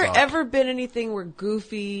characters is there suck. ever been anything where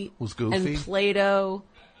Goofy Was Goofy? and Play-Doh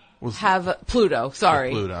Was- have Pluto? Sorry,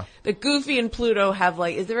 Pluto. The Goofy and Pluto have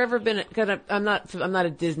is there ever been? I'm not a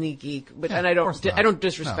Disney geek, but Yeah, and of course not. I don't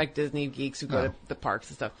disrespect Disney geeks who go No. to the parks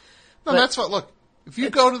and stuff. No, But that's what, look, if you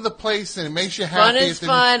go to the place and it makes you happy. fun is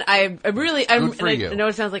fun. I'm Good for you. I know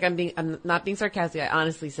it sounds like I'm not being sarcastic. I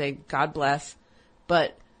honestly say God bless,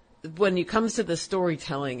 but when it comes to the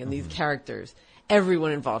storytelling and these characters,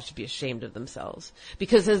 everyone involved should be ashamed of themselves.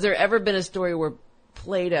 Because has there ever been a story where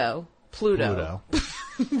Pluto,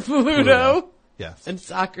 Yes. and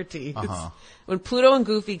Socrates, Uh-huh. when Pluto and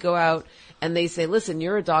Goofy go out and they say, listen,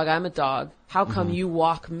 you're a dog, I'm a dog, how come you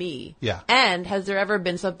walk me? Yeah. And has there ever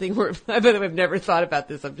been something where, by the way, I've never thought about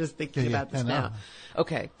this, I'm just thinking Yeah, about this I know. now.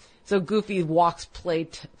 Okay. So Goofy walks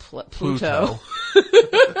Pluto.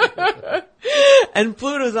 And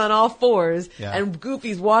Pluto's on all fours, Yeah. and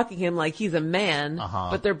Goofy's walking him like he's a man,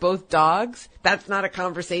 but they're both dogs. That's not a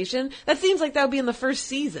conversation. That seems like that would be in the first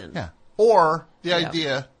season. Yeah. Or the Yeah.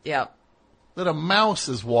 idea Yeah. that a mouse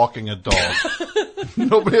is walking a dog.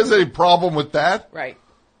 Nobody has any problem with that. Right.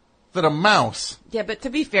 That a mouse. Yeah, but to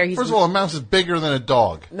be fair, he's First of all, a mouse is bigger than a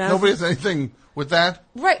dog. Mouse- Nobody has anything with that.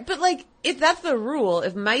 right. But if that's the rule,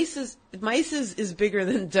 if mice is bigger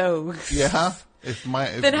than dogs, Yeah.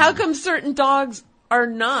 then how come certain dogs are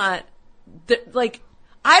not?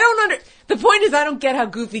 I don't the point is, I don't get how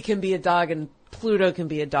Goofy can be a dog and Pluto can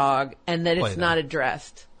be a dog, and that it's Play-Doh. not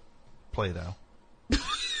addressed. Play-Doh.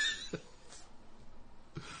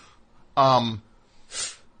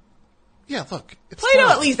 Yeah, look. It's Play-Doh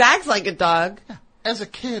terrible. at least acts like a dog. As a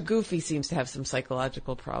kid, Goofy seems to have some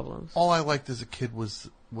psychological problems. all I liked as a kid was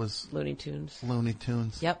Looney Tunes. Looney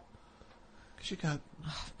Tunes. Yep. Because you got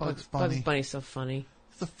Bugs Bunny. Bugs Bunny's so funny.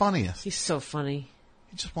 He's the funniest. He's so funny.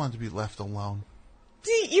 He just wanted to be left alone.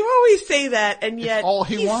 See, you always say that, and yet all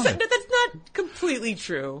he wanted. No, that's not completely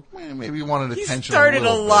true. Eh, maybe he wanted He attention. started a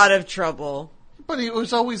little bit. lot of trouble. But it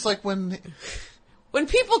was always like when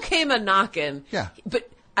People came a knocking. Yeah. But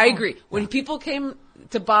I agree. When people came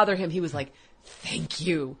to bother him, he was like, "Thank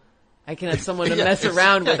you. I can have someone to Yeah, mess it's-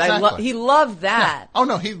 around yeah, with." exactly. He loved that. Oh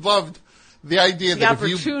no, he loved the idea The that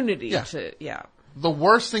opportunity if you, to. the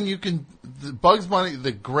worst thing you can, Bugs Bunny,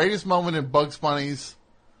 the greatest moment in Bugs Bunny's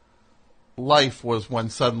life was when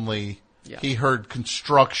suddenly he heard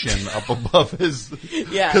construction up above his,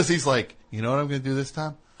 Yeah. because he's like, you know what I'm going to do this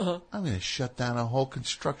time? I'm going to shut down a whole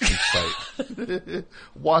construction site.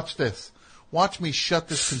 Watch this. Watch me shut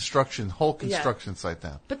this whole construction site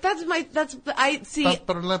down. But I see.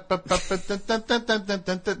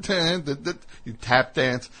 You tap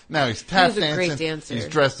dance. Now he's tap He was a dancing. great dancer. He's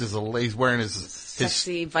dressed as he's wearing his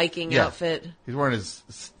Sexy Viking yeah. outfit. He's wearing his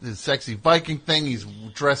sexy Viking thing. He's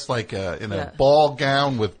dressed like in Yeah. a ball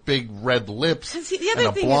gown with big red lips The other and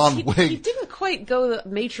a thing blonde is, wig. he didn't quite go the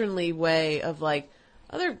matronly way of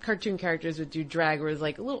other cartoon characters would do drag, where it's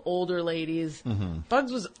little older ladies. Mm-hmm.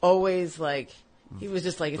 Bugs was always he was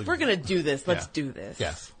just if we're gonna do this, let's Yeah. do this.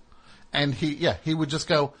 Yes. And he would just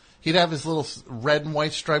go, he'd have his little red and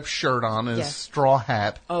white striped shirt on and Yeah. his straw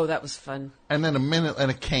hat Oh, that was fun. and then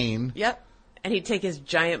a cane. Yep. And he'd take his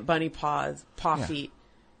giant bunny paw Yeah. feet,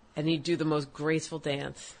 and he'd do the most graceful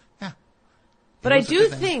dance. Yeah. But He I was a do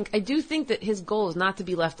good think that his goal is not to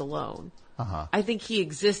be left alone. Uh-huh. I think he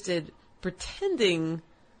existed pretending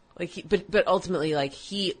but ultimately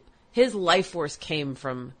his life force came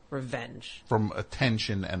from revenge. From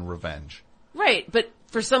attention and revenge. Right, but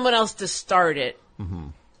for someone else to start it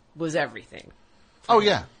was everything. Oh,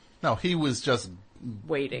 yeah. No, he was just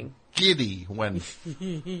Waiting. giddy when...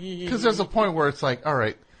 Because there's a point where it's like, all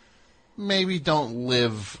right, maybe don't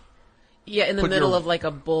live... Yeah, in the middle of like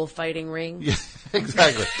a bullfighting ring. Yeah,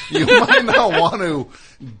 exactly. You might not want to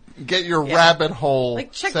get your rabbit hole...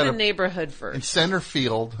 Like, check the neighborhood first. In center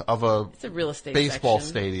field of it's a real estate baseball section.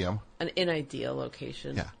 stadium. An ideal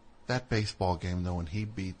location. Yeah. That baseball game, though, when he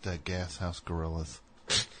beat the Gas House Gorillas,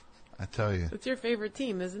 I tell you. It's your favorite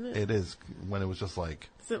team, isn't it? It is, when it was just like...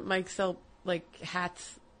 Doesn't Mike sell, like,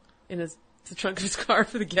 hats in the trunk of his car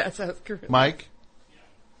for the Gas House Gorillas? Mike?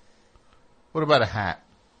 What about a hat?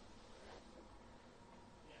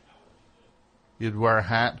 You'd wear a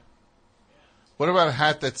hat? What about a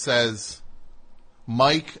hat that says,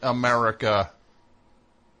 Mike America,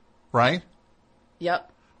 right? Yep.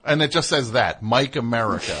 And it just says that, Mike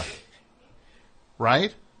America.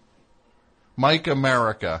 Right? Mike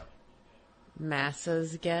America.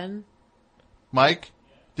 Masses again. Mike,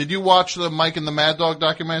 did you watch the Mike and the Mad Dog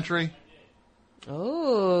documentary?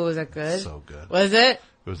 Oh, was that good? So good. Was it?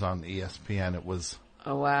 It was on ESPN. It was...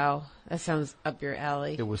 Oh, wow. That sounds up your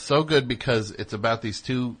alley. It was so good because it's about these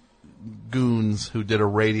two goons who did a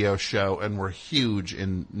radio show and were huge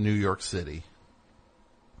in New York City.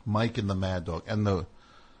 Mike and the Mad Dog. And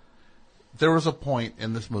there was a point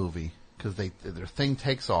in this movie, because their thing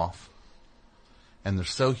takes off, and they're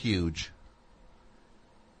so huge,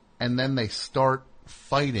 and then they start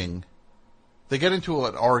fighting. They get into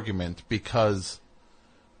an argument because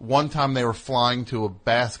one time they were flying to a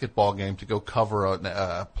basketball game to go cover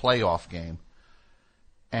a playoff game,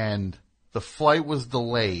 and the flight was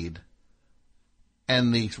delayed,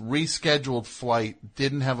 and the rescheduled flight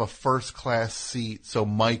didn't have a first-class seat, so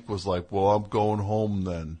Mike was like, well, I'm going home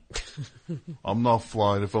then. I'm not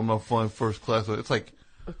flying. If I'm not flying first class, it's like...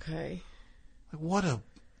 Okay. What a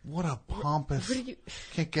pompous...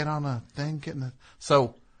 Can't get on a thing,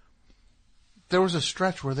 So, there was a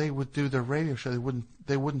stretch where they would do their radio show.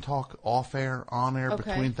 They wouldn't talk off-air, on-air,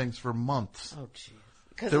 between things for months. Oh, jeez.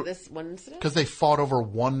 Because of this one incident? Because they fought over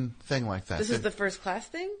one thing like that. This is the first class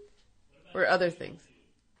thing? Or other things?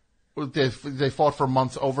 They fought for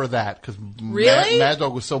months over that because really? Mad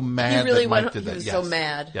Dog was so mad that Mike did that. He was so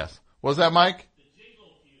mad. Yes. Was that Mike? The jingle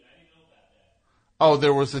feud. I didn't know about that. Oh,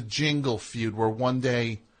 there was a jingle feud where one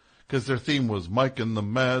day, because their theme was Mike and the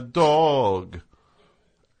Mad Dog,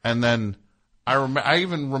 and then I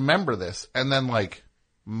even remember this, and then like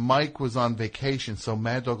Mike was on vacation, so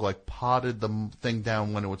Mad Dog like potted the thing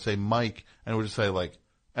down when it would say Mike, and it would just say like,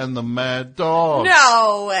 and the Mad Dog.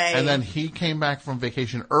 No way. And then he came back from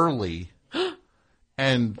vacation early.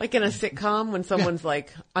 And like in a sitcom when someone's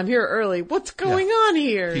like, I'm here early. What's going on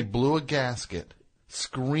here? He blew a gasket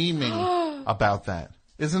screaming about that.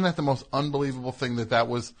 Isn't that the most unbelievable thing that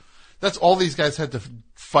was? That's all these guys had to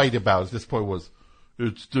fight about at this point was,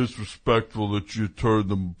 it's disrespectful that you turned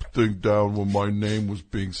the thing down when my name was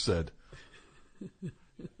being said.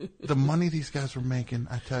 The money these guys were making,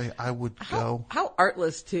 I tell you, I would go. How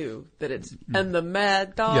artless, too, that it's, and the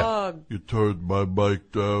Mad Dog. Yeah. You turned my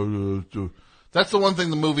mic down. That's the one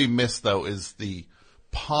thing the movie missed, though, is the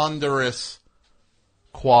ponderous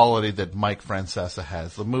quality that Mike Francesa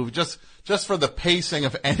has. The movie, just for the pacing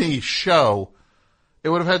of any show, it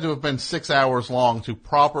would have had to have been 6 hours long to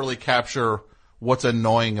properly capture what's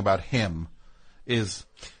annoying about him. Is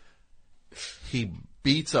he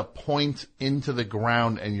beats a point into the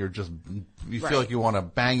ground and you feel like you want to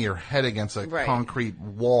bang your head against a concrete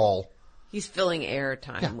wall. He's filling air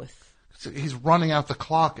time with... He's running out the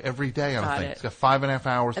clock every day, I think. He's got 5.5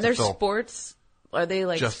 hours to fill. And there's sports... Are they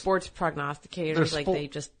like sports prognosticators? Like they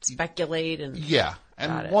just speculate and... Yeah.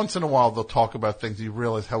 And once in a while they'll talk about things. You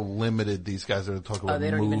realize how limited these guys are to talk about they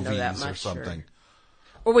don't movies even know that much, or something. Sure.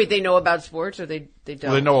 Or wait, they know about sports or they don't?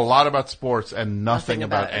 Well, they know a lot about sports and nothing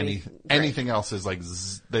about anything. Anything else is like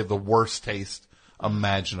they have the worst taste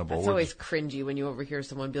imaginable. It's always cringy when you overhear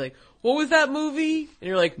someone be like, "What was that movie?" And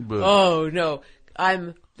you're like, "Oh no,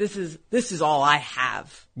 this is all I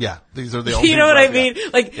have." Yeah, these are the only. You know what I mean?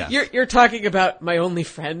 Like you're talking about my only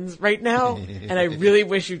friends right now, and I really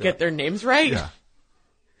wish you'd get their names right. Yeah.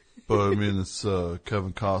 But I mean, it's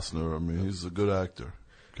Kevin Costner. I mean, he's a good actor.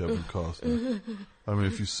 Kevin Costner. I mean,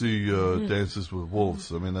 if you see Dances with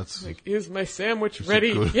Wolves, I mean, that's... Like, is my sandwich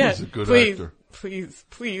ready? He's a good actor.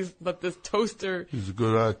 Please, let this toaster... He's a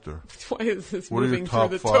good actor. Why is this moving through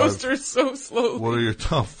the toaster so slowly? What are your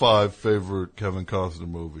top 5 favorite Kevin Costner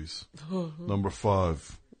movies? Number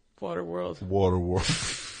 5. Waterworld.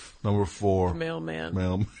 Number 4.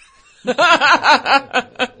 Mailman.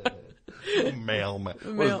 Mailman.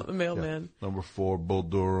 The mailman. Yeah. Number 4, Bull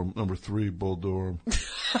Durham. Number 3, Bull Durham.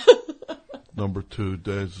 Number 2,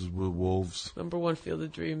 Dances with Wolves. Number 1, Field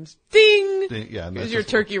of Dreams. Ding! Yeah, Here's your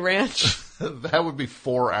turkey ranch. That would be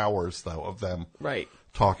 4 hours, though, of them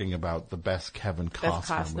talking about the best Kevin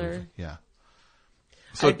Costner movie. Yeah.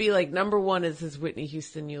 So I'd be like, number 1 is his Whitney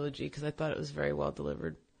Houston eulogy, because I thought it was very well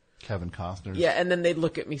delivered. Kevin Costner. Yeah, and then they'd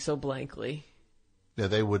look at me so blankly. Yeah,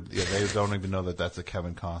 they would. Yeah, they don't even know that that's a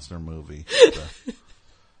Kevin Costner movie.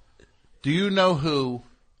 Do you know who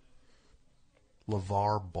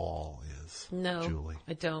LeVar Ball is? No, Julie?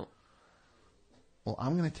 I don't. Well,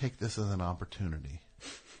 I'm going to take this as an opportunity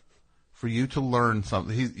for you to learn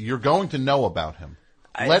something. You're going to know about him.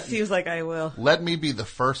 It seems like I will. Let me be the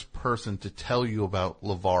first person to tell you about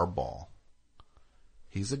LeVar Ball.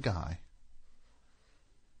 He's a guy.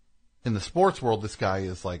 In the sports world, this guy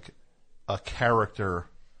is like a character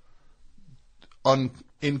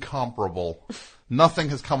incomparable. Nothing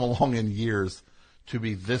has come along in years to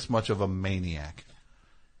be this much of a maniac.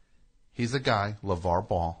 He's a guy, LeVar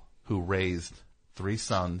Ball, who raised 3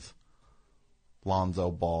 sons,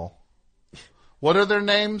 Lonzo Ball. What are their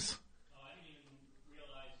names?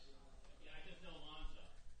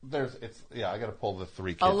 I got to pull the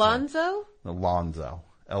 3 kids. Alonzo? Alonzo.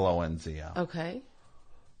 Lonzo. Okay.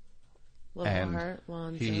 And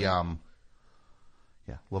Lonzo. he,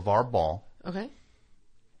 LeVar Ball. Okay.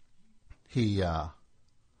 He has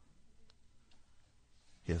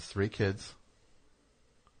 3 kids.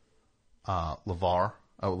 Lonzo,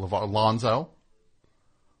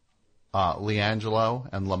 LiAngelo,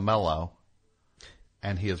 and LaMelo.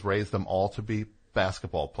 And he has raised them all to be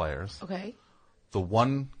basketball players. Okay. The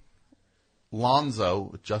one,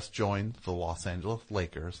 Lonzo, just joined the Los Angeles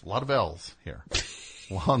Lakers. A lot of L's here.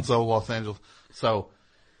 Lonzo, Los Angeles. So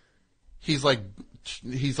he's like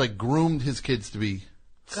groomed his kids to be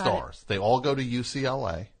stars. They all go to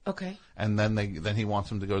UCLA. Okay. And then he wants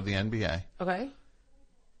them to go to the NBA. Okay.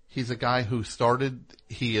 He's a guy who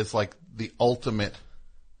he is like the ultimate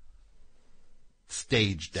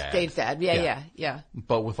stage dad. Stage dad. Yeah.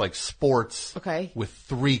 But with like sports. Okay. With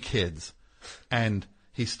 3 kids. And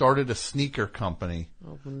he started a sneaker company.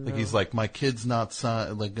 Oh, no. Like he's like, my kid's not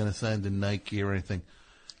going to sign to Nike or anything.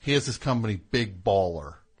 He has this company, Big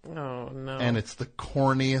Baller. Oh, no. And it's the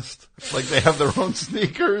corniest. Like they have their own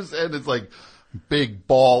sneakers and it's like Big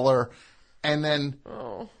Baller. And then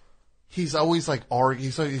he's always like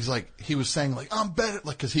arguing. He's like, he was saying like, I'm better.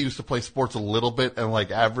 Like, cause he used to play sports a little bit and like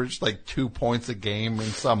averaged like 2 points a game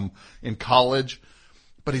in college.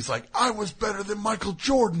 But he's like, I was better than Michael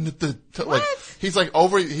Jordan at the, like, he's like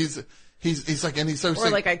he's like, and he's so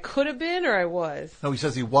or like I could have been or I was. No, he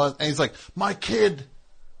says he was. And he's like, my kid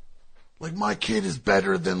is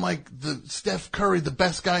better than like the Steph Curry, the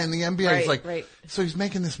best guy in the NBA. Right, he's like, right. So he's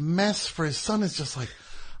making this mess for his son. It's just like,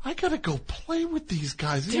 I gotta go play with these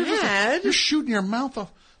guys. Dad? You're shooting your mouth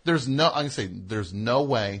off. There's no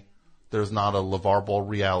way there's not a LeVar Ball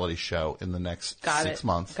reality show in the next 6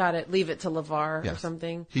 months. Got it. Leave it to LeVar or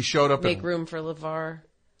something. He showed up. Make room for LeVar.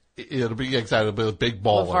 It'll be exactly. It'll be Big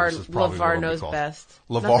Ballers. LeVar knows best.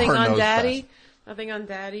 LeVar Nothing on knows Daddy. best. Nothing on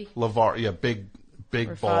Daddy. LeVar, Big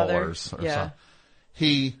or Ballers. Or something.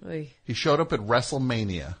 He showed up at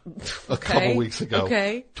WrestleMania a couple weeks ago.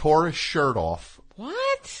 Okay. Tore his shirt off.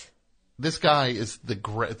 What? This guy is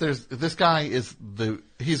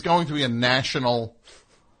he's going to be a national.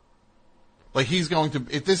 Like he's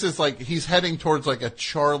heading towards like a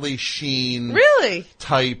Charlie Sheen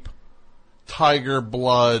type Tiger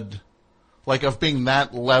Blood, like of being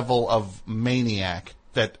that level of maniac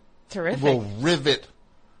that will rivet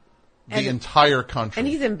the entire country. And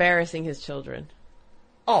he's embarrassing his children.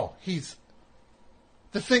 Oh,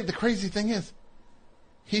 the crazy thing is,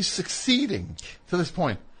 he's succeeding to this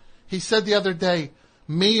point. He said the other day,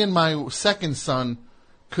 me and my second son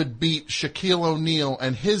could beat Shaquille O'Neal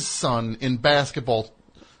and his son in basketball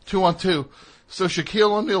 2-on-2. So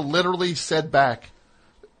Shaquille O'Neal literally said back,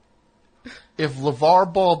 if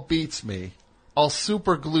LeVar Ball beats me, I'll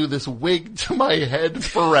super glue this wig to my head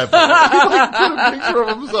forever. He put a picture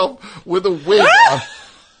of himself with a wig on,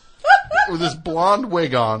 with this blonde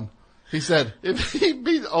wig on. He said, if he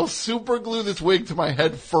beats, I'll super glue this wig to my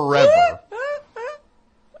head forever.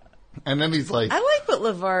 And then he's like, I like what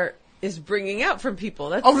LeVar is bringing out from people.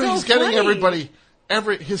 That's he's getting funny. everybody.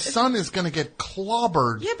 His son is going to get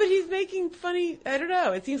clobbered. Yeah, but he's making funny. I don't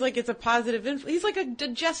know. It seems like it's a positive influence. He's like a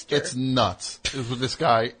jester. It's nuts. Is with this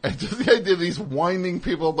guy. And just the idea that he's winding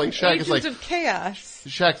people up like Shaq. Agents is like of chaos.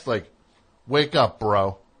 Shaq's like, wake up,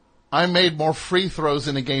 bro. I made more free throws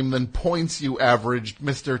in a game than points you averaged,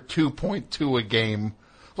 Mr. 2.2 a game.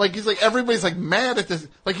 Like he's like everybody's like mad at this.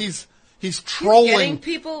 Like he's He's trolling. Getting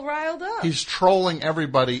people riled up. He's trolling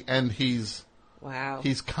everybody, and he's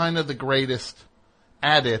kind of the greatest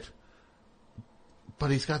at it.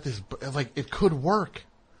 But he's got this, like, it could work.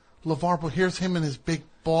 LeVar Ball, here's him in his big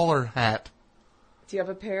baller hat. Do you have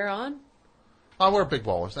a pair on? I wear big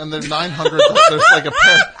ballers, and they're $900.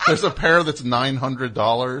 There's a pair that's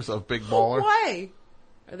 $900 of big baller. Why?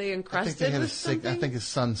 Are they encrusted with something? I think his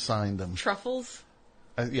son signed them. Truffles?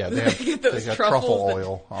 Yeah, they got truffle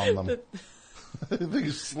oil on them. They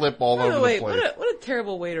slip all over the place. What a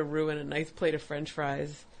terrible way to ruin a nice plate of French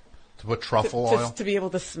fries. To put truffle oil? Just to be able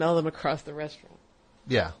to smell them across the restaurant.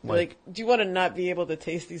 Yeah. Like, do you want to not be able to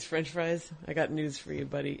taste these French fries? I got news for you,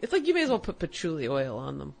 buddy. It's like you may as well put patchouli oil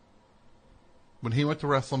on them. When he went to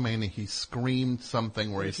WrestleMania, he screamed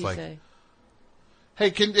something where he's like, say? Hey,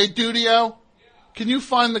 Dudio, can you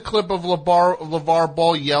find the clip of LeVar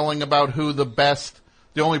Ball yelling about who the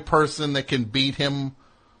only person that can beat him?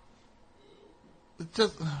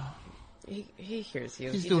 He hears you.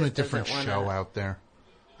 He's doing a different show out there.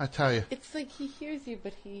 I tell you. It's like he hears you,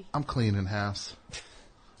 but I'm cleaning house.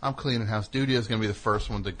 Dudio's going to be the first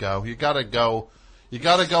one to go. You got to go. You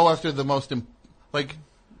got to go after the most, like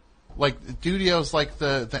Dudio's like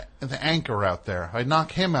the anchor out there. I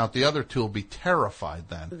knock him out, the other two will be terrified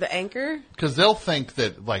then. The anchor? Because they'll think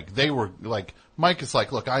that, like, they were, like, Mike is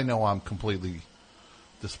like, look, I know I'm completely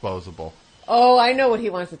disposable. Oh, I know what he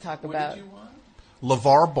wants to talk about. What did you want?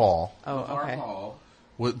 LeVar Ball. Oh, okay. LeVar Ball.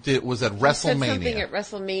 Was at WrestleMania. He said something at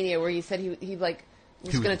WrestleMania where he said he was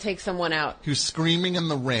going to take someone out. He was screaming in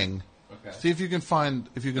the ring. Okay. See if you can find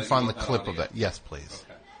the clip of it. Yes, please.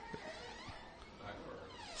 Okay.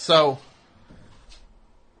 So,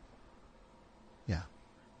 yeah,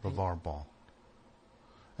 LeVar Ball.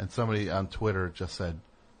 And somebody on Twitter just said,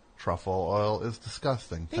 truffle oil is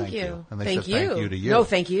disgusting. Thank you. And they said thank you to you. No,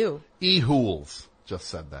 thank you. E-Hools just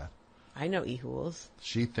said that. I know E-Hools.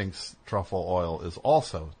 She thinks truffle oil is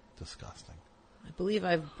also disgusting. I believe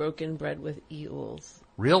I've broken bread with E-Hools.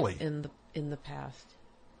 Really? In the past.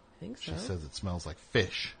 I think so. She says it smells like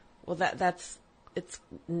fish. Well,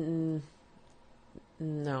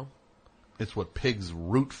 no. It's what pigs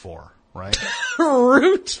root for, right?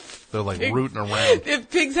 They're like pigs. Rooting around. If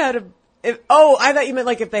pigs had I thought you meant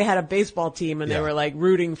like if they had a baseball team and they were like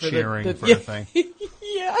rooting for cheering the for the thing.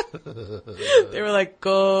 Yeah. They were like,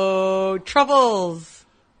 go Truffles.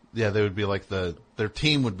 Yeah, they would be like their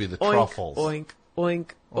team would be the Oink, Truffles. Oink, oink,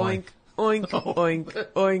 oink, oink, oink,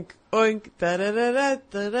 oink, oink, da da da da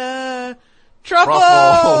da da.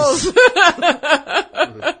 Truffles!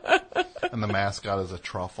 And the mascot is a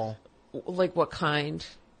truffle? Like what kind?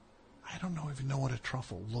 I don't even know what a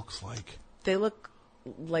truffle looks like. They look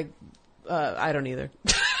like, I don't either.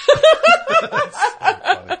 That's so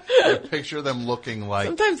funny. I picture them looking like...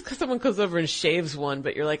 Sometimes someone comes over and shaves one,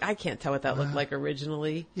 but you're like, I can't tell what that looked like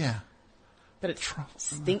originally. Yeah. But it's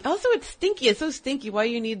also, it's stinky. It's so stinky. Why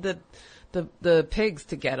you need the pigs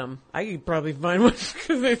to get them? I could probably find one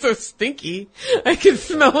because they're so stinky. I can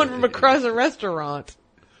smell one from across a restaurant.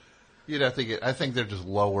 You'd have to I think they're just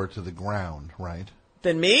lower to the ground, right?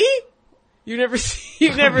 Than me? You've never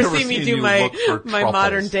seen me do my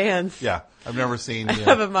modern dance. Yeah, I've never seen you. I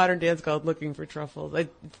have a modern dance called "Looking for Truffles."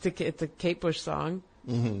 It's a Kate Bush song.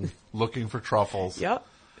 Mm-hmm. Looking for truffles. Yep,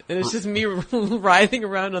 and it's just me writhing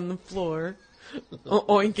around on the floor,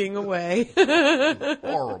 oinking away.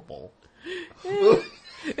 Horrible.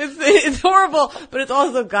 It's horrible, but it's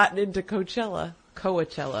also gotten into Coachella,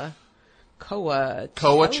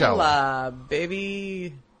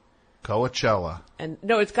 baby. Coachella. And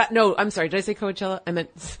I'm sorry, did I say Coachella? I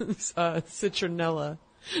meant Citronella.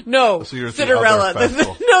 No, so you're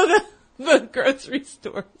Citarella. The grocery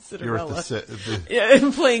store Citarella. Yeah,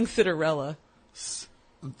 I'm playing Citarella.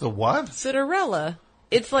 The what? Citarella.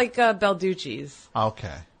 It's like Balducci's.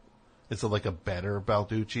 Okay. Is it like a better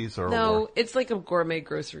Balducci's or no? It's like a gourmet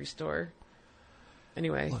grocery store.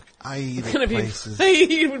 Anyway, look, I eat at places. I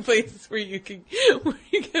eat at places where you get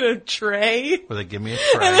a tray. Where they give me a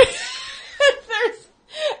tray.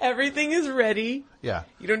 Everything is ready. Yeah.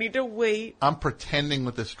 You don't need to wait. I'm pretending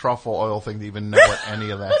with this truffle oil thing to even know what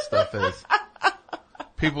any of that stuff is.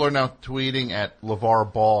 People are now tweeting at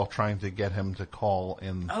LeVar Ball trying to get him to call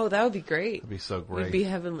in. Oh, that would be great. That'd be so great. It'd be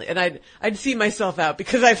heavenly. And I'd see myself out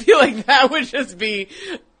because I feel like that would just be,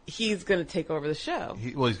 he's going to take over the show.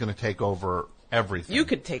 He's going to take over everything. You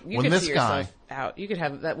could see yourself out. You could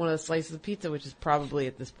have that one of the slices of pizza, which is probably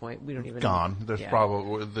at this point, we don't even gone. know. There's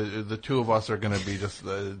probably, the two of us are going to be just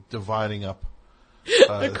dividing up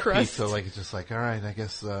the crust. Pizza, like it's just like, all right, I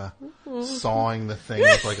guess sawing the thing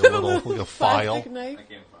with like a file. I can't find it.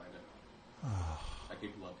 I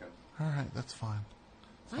keep looking. All right, that's fine.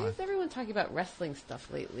 Why is everyone talking about wrestling stuff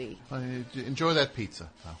lately? Enjoy that pizza.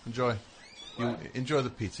 No, enjoy the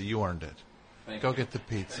pizza. You earned it. Go get the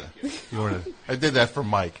pizza. You earned it. I did that for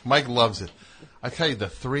Mike. Mike loves it. I tell you, the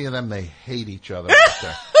three of them, they hate each other out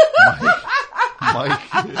there.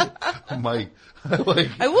 Mike.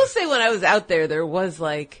 I will say, when I was out there was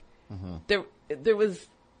like, there was,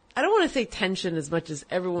 I don't want to say tension as much as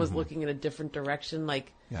everyone was looking in a different direction.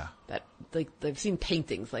 Like, that, like, I've seen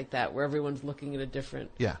paintings like that where everyone's looking at a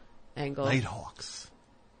different angle. Nighthawks.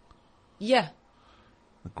 Yeah.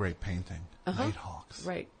 A great painting. Nighthawks.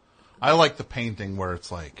 Right. I like the painting where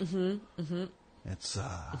it's like, it's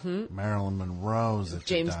Marilyn Monroe's at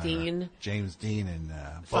James the Dean. James Dean and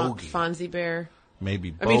Bogey. Fonzie Bear. Maybe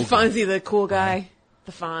Bogey. I mean, Fonzie, the cool guy.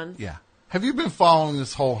 The Fonz. Yeah. Have you been following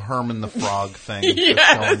this whole Herman the Frog thing yes,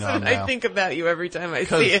 that's going on now? I think about you every time I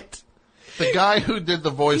see it. The guy who did the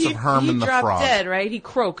voice of Herman the Frog. He dropped dead, right? He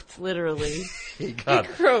croaked, literally. He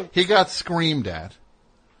got screamed at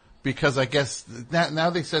because I guess now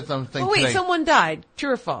they said something. Oh, wait, today. Someone died.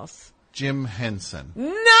 True or false? Jim Henson.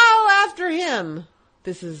 No, after him.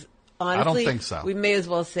 This is honestly. I don't think so. We may as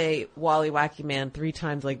well say Wally Wacky Man 3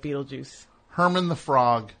 times like Beetlejuice. Herman the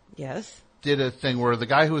Frog. Yes. Did a thing where the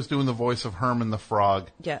guy who was doing the voice of Herman the Frog.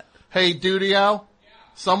 Yeah. Hey, Dudio.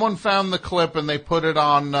 Someone found the clip and they put it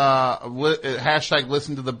on hashtag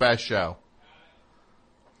Listen to the Best Show.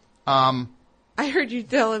 I heard you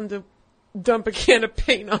tell him to dump a can of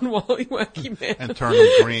paint on Wally Wacky Man and turn them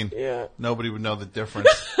green. Yeah. Nobody would know the difference.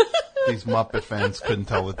 These Muppet fans couldn't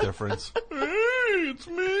tell the difference. Hey, it's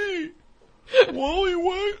me,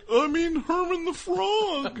 Herman the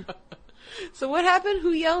Frog. So what happened?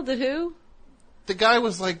 Who yelled at who? The guy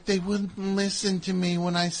was like, they wouldn't listen to me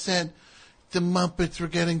when I said the Muppets were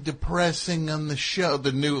getting depressing on the show.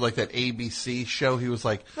 The new, like, that ABC show. He was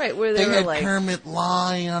like, right, where they were had like, Kermit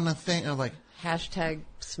lie on a thing. Or like, hashtag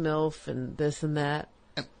Smilf and this and that.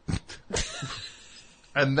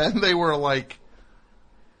 And then they were like,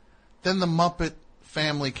 then the Muppet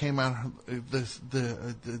family came out.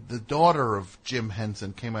 The daughter of Jim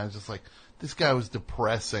Henson came out and just like, this guy was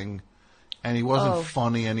depressing, and he wasn't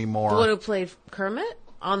funny anymore. The one who played Kermit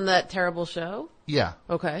on that terrible show? Yeah.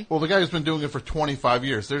 Okay. Well, the guy who's been doing it for 25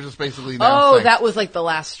 years. They're just basically now saying, that was like the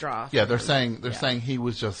last straw. Yeah, they're saying he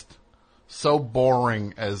was just so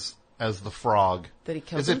boring as the frog. That he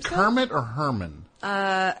killed Is himself? it Kermit or Herman?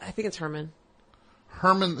 I think it's Herman.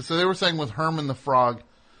 Herman. So they were saying with Herman the Frog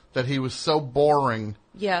that he was so boring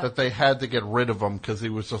that they had to get rid of him because he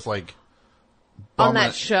was just like on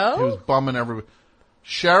that show. He was bumming everybody.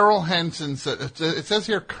 Cheryl Henson said, it says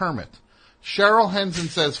here Kermit. Cheryl Henson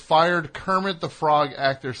says fired Kermit the Frog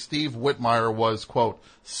actor Steve Whitmire was, quote,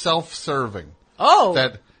 self-serving. Oh.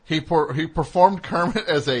 That he performed Kermit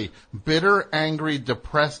as a bitter, angry,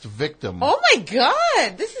 depressed victim. Oh my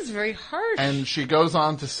God, this is very harsh. And she goes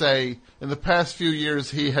on to say, in the past few years,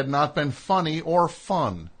 he had not been funny or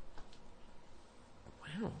fun.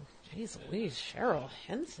 Wow, jeez Louise, Cheryl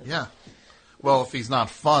Henson. Yeah. Well, if he's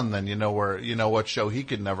not fun, then you know what show he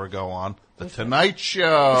could never go on. The Tonight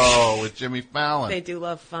Show with Jimmy Fallon. They do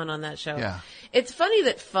love fun on that show. Yeah. It's funny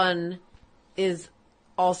that fun is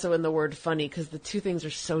also in the word funny because the two things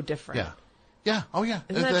are so different. Yeah. Yeah. Oh, yeah.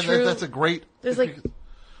 Isn't that true? That's a great... There's like...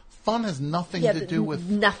 Fun has nothing to do with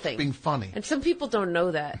nothing. Being funny. And some people don't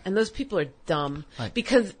know that. And those people are dumb. Right.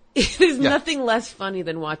 Because there's nothing less funny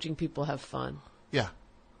than watching people have fun. Yeah.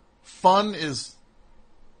 Fun is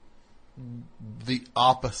the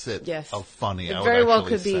opposite of funny. It I very would well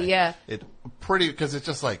actually could say. be, yeah. It pretty because it's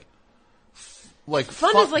just like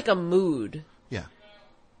fun is like a mood. Yeah.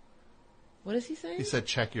 What is he saying? He said,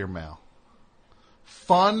 "Check your mail."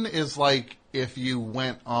 Fun is like if you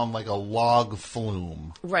went on like a log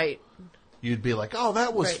flume, right? You'd be like, "Oh,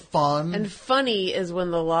 that was fun." And funny is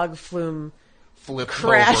when the log flume flips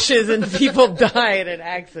crashes over. and people die in an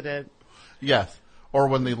accident. Yes, or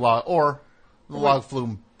when the log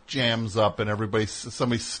flume jams up and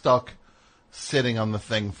somebody's stuck sitting on the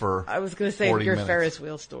thing for. I was going to say 40 your minutes. Ferris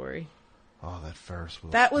wheel story. Oh, that Ferris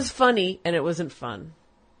wheel. That was funny, and it wasn't fun.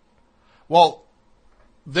 Well,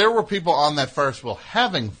 there were people on that Ferris wheel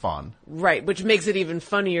having fun. Right, which makes it even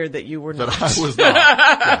funnier that you were not. That I was not.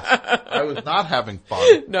 Yes. I was not having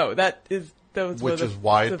fun. No, which is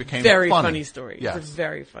why it became a very funny story. Yes. It's a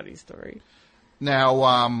very funny story.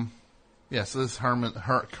 Now, so this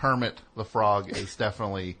Kermit the Frog is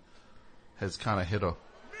definitely has kind of hit a.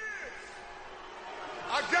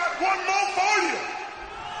 I got one more for you.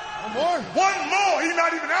 One more. He's not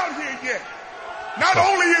even out here yet. Not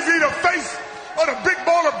only is he the face of the Big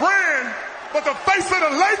Baller brand, but the face of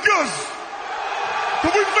the Lakers. So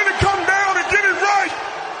we finna come down and get it right.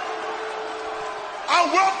 I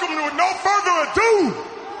with no further ado,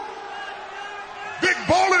 Big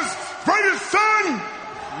Baller's greatest son,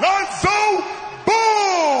 Lonzo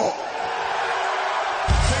Ball.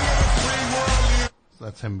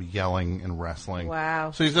 That's him yelling and wrestling. Wow.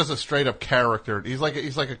 So he's just a straight up character. He's like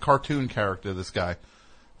a cartoon character, this guy.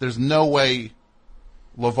 There's no way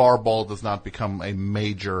LeVar Ball does not become a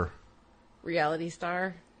major reality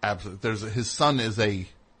star. Absolutely. His son's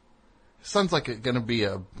like going to be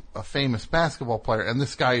a famous basketball player, and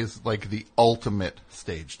this guy is like the ultimate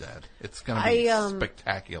stage dad. It's going to be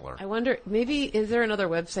spectacular. I wonder, maybe, is there another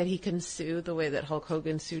website he can sue the way that Hulk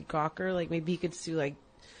Hogan sued Gawker? Like, maybe he could sue, like,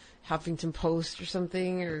 Huffington Post or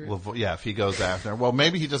something? Or yeah, if he goes after. Well,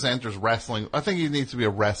 maybe he just enters wrestling. I think he needs to be a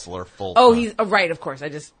wrestler full Oh, time. he's right, of course. I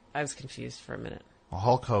was confused for a minute. Well,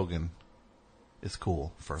 Hulk Hogan is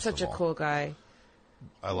cool, first of all. Such a cool guy.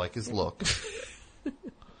 I like his look.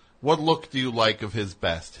 What look do you like of his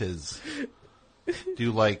best? Do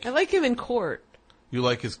you like... I like him in court. You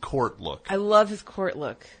like his court look? I love his court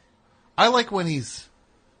look. I like when he's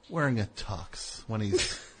wearing a tux, when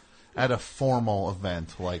he's at a formal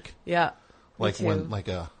event, like yeah, like when like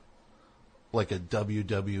a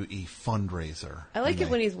WWE fundraiser. I like it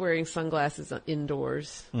when he's wearing sunglasses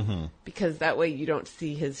indoors, because that way you don't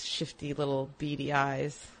see his shifty little beady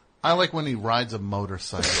eyes. I like when he rides a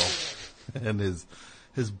motorcycle and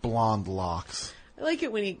his blonde locks. I like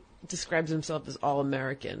it when he describes himself as all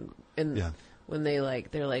American, and when they're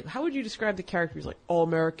like, how would you describe the character? He's like, all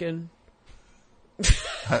American.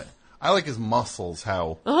 I like his muscles,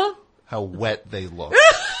 how wet they look.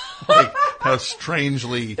 Like, how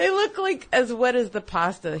strangely... They look like as wet as the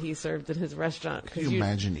pasta he served in his restaurant. Can you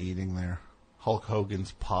imagine eating there? Hulk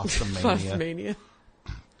Hogan's Pasta Mania. Pasta Mania.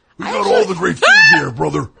 We got all the great food here,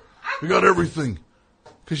 brother. We got everything.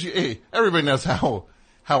 Because everybody knows how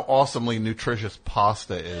awesomely nutritious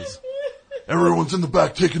pasta is. Everyone's in the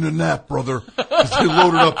back taking a nap, brother. Because they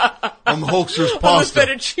loaded up on the Hulkster's pasta. On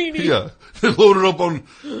the fettuccine. Yeah. They loaded up on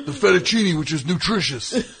the fettuccine, which is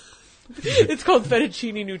nutritious. It's called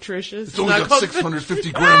fettuccine nutritious. It's only got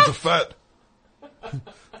 650 grams of fat.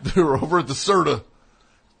 They were over at the Serta.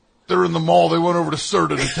 They're in the mall. They went over to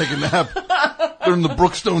Serta to take a nap. They're in the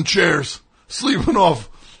Brookstone chairs, sleeping off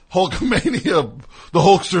Hulkamania, the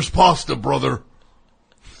Hulkster's pasta, brother.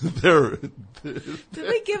 Did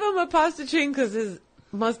they give him a pasta chain because his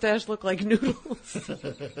mustache looked like noodles?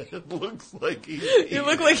 It looks like he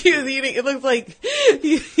looked like he was eating. It looks like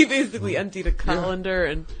he basically emptied a colander,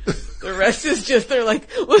 and the rest is just, they're like,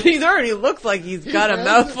 well, he already looks like he's got a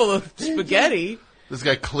mouthful of spaghetti. This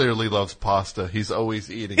guy clearly loves pasta. He's always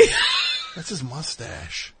eating. That's his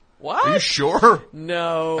mustache. What? Are you sure?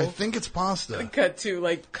 No. I think it's pasta. Cut to,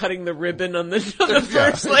 like, cutting the ribbon on the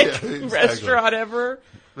first, exactly. Restaurant ever.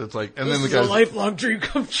 It's like, and this then the is guy's a lifelong dream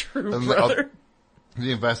come true, brother.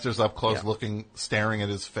 The investor's up close looking, staring at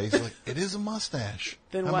his face like, it is a mustache.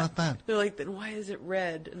 Then How about that? They're like, then why is it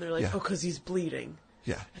red? And they're like, oh, because he's bleeding.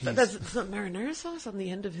 Yeah. It's not marinara sauce on the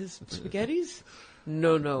end of his spaghettis?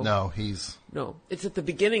 No. No, it's at the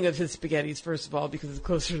beginning of his spaghettis, first of all, because it's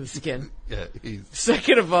closer to the skin. Yeah,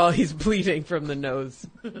 Second of all, he's bleeding from the nose.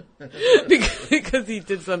 because he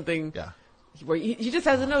did something. Yeah. Where he just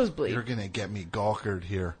has a nosebleed. You're gonna get me gawkered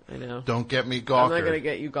here. I know. Don't get me gawkered. I'm not gonna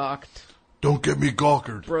get you gawked. Don't get me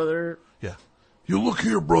gawkered. Brother. Yeah. You look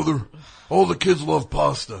here, brother. All the kids love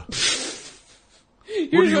pasta.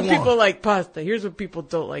 Here's what people like pasta. Here's what people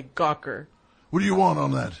don't like, gawker. What do you want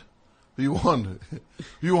on that? Do you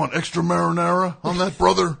want extra marinara on that,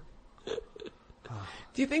 brother?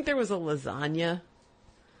 Do you think there was a lasagna?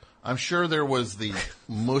 I'm sure there was the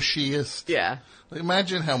mushiest. Yeah.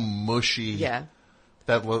 Imagine how mushy. Yeah.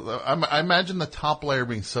 That was. I imagine the top layer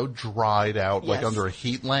being so dried out, like under a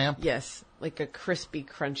heat lamp. Yes, like a crispy,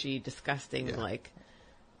 crunchy, disgusting, like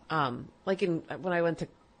when I went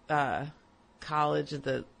to college,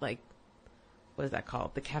 what is that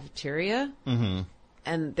called? The cafeteria. Mm-hmm.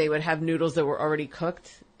 And they would have noodles that were already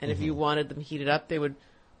cooked, and if you wanted them heated up, they would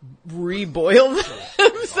reboil them.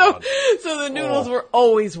 so the noodles were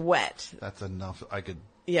always wet. That's enough. I could.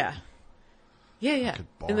 Yeah.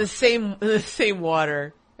 In the same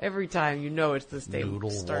water every time. You know it's the same noodle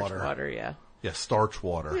starch water. Yeah. Yeah, starch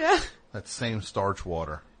water. Yeah. That same starch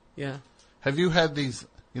water. Yeah. Have you had these?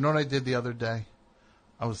 You know what I did the other day?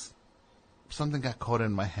 Something got caught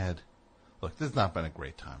in my head. Look, this has not been a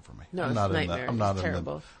great time for me. No, it's a nightmare. I'm not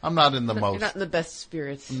terrible. I'm not in the most. You're not in the best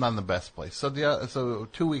spirits. I'm not in the best place. So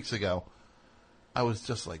 2 weeks ago, I was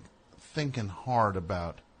just like thinking hard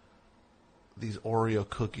about these Oreo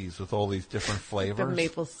cookies with all these different flavors. The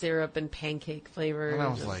maple syrup and pancake flavors. And I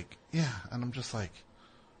was like, yeah. And I'm just like,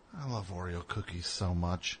 I love Oreo cookies so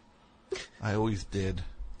much. I always did.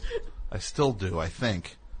 I still do, I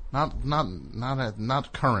think. Not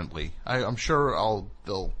currently. I'm sure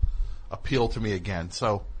they'll appeal to me again.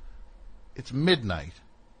 So it's midnight,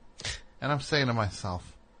 and I'm saying to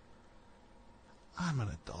myself, I'm an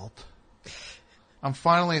adult. I'm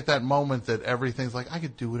finally at that moment that everything's like, I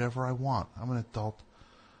could do whatever I want. I'm an adult.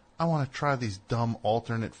 I want to try these dumb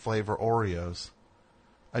alternate flavor Oreos.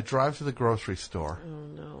 I drive to the grocery store. Oh,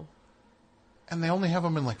 no. And they only have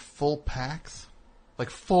them in, like, full packs. Like,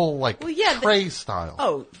 full, tray style.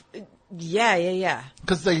 Oh, yeah.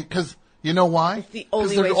 Because you know why? It's the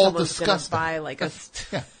only way someone's going to buy, like, a...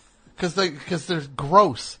 Yeah. Because they're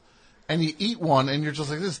gross. And you eat one, and you're just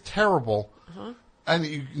like, this is terrible. Uh-huh.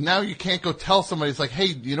 And now you can't go tell somebody. It's like, hey,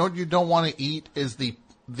 you know what you don't want to eat is the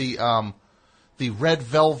red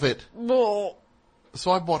velvet. Whoa.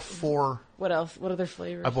 So I bought 4. What else? What other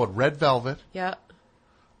flavors? I bought red velvet. Yeah.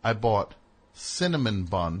 I bought cinnamon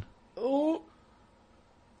bun. Oh.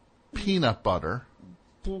 Peanut butter.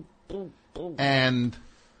 And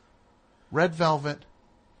red velvet,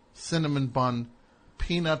 cinnamon bun,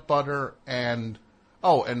 peanut butter, and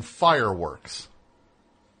fireworks.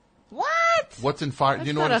 What? What's in fire? Do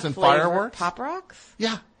you know what's in fireworks? Pop Rocks?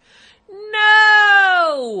 Yeah.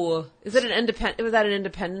 No! Is it was that an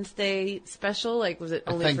Independence Day special? Like, was it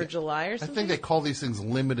only for July or something? I think they call these things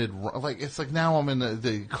limited. Like, it's like now I'm in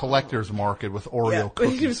the collector's market with Oreo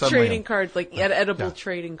cookies. Trading cards, like edible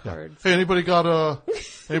trading cards. Hey, anybody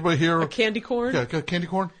anybody here? A candy corn? Yeah, candy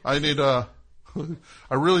corn. I need I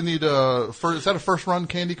really need is that a first run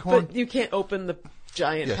candy corn? But you can't open the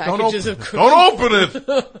giant packages of cookies. Don't open it!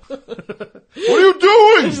 What are you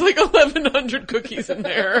doing? There's like 1,100 cookies in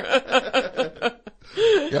there.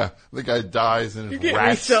 Yeah, the guy dies and his can't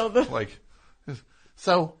rats. resell them.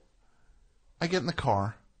 So, I get in the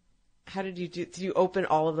car. How did you do? Did you open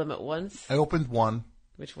all of them at once? I opened one.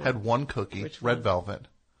 Which one? Had one cookie, red velvet.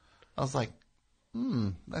 I was like,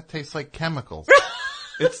 that tastes like chemicals.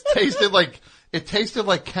 It tasted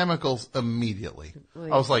like chemicals immediately.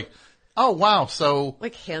 I was like, oh, wow, so...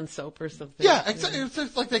 Like hand soap or something. Yeah, exactly. It's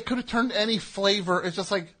just like they could have turned any flavor. It's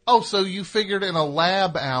just like, oh, so you figured in a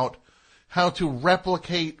lab out how to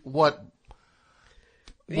replicate what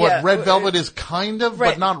red velvet is kind of,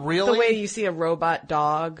 but not really? The way you see a robot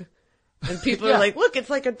dog, and people are like, look, it's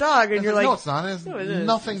like a dog, and you're like... No, it's not. It has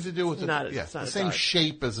nothing to do with it. It's the same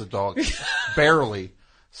shape as a dog. Barely.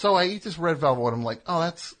 So I eat this red velvet, and I'm like, oh,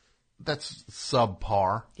 that's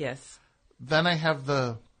subpar. Yes. Then I have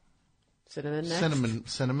the...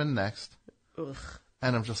 Cinnamon next? Ugh.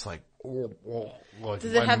 And I'm just like, does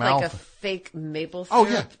it have like a fake maple syrup? Oh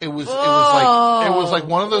yeah, it was like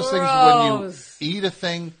one of those things when you eat a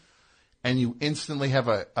thing and you instantly have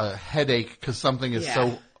a headache because something is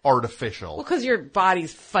so artificial. Well, because your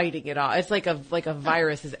body's fighting it off. It's like a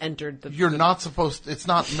virus has entered the... not supposed... It's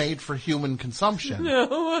not made for human consumption.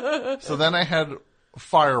 No. So then I had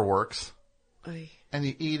fireworks. Oy. And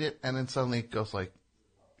you eat it and then suddenly it goes like...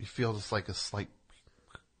 You feel just like a slight...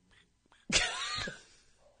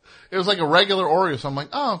 It was like a regular Oreo, so I'm like,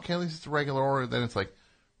 oh, okay, at least it's a regular Oreo. Then it's like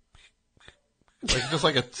just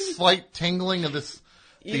like a slight tingling of these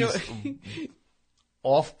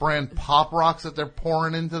off-brand Pop Rocks that they're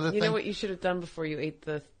pouring into the thing. You know what you should have done before you ate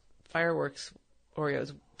the fireworks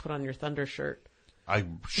Oreos? Put on your Thunder shirt. I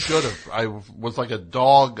should have. I was like a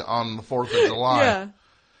dog on the 4th of July. Yeah.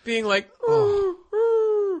 Being like... What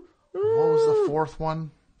was the fourth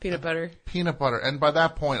one? Peanut butter. Peanut butter. And by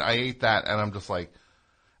that point, I ate that, and I'm just like...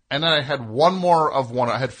 And then I had one more of one.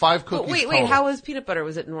 I had 5 cookies But wait, total. how was peanut butter?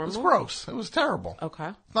 Was it normal? It was gross. It was terrible. Okay.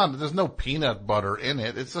 There's no peanut butter in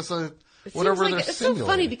it. It's just whatever they're It's simulating. so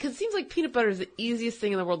funny because it seems like peanut butter is the easiest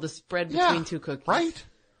thing in the world to spread between 2 cookies. Right?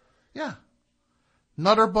 Yeah.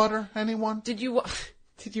 Nutter butter, anyone? Did you wash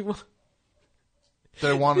it?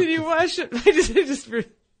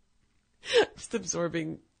 Just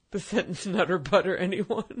absorbing the sentence nutter butter,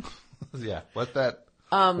 anyone? Yeah, let that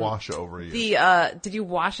wash over you. Did you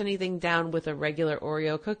wash anything down with a regular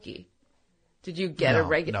Oreo cookie? Did you get a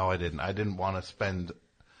regular? No, I didn't. I didn't want to spend.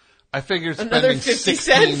 I figured another spending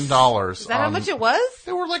 $16. Is that how much it was?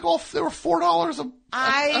 They were like they were $4 a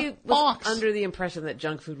box. Was under the impression that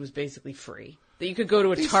junk food was basically free. That you could go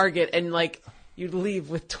to a Target and like you'd leave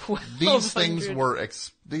with 12. These things were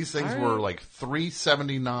like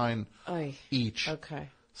 $3.79 each. Okay.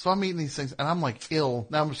 So I'm eating these things and I'm like ill.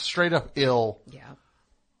 Now I'm straight up ill. Yeah.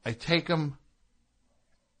 I take them,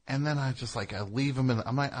 and then I just I leave them in.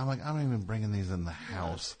 I'm like, I'm not even bringing these in the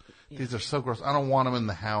house. Yeah. These are so gross. I don't want them in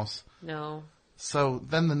the house. No. So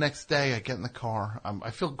then the next day, I get in the car. I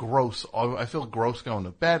feel gross. I feel gross going to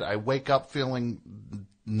bed. I wake up feeling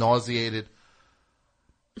nauseated.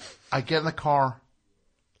 I get in the car.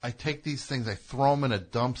 I take these things, I throw them in a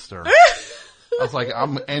dumpster. I was like,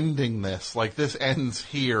 I'm ending this. Like, this ends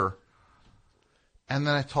here. And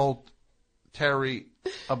then I told Terry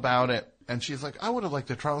about it, and she's like, I would have liked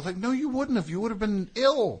to try. I was like, no, you wouldn't have. You would have been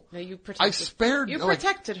ill. No, you protected. I spared. You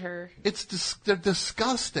protected her. They're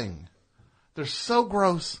disgusting. They're so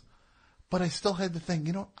gross. But I still had the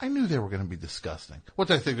thing, I knew they were going to be disgusting. What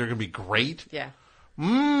did I think? They're going to be great? Yeah. You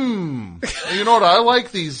know what? I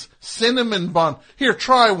like these cinnamon bun. Here,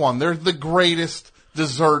 try one. They're the greatest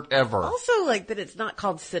dessert ever. Also, like, that it's not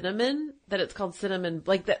called cinnamon, that it's called cinnamon.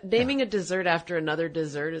 Like, that naming a dessert after another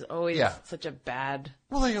dessert is always such a bad...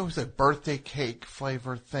 Well, they always have birthday cake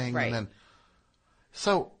flavor thing. Right. And then,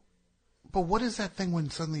 but what is that thing when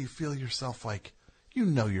suddenly you feel yourself like,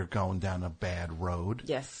 you're going down a bad road?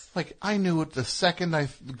 Yes. Like, I knew it the second I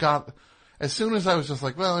got... As soon as I was just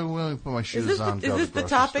like, well, I'm willing to put my shoes on. Is this the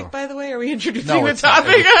topic, store. by the way? Are we introducing the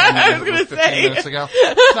topic? I was going to say. 15 minutes ago.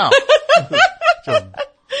 No. Just,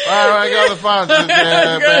 I got the fun.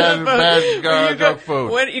 Bad junk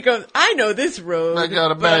food. When you go, I know this road. I got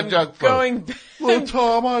a bad junk food. Well,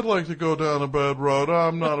 Tom, I'd like to go down a bad road.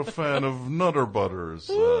 I'm not a fan of Nutter Butters.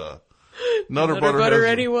 Nutter Butter,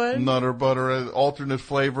 anyone? Nutter Butter, alternate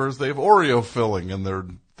flavors. They have Oreo filling in their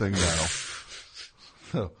thing now.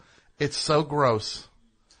 So, it's so gross.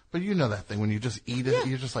 But you know that thing when you just eat it,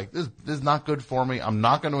 you're just like, this is not good for me. I'm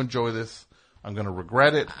not going to enjoy this. I'm going to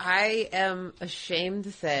regret it. I am ashamed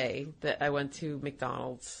to say that I went to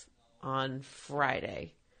McDonald's on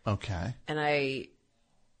Friday. Okay. And I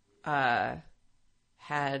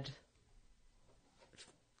had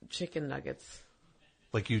chicken nuggets.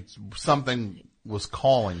 Like something was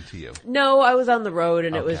calling to you. No, I was on the road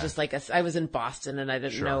and it was just like, I was in Boston and I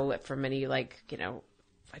didn't know it from any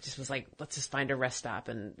I just was like, let's just find a rest stop,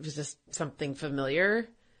 and it was just something familiar,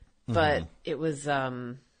 but it was,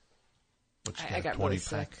 I got 20 really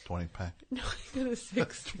pack, sick. 20 pack. No, I got a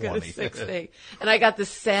six thing. And I got the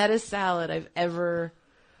saddest salad I've ever,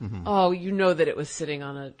 that it was sitting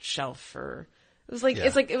on a shelf for, it was like,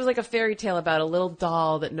 it was like a fairy tale about a little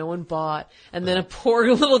doll that no one bought, and then a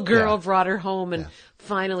poor little girl brought her home, and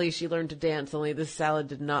finally she learned to dance, only this salad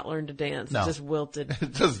did not learn to dance. No. It just wilted.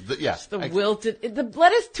 Wilted. The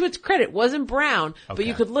lettuce, to its credit, wasn't brown, but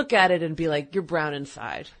you could look at it and be like, you're brown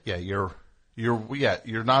inside. Yeah, you're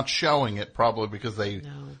not showing it probably because they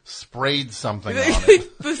sprayed something on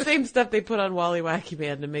it. The same stuff they put on Wally Wacky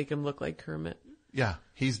Man to make him look like Kermit. Yeah,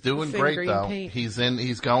 he's doing great though. Paint.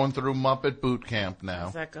 He's going through Muppet boot camp now.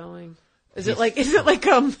 How's that going? Is it like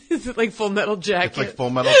Full Metal Jacket? It's like Full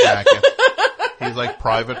Metal Jacket. He's like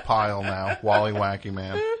Private Pile now, Wally Wacky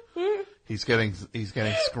Man. He's getting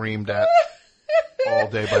screamed at all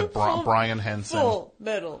day by Brian Henson. Full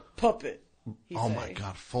Metal Puppet. My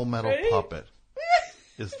God, Full Metal Puppet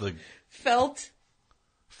is the felt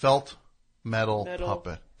metal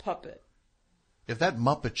puppet. If that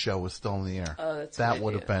Muppet Show was still in the air, that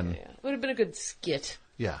would have been... Yeah. Would have been a good skit.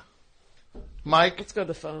 Yeah. Mike? Let's go to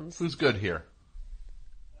the phones. Who's good here?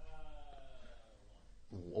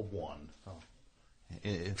 One. Oh.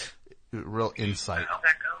 Real insight. How's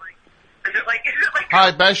that going? Is it like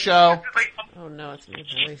Hi, best show. Oh, no, it's my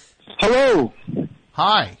voice. Hello.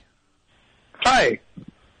 Hi. Hi.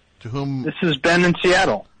 To whom? This is Ben in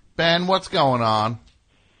Seattle. Ben, what's going on?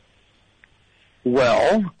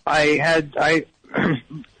 Well,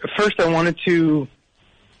 first I wanted to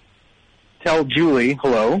tell Julie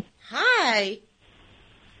hello. Hi.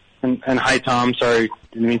 And hi, Tom. Sorry,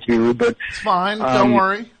 didn't mean to be rude, but... It's fine. Don't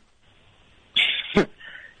worry.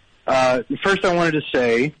 First I wanted to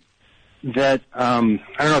say that, I don't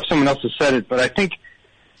know if someone else has said it, but I think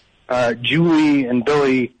Julie and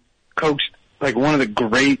Billy coaxed like one of the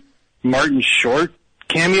great Martin Short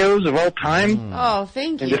cameos of all time. Oh,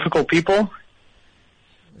 thank you. In Difficult People.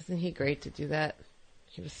 Wasn't he great to do that?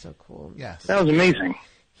 He was so cool. Yes. That was amazing.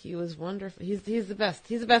 He was wonderful. He's the best.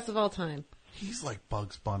 He's the best of all time. He's like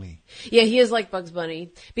Bugs Bunny. Yeah, he is like Bugs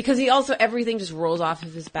Bunny. Because he also, everything just rolls off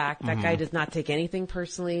of his back. That guy does not take anything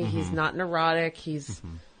personally. He's not neurotic. He's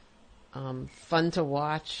fun to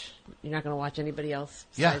watch. You're not going to watch anybody else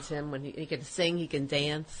besides him. When he can sing, he can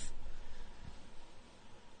dance.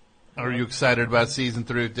 Are you excited about season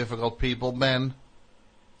 3 of Difficult People, Ben?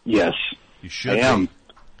 Yes. You should I am. be.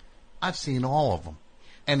 I've seen all of them.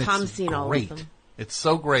 And Tom's it's seen great. all of them. It's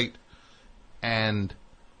so great. And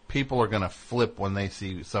people are going to flip when they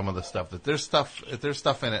see some of the stuff. If there's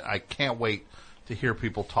stuff in it, I can't wait to hear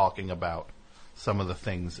people talking about some of the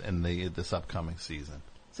things in this upcoming season.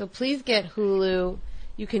 So please get Hulu.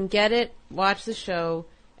 You can get it, watch the show,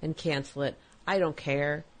 and cancel it. I don't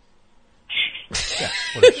care. Yeah,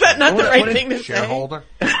 is that not the right thing to shareholder?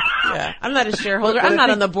 say? Yeah, I'm not a shareholder. I'm not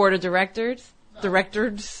on the board of directors.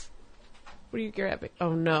 Directors. What are you grabbing?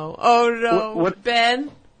 Oh no! Oh no! What?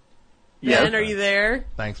 Ben? Yes. Ben, are you there?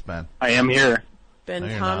 Thanks, Ben. I am here. Ben, No,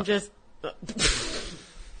 you're Tom not. just.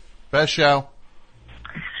 Best show.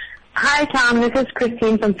 Hi, Tom. This is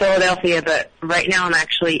Christine from Philadelphia, but right now I'm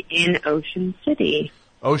actually in Ocean City.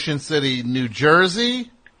 Ocean City, New Jersey.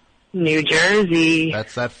 New Jersey.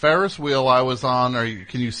 That's that Ferris wheel I was on.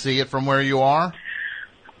 Can you see it from where you are?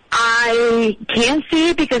 I can't see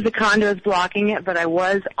it because the condo is blocking it, but I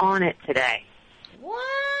was on it today.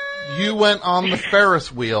 You went on the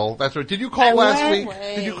Ferris wheel. That's right. Did you call last week?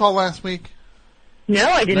 Did you call last week? No,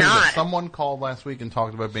 I did not. Someone called last week and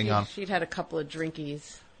talked about being on She'd had a couple of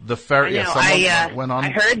drinkies. the Ferris. Yeah, someone went on. I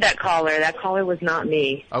heard that caller. That caller was not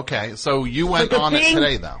me. Okay, so you went on it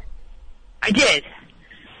today, though. I did.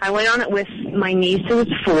 I went on it with my niece who was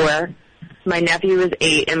 4, my nephew was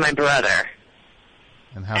 8, and my brother.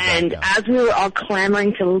 And as we were all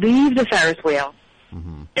clamoring to leave the Ferris wheel,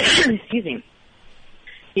 excuse me,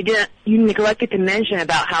 you neglected to mention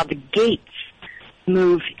about how the gates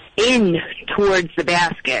move in towards the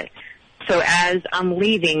basket. So as I'm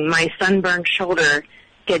leaving, my sunburned shoulder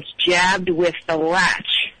gets jabbed with the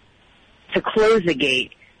latch to close the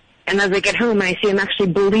gate. And as I get home, I see I'm actually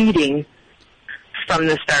bleeding from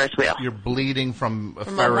this Ferris wheel. You're bleeding from a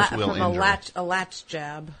Ferris wheel injury. A latch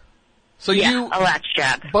jab. So a latch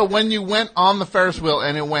jab. But when you went on the Ferris wheel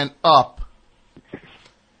and it went up,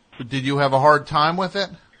 did you have a hard time with it?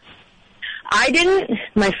 I didn't.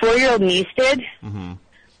 My 4-year-old niece did. Mm-hmm.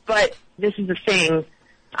 But this is the thing.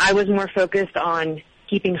 I was more focused on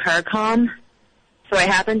keeping her calm. So I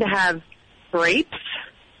happened to have grapes.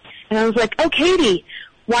 And I was like, oh, Katie,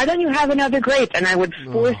 why don't you have another grape? And I would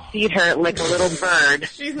force feed her like a little bird.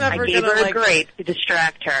 She's never I gave gonna her like a grape to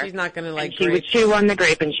distract her. She's not going to like she grapes. would chew on the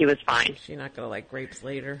grape and she was fine. She's not going to like grapes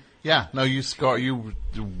later. Yeah, no, you scared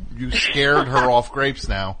her off grapes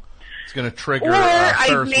now. It's going to trigger Or I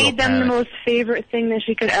Ferris wheel made them panic. the most favorite thing that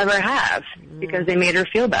she could ever have because they made her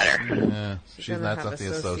feel better. Yeah, that's have not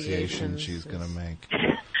the association she's going to make.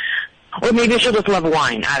 Or maybe she'll just love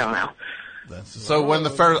wine. I don't know. So when the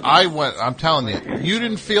Ferris, I'm telling you, you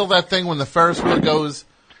didn't feel that thing when the Ferris wheel goes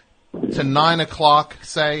to 9 o'clock,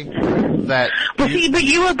 say, that... But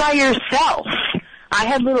you were by yourself. I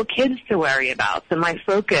had little kids to worry about, so my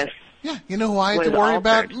focus... Yeah, you know who I had to worry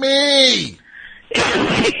about? Me!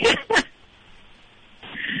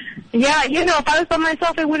 Yeah, if I was by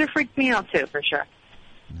myself, it would have freaked me out too, for sure.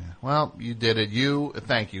 Yeah. Well, you did it.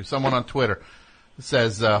 Thank you. Someone on Twitter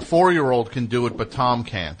says, 4-year-old can do it, but Tom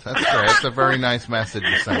can't. That's great. That's a very nice message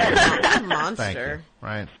you sent. Monster. Thank you.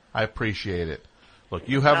 Right. I appreciate it. Look,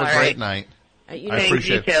 you have a great night. I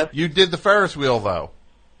appreciate you too. it. You did the Ferris wheel, though.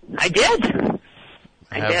 I did.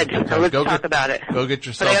 I would talk about it. Go get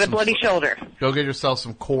yourself But I got a bloody shoulder. Go get yourself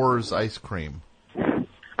some Coors ice cream.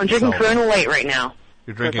 I'm drinking Corona Light right now.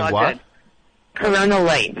 You're drinking That's what? good. Corona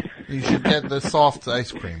Light. You should get the soft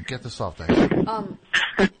ice cream. Get the soft ice cream.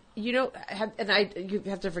 You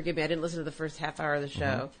have to forgive me. I didn't listen to the first half hour of the show.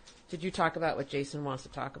 Mm-hmm. Did you talk about what Jason wants to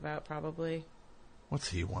talk about? Probably. What's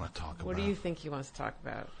he want to talk about? What do you think he wants to talk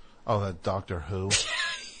about? Oh, that Doctor Who.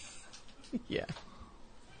 Yeah.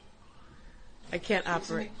 I can't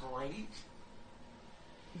operate. Great?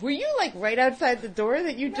 Were you like right outside the door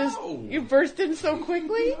that you you burst in so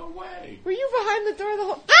quickly? No way. Were you behind the door the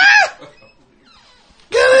whole? Ah!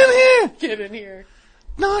 Get in here! Get in here,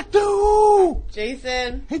 Doctor Who.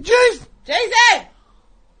 Jason. Hey, Jason. Jason.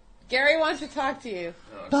 Gary wants to talk to you.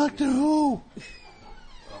 Doctor Who.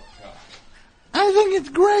 I think it's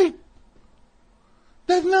great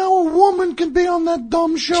that now a woman can be on that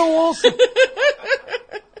dumb show also.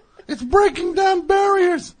 It's breaking down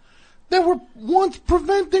barriers that were once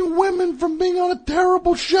preventing women from being on a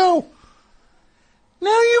terrible show.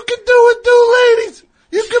 Now you can do it too, ladies.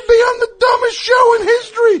 You can be on the dumbest show in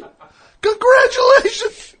history.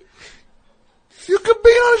 Congratulations. You could be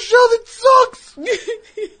on a show that sucks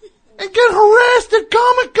and get harassed at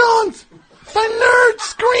Comic-Cons by nerds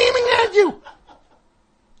screaming at you.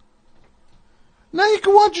 Now you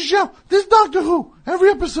can watch a show. This Doctor Who, every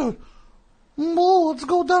episode. Well, let's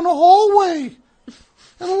go down the hallway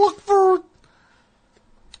and look for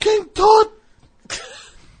King Tut.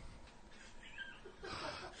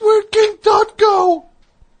 Where'd King Tut go?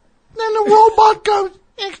 Then the robot comes,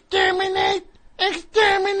 exterminate,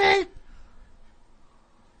 exterminate.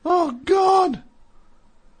 Oh, God.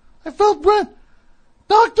 I felt breath.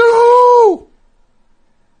 Doctor Who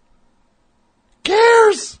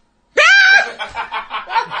cares.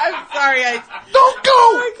 I'm sorry. Don't go.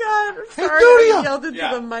 Oh my God! I'm sorry. Hey, Dudio. I yelled into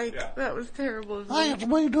the mic. Yeah. That was terrible. Hi, it's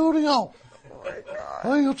me, Dudio.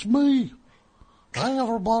 Hey, it's me. Hey,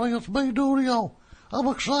 everybody, it's me, Dudio. I'm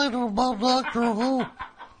excited about Doctor Who. I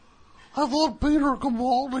thought Peter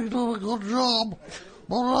Capaldi did a good job,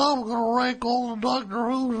 but I'm going to rank all the Doctor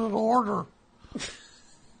Who's in order.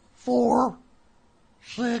 4,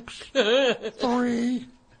 6, 3,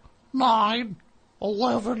 9,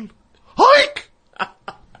 11. Hike!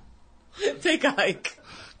 Take a hike.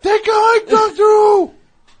 Take a hike, Doctor Who!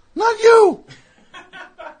 Not you!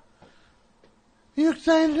 You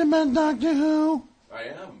excited about Doctor Who? I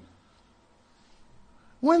am.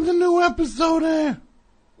 When's the new episode air?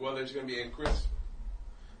 Well, there's going to be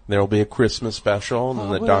there will be a Christmas special, and then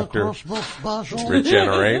the Doctor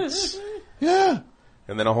regenerates. Yeah.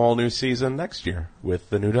 And then a whole new season next year with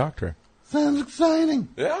the new Doctor. Sounds exciting.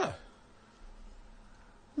 Yeah.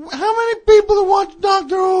 How many people have watched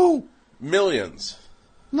Doctor Who? Millions.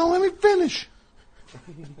 No, let me finish.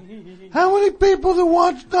 How many people that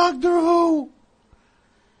watch Doctor Who,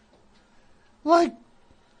 like,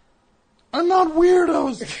 are not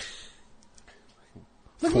weirdos?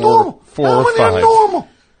 Like normal. Four how or many five. are normal?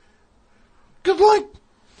 Cause like,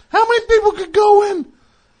 how many people could go in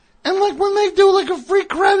and like when they do like a free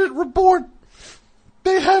credit report,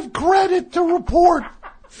 they have credit to report.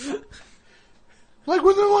 Like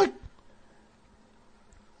when they're like,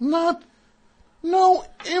 no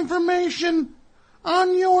information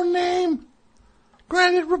on your name,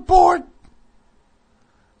 credit report.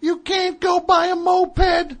 You can't go buy a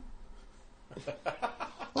moped.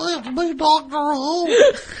 It's me, Doctor Who.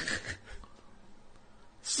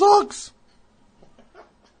 Sucks.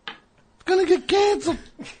 It's gonna get canceled.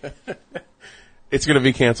 It's going to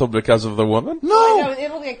be canceled because of the woman? No.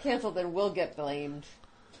 It'll get canceled and we'll get blamed.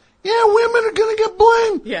 Yeah, women are gonna get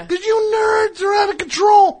blamed. Yeah. Because you nerds are out of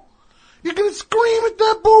control. You're gonna scream at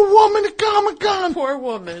that poor woman at Comic-Con. Poor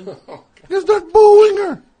woman. Because they're booing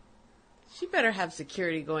her. She better have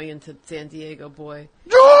security going into San Diego, boy.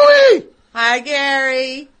 Julie! Hi,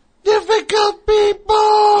 Gary. Difficult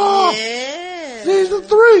people! Yeah. Season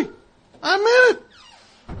 3. I'm in it.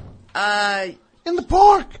 In the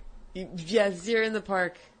park. Yes, you're in the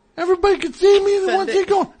park. Everybody can see me and Sunday. they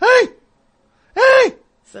going, hey!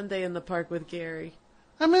 Sunday in the park with Gary.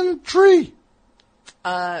 I'm in a tree.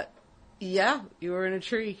 Yeah, you were in a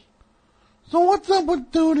tree. So what's up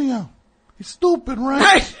with Dudio? He's stupid,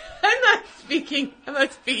 right? I'm not speaking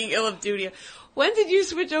ill of Dudio. When did you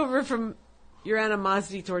switch over from your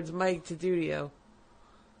animosity towards Mike to Dudio?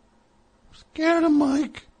 Scared of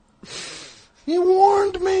Mike. He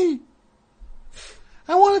warned me.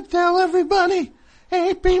 I want to tell everybody,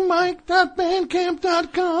 apmike.bandcamp.com.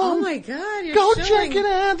 Oh my God, you're Go shilling. check it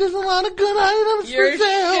out. There's a lot of good items You're for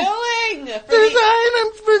sale. shilling. There's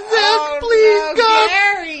items for sale. Oh, Please, no, God.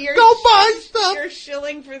 Gary, Go buy stuff. You're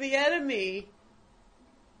shilling for the enemy.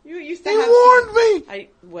 You used to He have warned me.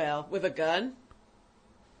 Well, with a gun?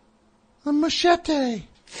 A machete.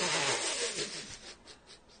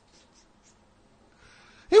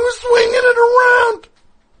 He was swinging it around.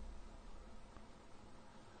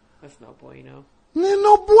 That's no bueno.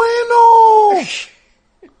 No bueno.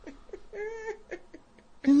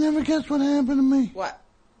 You never guess what happened to me. What?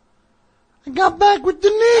 I got back with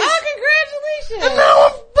Denise. Oh, congratulations! And now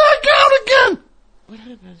I'm back out again. What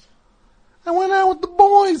happened? I went out with the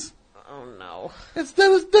boys. Oh no.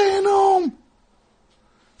 Instead of staying home.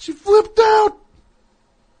 She flipped out.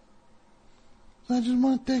 So I just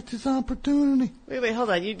want to take this opportunity. Wait, hold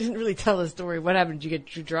on. You didn't really tell the story. What happened? Did you get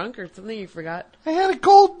too drunk or something you forgot? I had a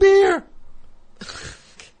cold beer.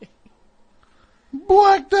 Okay.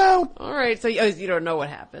 Blacked out. All right, so you don't know what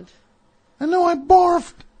happened. I know I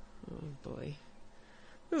barfed. Oh boy.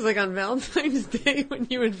 It was like on Valentine's Day when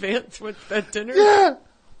you and Vance went to that dinner. Yeah.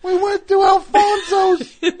 We went to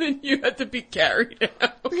Alfonso's. And then you had to be carried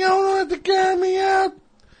out. The owner had to carry me out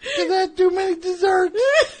because I had too many desserts.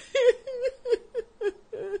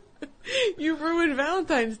 You ruined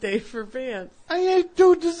Valentine's Day for Vance. I ate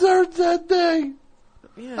 2 desserts that day.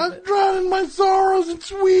 Yeah, I was drowning my sorrows in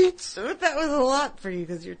sweets. but that was a lot for you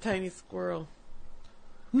because you're a tiny squirrel.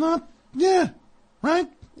 Yeah, right?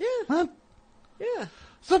 Yeah. Right? Yeah.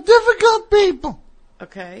 So difficult people.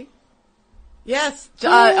 Okay. Yes,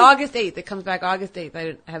 August 8th. It comes back August 8th.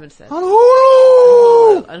 I haven't said. On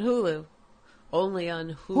Hulu. On Hulu. Only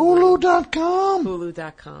on Hulu. Hulu.com.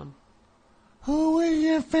 Hulu.com. Who is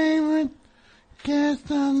your favorite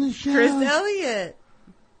guest on the show? Chris Elliott.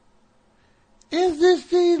 Is this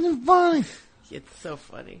season funny? It's so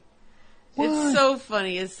funny. Why? It's so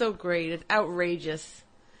funny. It's so great. It's outrageous.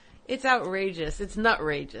 It's outrageous. It's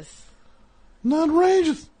nutrageous.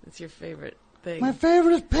 Nutrageous. It's your favorite thing. My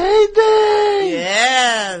favorite is Payday.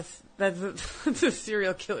 Yes. That's a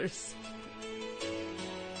serial killer's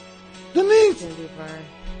Denise! Candy bar.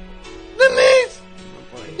 Denise! Oh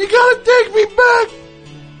boy. You gotta take me back!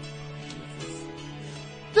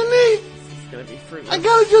 Denise! This is gonna be fruitless. I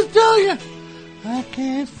gotta just tell you, I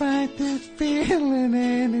can't fight this feeling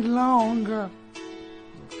any longer.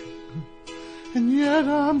 And yet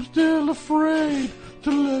I'm still afraid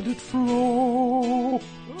to let it flow. Oh,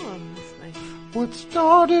 that's nice. What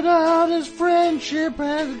started out as friendship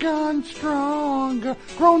has grown stronger.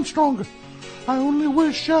 I only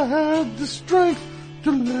wish I had the strength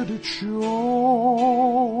to let it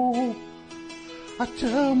show. I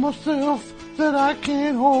tell myself that I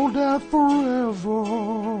can't hold out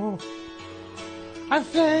forever. I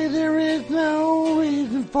say there is no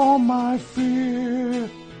reason for my fear.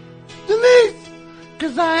 Denise!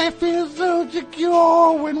 'Cause I feel so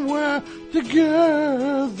secure when we're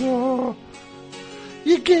together.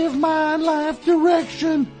 You give my life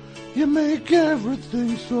direction. You make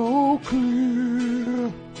everything so clear.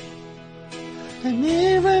 And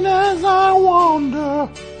even as I wander,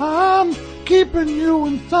 I'm keeping you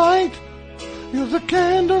in sight. You're the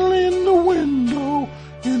candle in the window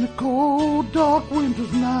in a cold, dark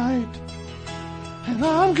winter's night. And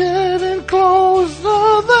I'm getting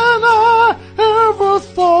closer than I ever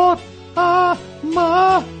thought I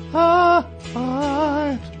might.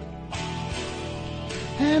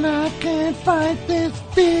 And I can't fight this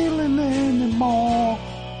feeling anymore.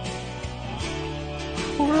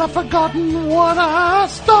 Well, I've forgotten what I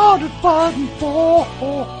started fighting for.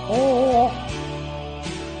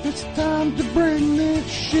 It's time to bring this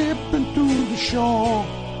ship into the shore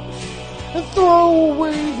and throw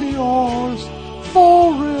away the oars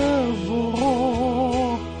forever.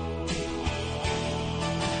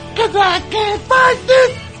 'Cause I can't fight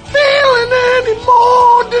this feeling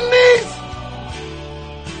anymore, Denise.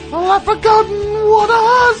 Well, I've forgotten what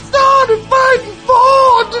I started fighting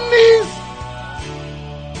for, Denise.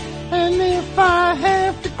 And if I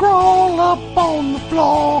have to crawl up on the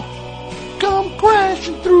floor, come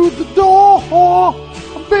crashing through the door,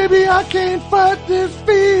 baby, I can't fight this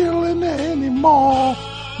feeling anymore.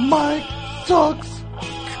 Mike sucks.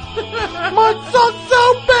 Mike sucks so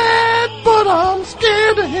bad, but I'm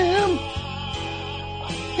scared of him.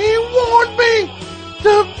 He warned me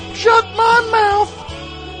to shut my mouth,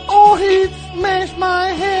 or he'd smash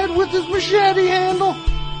my head with his machete handle.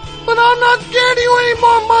 But I'm not scared of you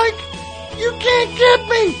anymore, Mike. You can't get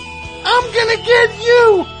me. I'm gonna get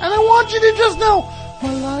you. And I want you to just know,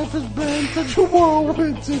 my life has been such a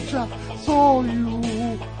whirlwind since I saw you.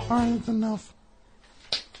 Alright, that's enough.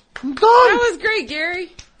 I'm done. That was great,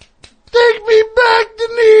 Gary. Take me back,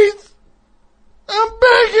 Denise. I'm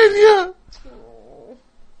begging you.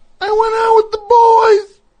 I went out with the boys.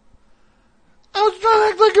 I was trying to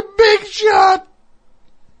act like a big shot.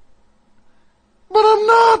 But I'm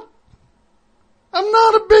not. I'm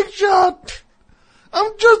not a big shot.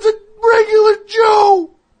 I'm just a regular Joe.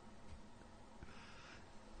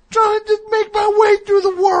 Trying to make my way through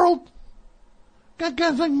the world. Got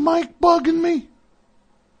guys like Mike bugging me.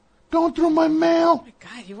 Going through my mail. Oh my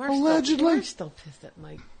God, you are allegedly. still pissed at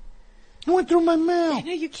Mike. He went through my mail. I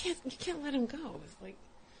know you can't let him go. It's like,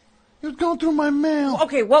 he was going through my mail.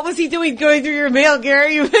 okay, what was he doing going through your mail,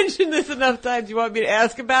 Gary? You mentioned this enough times. You want me to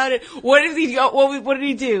ask about it? What did he do? What did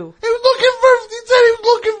he do? He said he was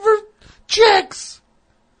looking for checks.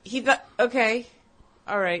 Okay.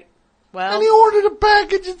 All right. Well. And he ordered a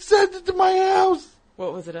package and sent it to my house.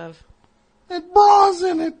 What was it of? It had bras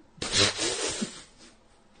in it.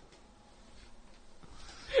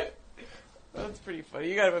 That's pretty funny.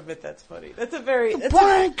 You gotta admit that's funny. That's a very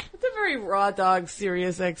prank. That's a very raw dog,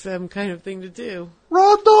 Sirius XM kind of thing to do.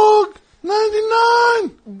 Raw dog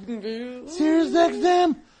 99. Sirius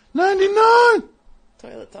XM 99.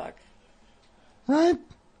 Toilet talk. Right?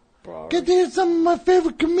 Bra. Get to hear some of my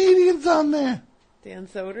favorite comedians on there. Dan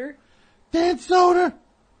Soder. Dan Soder.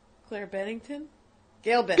 Claire Bennington.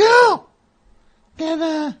 Gail Bennington. Gail.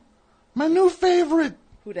 Get my new favorite.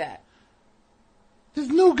 Who dat? This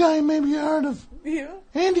new guy maybe you heard of. Yeah.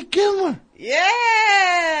 Andy Kindler.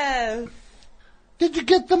 Yes! Did you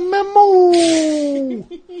get the memo?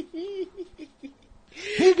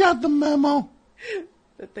 He got the memo.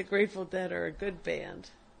 That the Grateful Dead are a good band.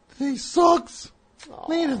 He sucks. Aww.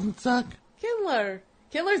 He doesn't suck.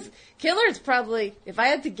 Killer's probably, if I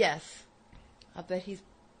had to guess, I'll bet he's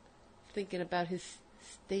thinking about his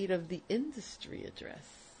State of the Industry address.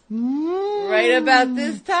 Right about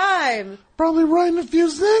this time. Probably writing a few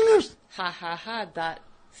singers.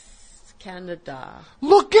 Canada.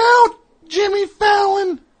 Look out, Jimmy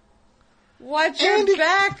Fallon. Watch your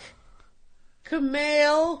back,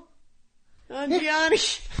 Kumail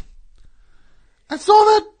Nanjiani. I saw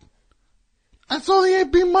that. I saw the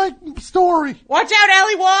AP Mike story. Watch out,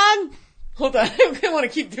 Ali Wong! Hold on, I want to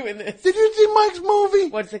keep doing this. Did you see Mike's movie?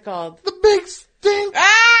 What's it called? The Big Stink.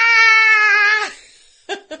 Ah!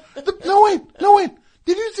 No wait.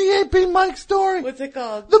 Did you see AP Mike's story? What's it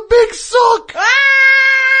called? The Big Suck.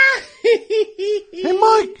 Ah! Hey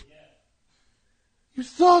Mike. You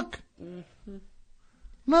suck. Mm-hmm. I'm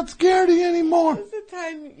not scared of you anymore. What's the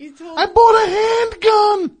time you told I bought a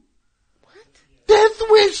handgun. What? Death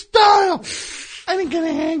Wish style. I didn't get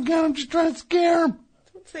a handgun. I'm just trying to scare him.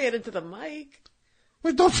 Don't say it into the mic.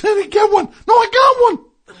 Wait, don't say I didn't get one. No, I got one.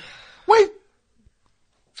 Wait.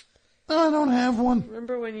 No, I don't have one.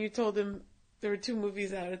 Remember when you told him there were 2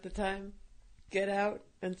 movies out at the time? Get Out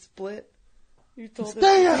and Split? You told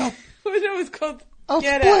Stay him. Out. It was called I'll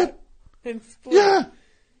Get split. Out and Split. Yeah.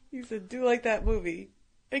 You said, do like that movie.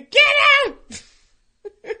 And Get Out!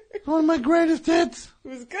 It's one of my greatest hits. It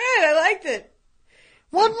was good. I liked it.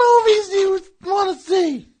 What movies do you want to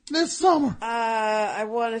see this summer? I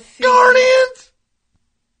want to see... Guardians?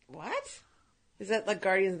 What? Is that like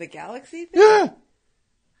Guardians of the Galaxy thing? Yeah.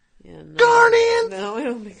 Yeah, no. Guardians? No, I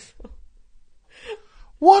don't think so.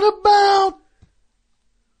 What about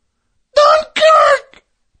Dunkirk?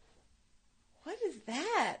 What is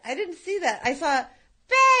that? I didn't see that. I saw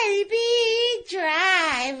Baby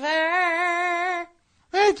Driver.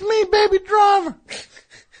 Hey, it's me, Baby Driver.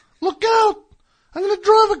 Look out. I'm going to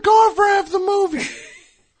drive a car for half the movie.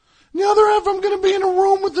 The other half, I'm going to be in a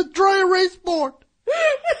room with a dry erase board.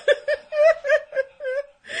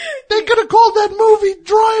 They could have called that movie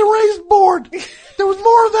Dry Erase Board. There was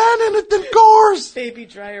more of that in it than cars. Baby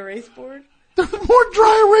Dry Erase Board? There was more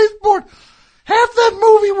Dry Erase Board. Half that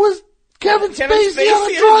movie was Kevin Spacey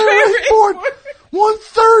on a dry erase board.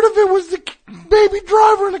 1/3 of it was the Baby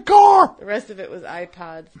Driver in a car. The rest of it was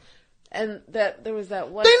iPods. And that there was that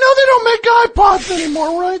one... They know they don't make iPods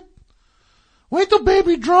anymore, right? Wait till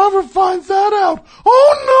Baby Driver finds that out.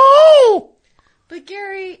 Oh no! But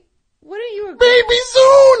Gary, wouldn't you agree? Baby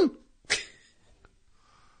soon!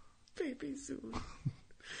 Baby soon.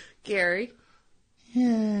 Gary?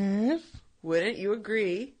 Yes? Wouldn't you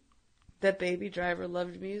agree that Baby Driver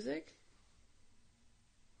loved music?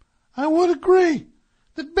 I would agree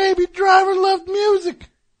that Baby Driver loved music.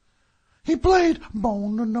 He played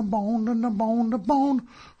bone and a bone and a bone and a bone.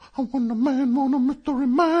 I want a man, want a mystery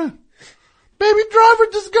man. Baby Driver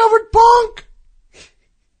discovered punk.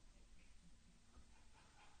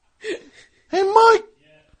 Hey Mike,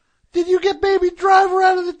 did you get Baby Driver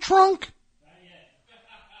out of the trunk?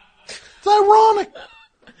 It's ironic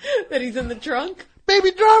that he's in the trunk.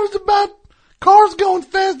 Baby Driver's about cars going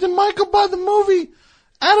fast, and Michael bought the movie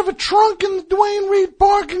out of a trunk in the Dwayne Reed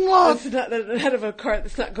parking lot. That's not out of a car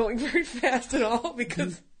that's not going very fast at all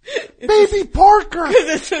because Baby Parker. Because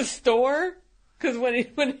it's a store. Because when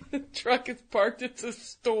the truck is parked, it's a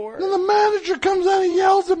store. Then the manager comes out and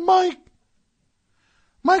yells at Mike.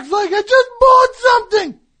 Mike's like, I just bought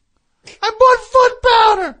something. I bought foot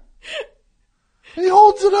powder. And he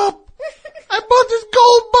holds it up. I bought this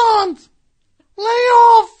gold bonds. Lay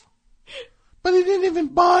off. But he didn't even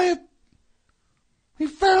buy it. He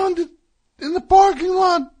found it in the parking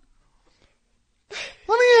lot.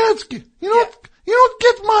 Let me ask you. You know what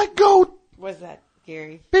gets my goat? What's that,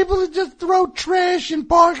 Gary? People that just throw trash in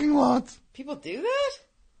parking lots. People do that?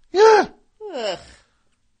 Yeah. Ugh.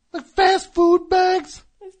 Like fast food bags.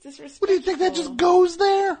 That's disrespectful. What do you think, that just goes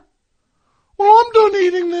there? Well, I'm done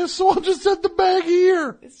eating this, so I'll just set the bag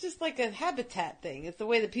here. It's just like a habitat thing. It's the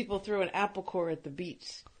way that people throw an apple core at the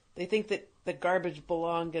beach. They think that the garbage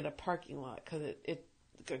belonged in a parking lot because it's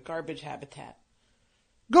a garbage habitat.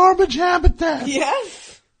 Garbage habitat.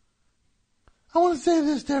 Yes. I want to say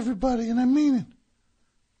this to everybody, and I mean it.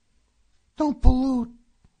 Don't pollute.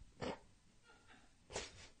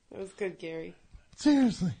 That was good, Gary.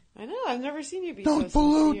 Seriously. I know. I've never seen you be Don't so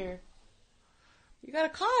pollute. sincere. You got a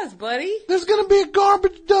cause, buddy. There's going to be a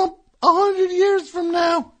garbage dump 100 years from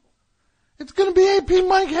now. It's going to be AP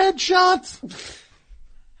Mike headshots.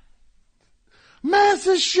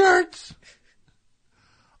 Massive shirts.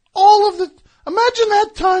 All of the... Imagine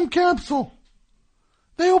that time capsule.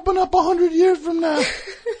 They open up 100 years from now.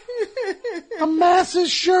 A massive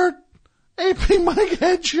shirt. AP Mike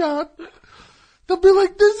headshot. They'll be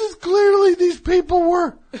like, this is clearly these people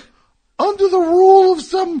were under the rule of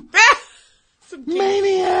some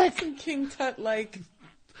maniac. Some King Tut-like.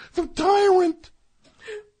 Some tyrant.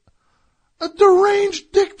 A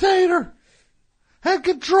deranged dictator. Had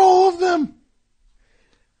control of them.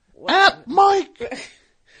 At Mike.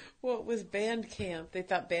 What was Bandcamp? They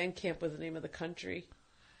thought Bandcamp was the name of the country.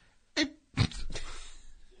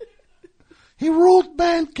 He ruled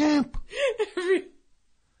Bandcamp.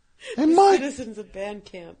 Hey, Mike. Citizens of band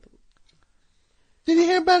camp. Did you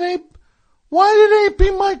hear about Ape? Why did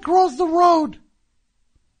AP Mike cross the road?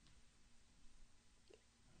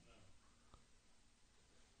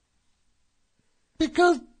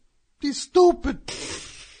 Because he's stupid.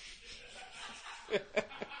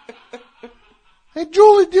 Hey,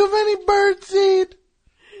 Julie, do you have any bird seed?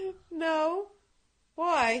 No.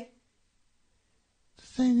 Why?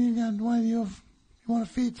 Saying you got, why do you want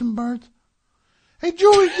to feed some birds? Hey,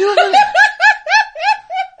 Julie, do you have any...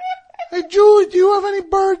 Hey, Julie, do you have any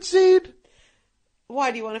bird seed?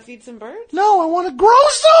 Why, do you want to feed some birds? No, I want to grow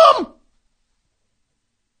some!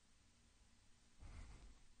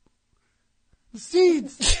 The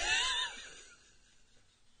seeds.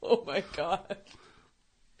 Oh my God.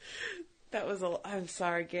 That was I'm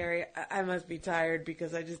sorry, Gary. I must be tired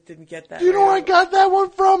because I just didn't get that. Do you know where I got that one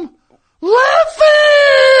from?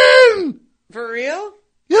 Laughing! For real?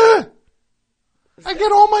 Yeah. I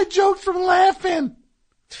get all my jokes from Laughing.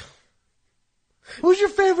 Who's your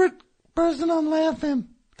favorite person on Laughing?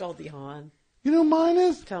 Goldie Hawn. You know who mine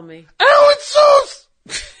is? Tell me. Alan Seuss!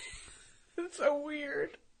 It's so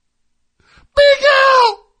weird. Big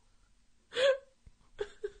Al!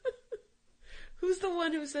 Who's the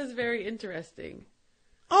one who says very interesting?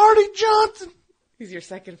 Artie Johnson. He's your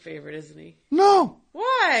second favorite, isn't he? No.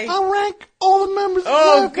 Why? I'll rank all the members of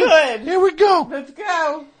Laughing. Good. Here we go. Let's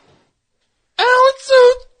go. Alan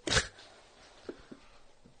Seuss.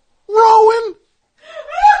 Rowan.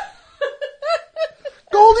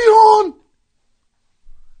 Goldie Hawn.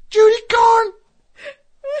 Judy Carn.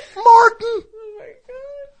 Martin. Oh my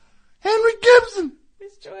God. Henry Gibson.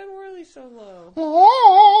 Is Joanne Worley so low?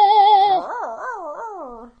 Oh.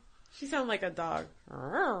 She sounds like a dog.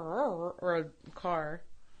 Or a car.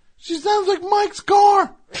 She sounds like Mike's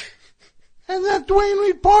car. And that Dwayne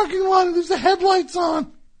Reed parking lot, there's the headlights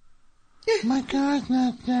on. My car's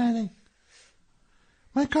not starting.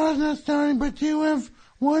 My car's not starting, but you have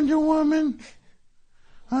Wonder Woman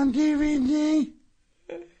on DVD.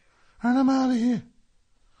 And I'm out of here.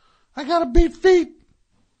 I gotta beat feet.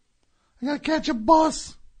 I gotta catch a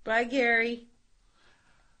bus. Bye, Gary.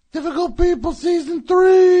 Difficult People Season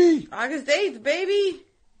 3. August 8th, baby.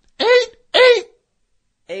 8-8.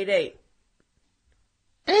 8-8.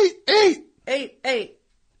 8-8. 8-8.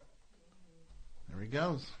 There he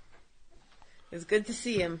goes. It's good to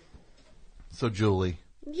see him. So, Julie.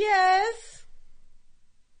 Yes.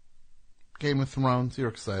 Game of Thrones, you're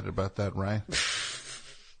excited about that, right?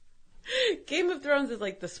 Game of Thrones is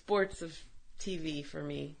like the sports of TV for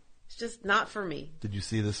me. It's just not for me. Did you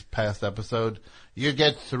see this past episode? You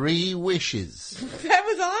get 3 wishes. That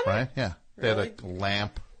was on? Right? Yeah. They Really? had a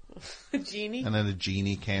lamp. A genie? And then a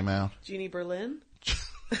genie came out. Genie Berlin?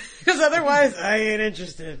 Because otherwise, I ain't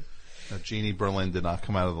interested. No, Jeannie Berlin did not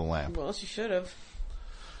come out of the lamp. Well, she should have.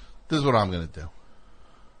 This is what I'm going to do.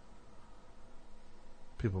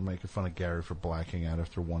 People making fun of Gary for blacking out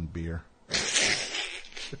after 1 beer.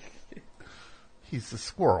 He's a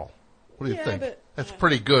squirrel. What do you think? But, that's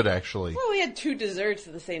pretty good, actually. Well, we had 2 desserts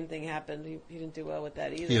and the same thing happened. He didn't do well with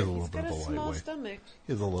that either. He has a He's little bit got of a small lightweight. stomach.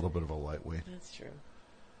 He has a little bit of a lightweight. That's true.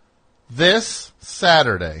 This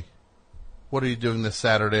Saturday. What are you doing this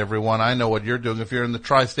Saturday, everyone? I know what you're doing. If you're in the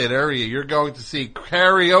tri-state area, you're going to see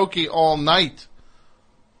Karaoke All Night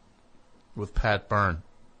with Pat Byrne.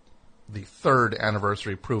 The 3rd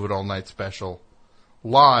anniversary Prove It All Night special.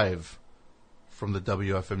 Live from the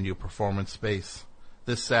WFMU Performance Space.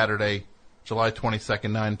 This Saturday, July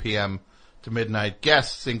 22nd, 9 p.m. to midnight.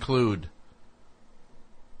 Guests include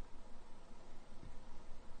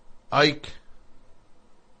Ike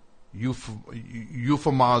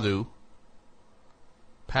Ufamadu,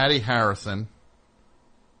 Patty Harrison,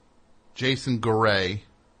 Jason Garay,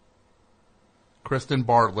 Kristen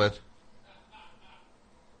Bartlett,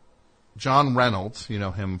 John Reynolds, you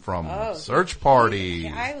know him from Search Party.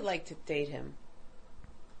 Yeah, I would like to date him.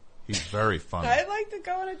 He's very funny. I'd like to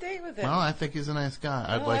go on a date with him. Well, I think he's a nice guy.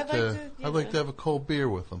 I'd like to have a cold beer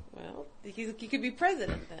with him. Well, he could be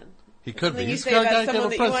president then. He could be. You He's say got about to someone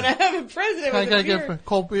that you want to have a president with a beer. get a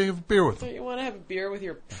cold beer with him. So you want to have a beer with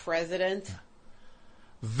your president?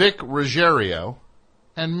 Vic Ruggiero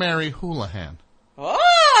and Mary Houlihan.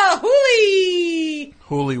 Oh, Hooli!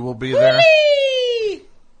 Hooli will be there.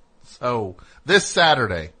 So, this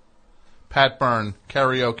Saturday, Pat Byrne,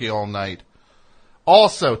 Karaoke All Night.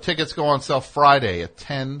 Also, tickets go on sale Friday at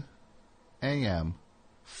 10 a.m.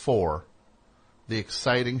 for the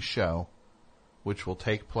exciting show, which will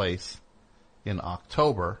take place in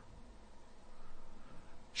October.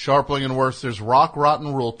 Sharpling and Worcester's Rock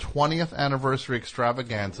Rotten Rule 20th Anniversary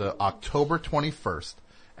Extravaganza, October 21st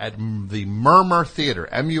at the Murmur Theater,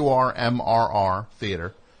 M-U-R-M-R-R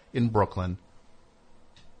Theater, in Brooklyn.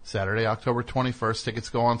 Saturday, October 21st. Tickets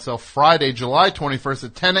go on sale Friday, July 21st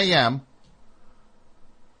at 10 a.m.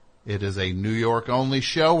 It is a New York-only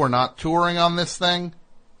show. We're not touring on this thing.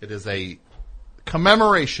 It is a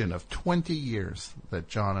commemoration of 20 years that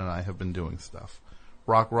John and I have been doing stuff.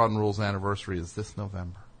 Rock, Rod, and Rule's anniversary is this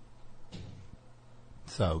November.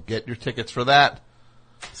 So get your tickets for that.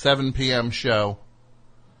 7 p.m. show.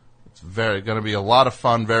 It's going to be a lot of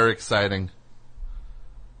fun, very exciting.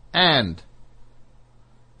 And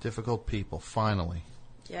Difficult People, finally.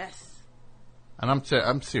 Yes. And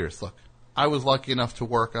I'm serious. Look, I was lucky enough to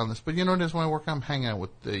work on this, but you know what it is when I work? I'm hanging out with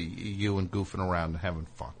you and goofing around and having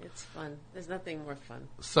fun. It's fun. There's nothing more fun.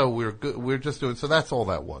 So we're just doing. So that's all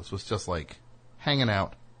that was just like hanging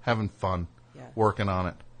out, having fun, working on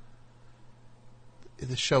it.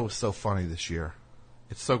 The show was so funny this year.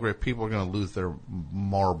 It's so great. People are going to lose their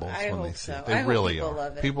marbles when they see it. They really are.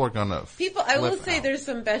 Love it. People are going to. I will say there's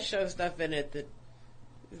some best show stuff in it that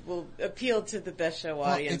will appeal to the best show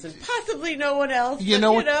audience and possibly no one else.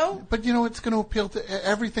 But you know, it's going to appeal to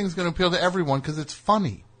everything's going to appeal to everyone because it's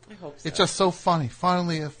funny. I hope so. It's just so funny.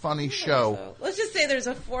 Finally, a funny show. So. Let's just say there's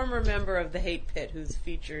a former member of the Hate Pit who's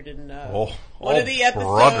featured in one of the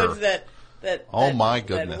episodes that. Oh my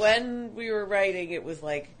goodness! That when we were writing, it was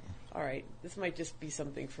like, all right, this might just be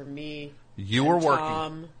something for me. You were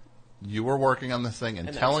working. You were working on this thing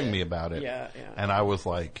and telling me about it. Yeah. And I was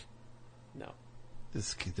like, no,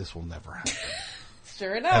 this will never happen.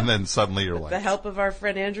 Sure enough. And then suddenly you're with like, the help of our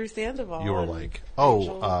friend Andrew Sandoval. You were like,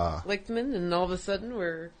 Lichtman, and all of a sudden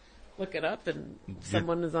we're looking up and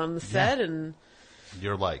someone is on the set and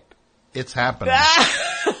you're like, it's happening.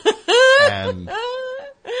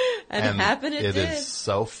 And it happened. It did. It is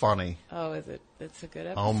so funny. Oh, is it? It's a good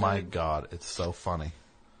episode. Oh my God, it's so funny.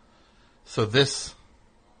 So this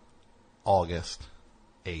August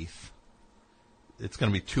 8th, it's going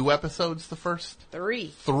to be 2 episodes. The first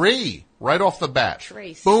 3 right off the bat.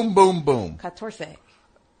 Trace. Boom, boom, boom. 14.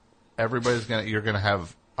 You're going to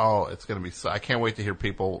have. Oh, it's going to be. I can't wait to hear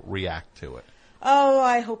people react to it. Oh,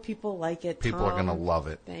 I hope people like it. People are going to love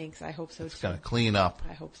it. Thanks. I hope so. It's going to clean up.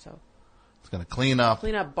 I hope so. It's going to clean up.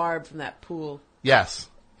 Clean up Barb from that pool. Yes.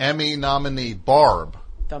 Emmy nominee Barb.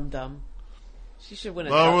 Dum-Dum. She should win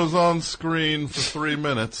a I was on screen for 3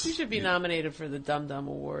 minutes. She should be nominated for the Dum-Dum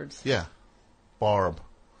Awards. Yeah. Barb.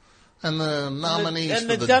 And the nominees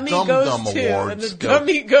for the Dum-Dum Awards. And the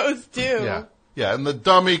dummy goes too. Yeah, and the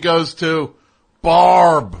dummy goes to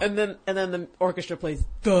Barb. And then the orchestra plays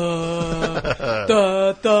da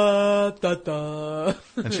da da da da.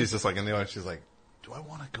 And she's just like in the audience, she's like, do I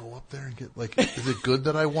want to go up there and get, like, is it good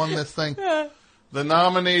that I won this thing? The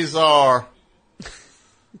nominees are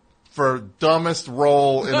for dumbest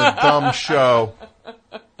role in a dumb show,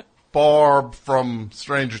 Barb from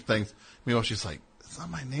Stranger Things. Meanwhile, she's like, it's not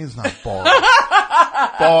my name's not Barb.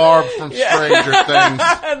 Barb from Stranger Things.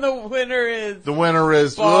 And the winner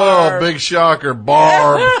is Barb. Oh, big shocker,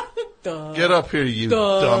 Barb. Get up here, you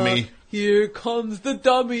dummy. Here comes the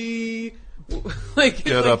dummy.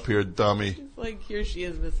 Get up here, dummy. Like, here she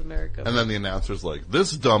is, Miss America. And then the announcer's like,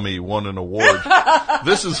 this dummy won an award.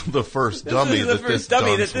 This is the first dummy that this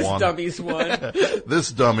dummy's won.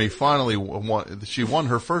 This dummy finally won. She won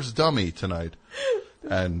her first dummy tonight.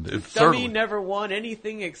 And this dummy never won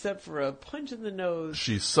anything except for a punch in the nose.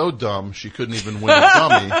 She's so dumb, she couldn't even win a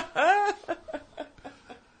dummy.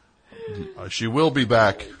 She will be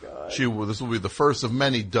back. This will be the first of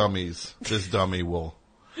many dummies. This dummy will.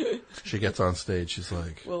 She gets on stage. She's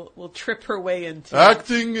like, "We'll trip her way into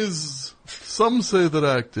acting is." Some say that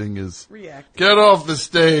acting is reacting. Get off the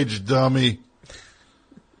stage, dummy.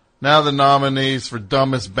 Now the nominees for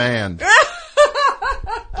dumbest band: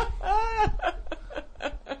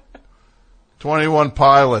 21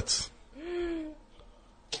 Pilots,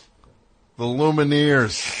 the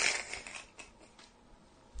Lumineers,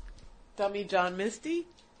 Dummy John Misty,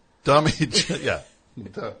 Dummy Dummy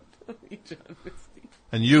John Misty.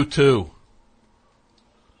 And you too.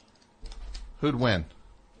 Who'd win?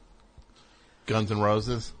 Guns N'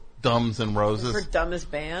 Roses? Dumbs and Roses? For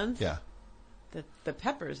dumbest band? Yeah. The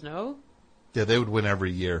Peppers, no? Yeah, they would win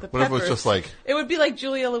every year. What if it was just like... It would be like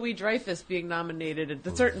Julia Louis-Dreyfus being nominated. At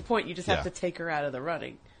a certain point, you just have to take her out of the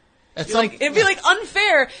running. It'd be like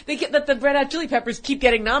unfair that the Red Hot Chili Peppers keep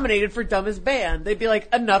getting nominated for dumbest band. They'd be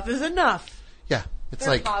like, enough is enough. Yeah. It's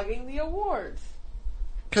They're like... hogging the awards.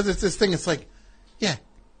 Because it's this thing, it's like... Yeah,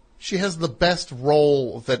 she has the best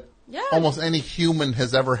role that almost any human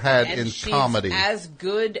has ever had in comedy. She's as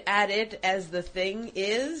good at it as The Thing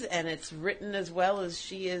is, and it's written as well as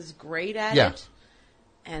she is great at it.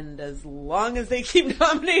 And as long as they keep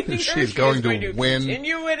nominating her, she's going to win.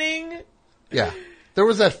 Continue winning. Yeah. There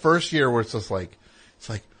was that first year where it's just like,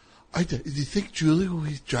 do you think Julie will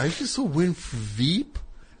just win for Veep?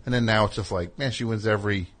 And then now it's just like, man, she wins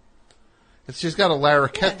every. She's got to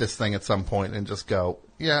Larroquette this thing at some point and just go,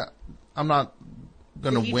 yeah, I'm not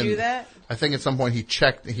going to win. Did he do that? I think at some point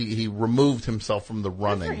he removed himself from the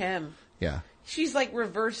running. Good for him. Yeah. She's like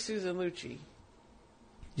reverse Susan Lucci.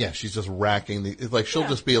 Yeah, she's just racking she'll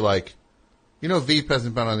just be like, Veep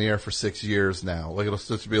hasn't been on the air for 6 years now. Like, it'll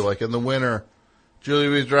just be like, in the winter, Julie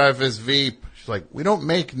Louis-Dreyfus Veep. She's like, we don't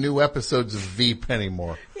make new episodes of Veep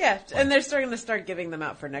anymore. Yeah, and they're starting to start giving them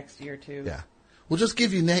out for next year, too. Yeah. We'll just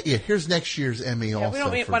give you, here's next year's Emmy also. We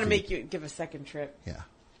don't want to Veep. make you give a second trip. Yeah.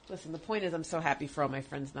 Listen, the point is I'm so happy for all my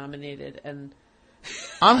friends nominated, and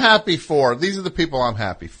I'm happy for, these are the people I'm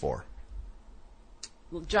happy for.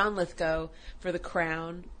 John Lithgow for The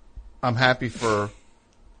Crown. I'm happy for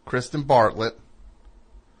Kristen Bartlett.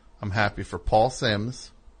 I'm happy for Paul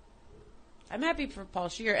Sims. I'm happy for Paul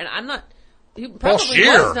Scheer, and I'm not. He Paul probably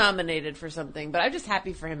Scheer was nominated for something, but I'm just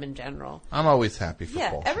happy for him in general. I'm always happy for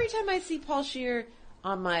Paul. Every time I see Paul Scheer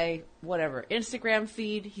on my Instagram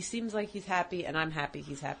feed, he seems like he's happy, and I'm happy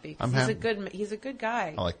he's happy. He's a good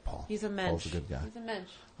guy. I like Paul. He's a mensch. Paul's a good guy. He's a mensch.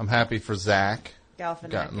 I'm happy for Zach.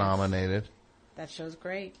 Galifianakis got nominated. That show's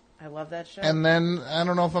great. I love that show. And then I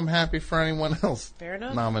don't know if I'm happy for anyone else. Fair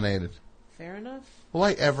enough. Nominated. Fair enough. Will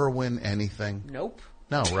I ever win anything? Nope.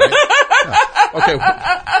 No, right? No. Okay.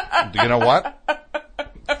 You know what?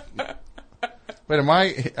 Wait, am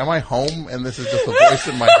I home and this is just a voice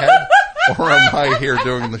in my head, or am I here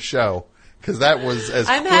doing the show? Because that was as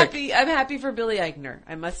I'm quick. I'm happy for Billy Eichner.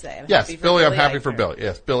 I must say. Yes, Billy. I'm happy Eichner. for Billy.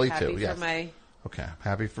 Yes, Billy happy too. Yes. For my... Okay, I'm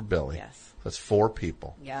happy for Billy. Yes. That's 4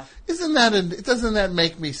 people. Yeah. Doesn't that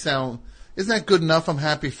make me sound? Isn't that good enough? I'm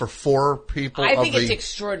happy for 4 people. I think it's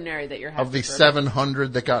extraordinary that you're happy of the for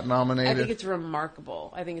 700 that got nominated. I think it's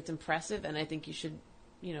remarkable. I think it's impressive, and I think you should,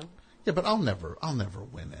 Yeah, but I'll never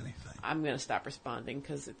win anything. I'm going to stop responding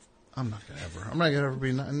because it's. I'm not going to ever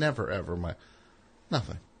be. Never ever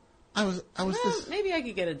nothing. I was this. Maybe I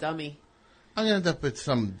could get a dummy. I'm going to end up with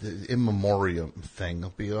some in memoriam thing.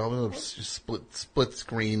 I'll split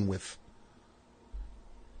screen with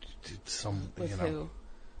some. With who?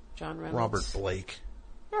 John Reynolds. Robert Blake.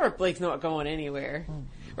 Robert Blake's not going anywhere.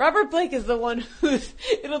 Robert Blake is the one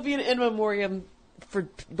it'll be an in memoriam for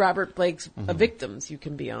Robert Blake's victims you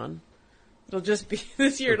can be on. It'll just be,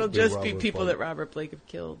 this year it'll just be people that Robert Blake have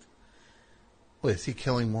killed. Wait, is he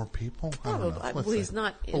killing more people? I don't know. Well, he's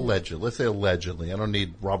not. Allegedly. Let's say allegedly. I don't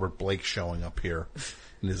need Robert Blake showing up here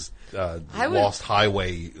in his Lost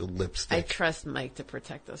Highway lipstick. I trust Mike to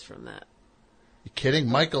protect us from that. You kidding?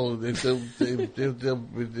 Michael, they'll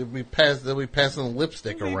be passing the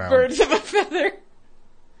lipstick around. Birds of a feather.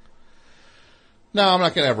 No, I'm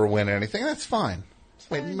not going to ever win anything. That's fine.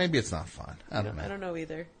 Wait, maybe it's not fine. I don't know. I don't know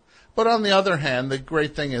either. But on the other hand, the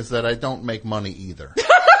great thing is that I don't make money either.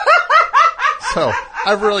 So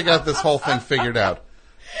I've really got this whole thing figured out.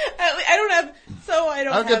 I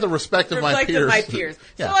don't get the respect of my peers.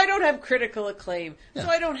 Yeah. So I don't have critical acclaim. Yeah. So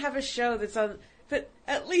I don't have a show that's on. But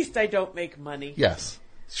at least I don't make money. Yes.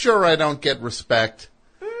 Sure, I don't get respect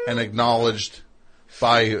and acknowledged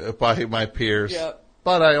by my peers. Yep.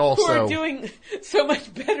 But I also... Who are doing so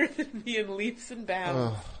much better than me in leaps and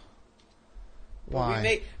bounds.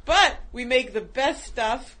 Why? But we make the best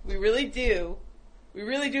stuff. We really do. We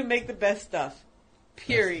really do make the best stuff.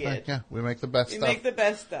 Period. Yeah, we make the best stuff. We make the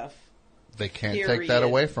best stuff. They can't take that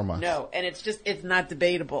away from us. No, and it's not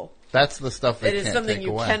debatable. That's the stuff they can't take away. It is something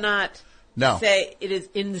you cannot... say it is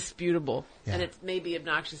indisputable, and it's maybe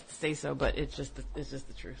obnoxious to say so, but it's just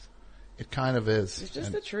the truth. It kind of is. It's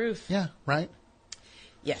just the truth. Yeah, right?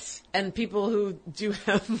 Yes, and people who do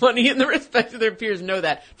have money in the respect of their peers know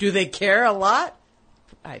that. Do they care a lot?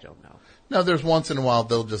 I don't know. No, there's once in a while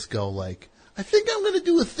they'll just go like, I think I'm going to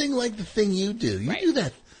do a thing like the thing you do. You do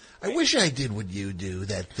that. I wish I did what you do,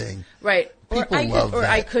 that thing. Right. People love that. Or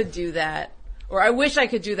I could do that. Or I wish I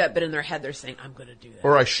could do that, but in their head they're saying, I'm going to do that.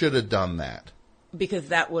 Or I should have done that. Because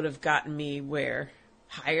that would have gotten me where?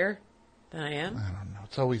 Higher than I am? I don't know.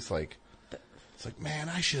 It's always like, man,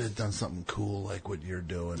 I should have done something cool like what you're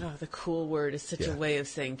doing. Oh, the cool word is such a way of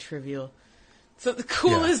saying trivial. So the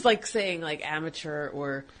cool is like saying like amateur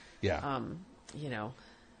or, That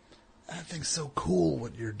thing's so cool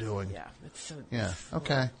what you're doing. Yeah, it's so... Yeah,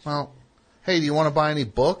 okay. Well, hey, do you want to buy any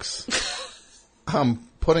books? I'm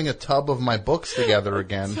putting a tub of my books together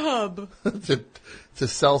again. Tub? to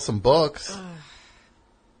sell some books.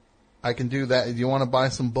 I can do that. Do you want to buy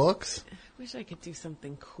some books? I wish I could do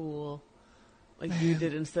something cool. Like you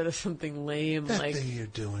did instead of something lame. That thing you're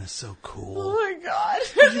doing is so cool. Oh my God.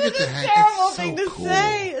 It's a terrible thing to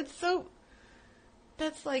say. It's so...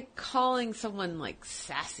 That's like calling someone like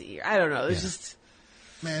sassy. I don't know. It's just...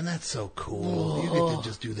 Man, that's so cool. You get to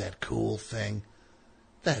just do that cool thing.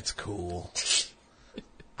 That's cool.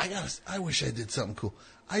 I wish I did something cool.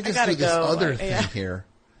 I just do this other thing here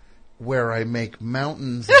where I make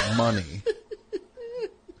mountains of money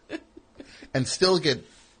and still get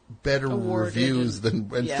better reviews than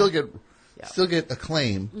still get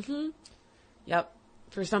acclaim. Mm-hmm. Yep.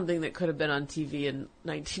 For something that could have been on TV in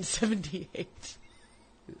 1978.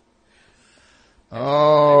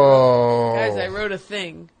 Oh. Guys, I wrote a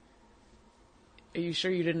thing. Are you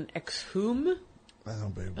sure you didn't exhume?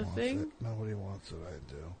 Nobody wants it. Nobody wants it, I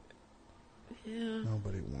do. Yeah.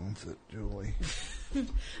 Nobody wants it, Julie.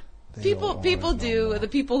 People do. The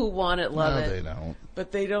people who want it love it. No, they don't.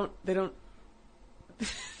 But they don't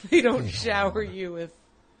they don't shower you with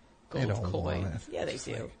gold coins. Yeah, they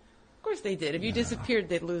do. Of course they did. If you disappeared,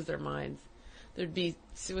 they'd lose their minds. There'd be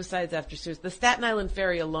suicides after suicides. The Staten Island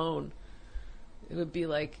ferry alone, it would be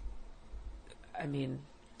like, I mean,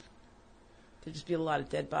 there'd just be a lot of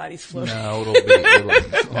dead bodies floating. No, it'll be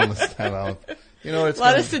on the Staten Island. You know, it's a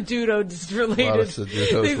lot of Seduto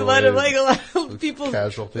related. A lot of people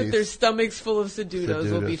with their stomachs full of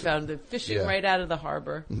Sedutos will be found fishing right out of the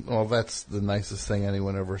harbor. Well, that's the nicest thing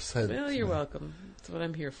anyone ever said. Well, you're welcome. That's what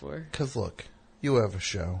I'm here for. Because look, you have a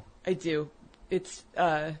show. I do. It's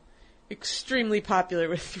extremely popular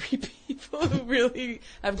with 3 people who really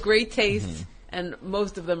have great taste, and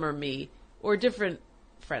most of them are me or different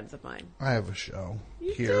friends of mine. I have a show.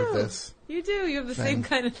 You do. You do. You have the same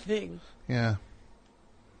kind of thing. Yeah.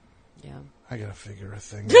 Yeah. I gotta figure a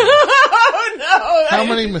thing out. Oh, no! How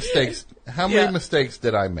many mistakes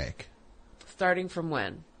did I make? Starting from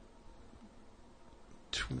when?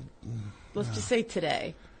 Let's just say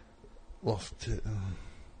today. Well,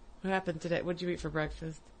 what happened today? What did you eat for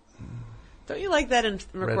breakfast? Don't you like that in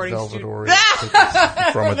recording Red Velvet studio? Oreo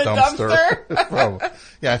cookies from a dumpster.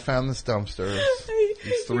 I found this dumpster.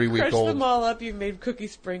 It's 3 week old. You crushed them all up. You made cookie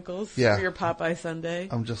sprinkles for your Popeye Sundae.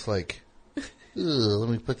 I'm just like, let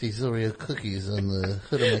me put these Oreo cookies on the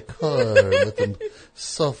hood of my car and let them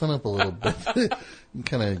soften up a little bit. And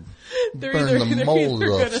kind of burn the mold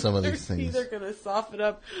off some of these things. They're either going to soften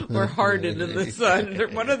up or harden in the sun.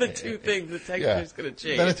 One of the two things. The texture is going to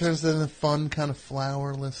change. Then it turns into a fun kind of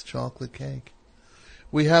flourless chocolate cake.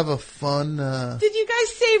 We have a fun... Did you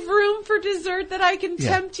guys save room for dessert that I can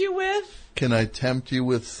tempt you with? Can I tempt you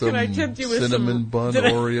with some cinnamon bun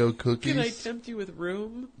Oreo cookies? Can I tempt you with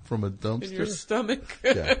room? From a dumpster? In your stomach?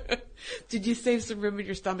 Yeah. Did you save some room in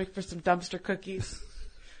your stomach for some dumpster cookies?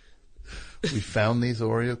 We found these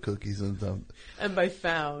Oreo cookies in the dumpster. And by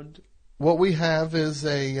found... What we have is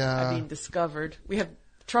discovered. We have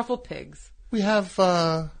truffle pigs. We have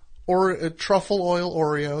truffle oil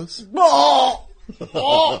Oreos.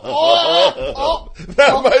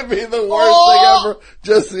 That might be the worst thing ever.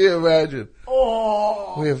 Just so you imagine.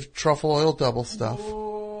 We have truffle oil double stuff.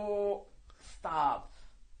 Stop.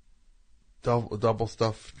 Double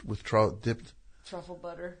stuff with dipped truffle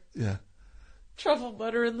butter. Yeah. Truffle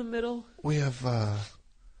butter in the middle. We have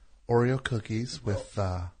Oreo cookies with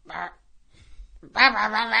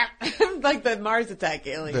like the Mars Attack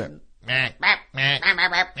alien.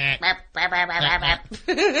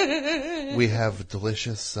 We have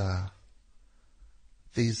delicious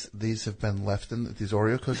these have been left in these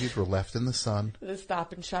Oreo cookies were left in the sun. The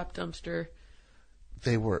Stop and Shop dumpster.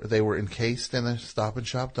 They were encased in a Stop and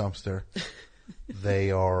Shop dumpster. They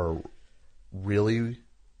are really,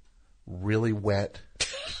 really wet.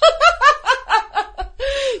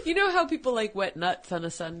 You know how people like wet nuts on a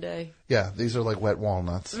Sunday? Yeah, these are like wet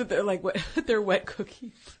walnuts. But they're like they're wet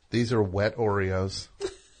cookies. These are wet Oreos.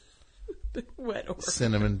 Wet Oreos.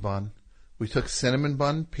 Cinnamon bun. We took cinnamon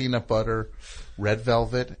bun, peanut butter, red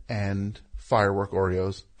velvet, and firework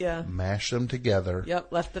Oreos. Yeah. Mashed them together.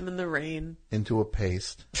 Yep, left them in the rain. Into a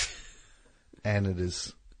paste. And it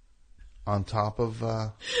is on top of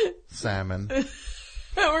salmon.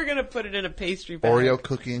 We're going to put it in a pastry bag. Oreo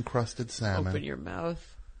cookie encrusted salmon. Open your mouth.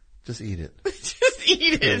 Just eat it. Just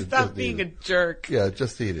eat it. Stop being a jerk. Yeah,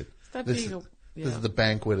 just eat it. Stop being a... Yeah. This is the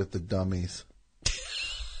banquet at the dummies.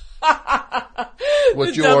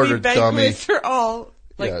 What you dummy ordered, dummy? Banquets are all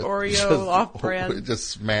like Oreo off-brand.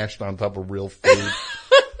 Just smashed on top of real food.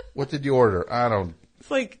 What did you order? I don't...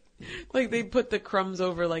 It's like they put the crumbs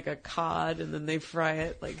over like a cod and then they fry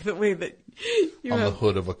it like the way that you on have... the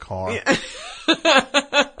hood of a car. Yeah.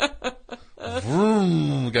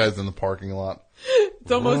 Vroom, guys in the parking lot.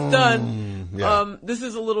 It's almost done. Yeah. This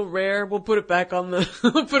is a little rare. We'll put it back on the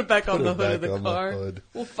hood of the car.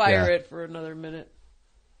 We'll fire it for another minute.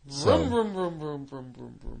 So, vroom, vroom, vroom, vroom, vroom,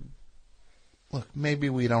 vroom, vroom. Look, maybe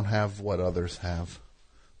we don't have what others have.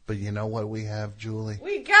 But you know what we have, Julie?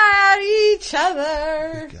 We got each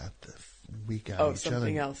other. We got oh, each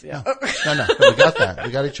something other. else, yeah. No, we got that.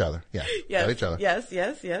 We got each other. Yeah. Yes, Got each other.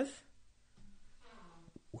 yes.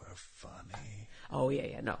 We're funny. Oh,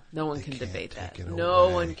 yeah. No one can debate that. No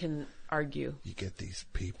one can argue. You get these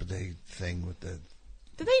people, they thing with the...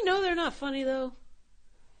 Do they know they're not funny, though?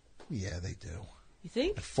 Yeah, they do. You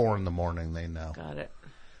think? At 4 a.m, they know. Got it.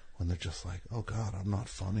 When they're just like, oh, God, I'm not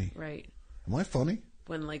funny. Right. Am I funny?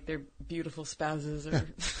 When, like, their beautiful spouses are...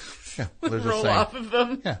 Yeah. They're just roll saying, off of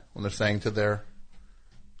them. Yeah. When they're saying to their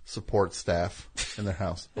support staff in their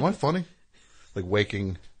house, am I funny? Like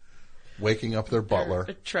waking up their butler.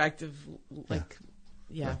 Their attractive,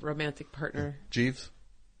 romantic partner. Jeeves?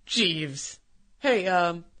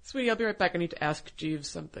 Hey, sweetie, I'll be right back. I need to ask Jeeves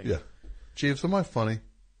something. Yeah. Jeeves, am I funny?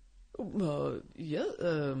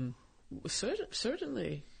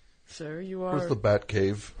 Certainly. Sir, you are... Where's the Bat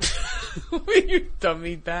Cave? You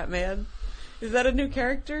dummy Batman. Is that a new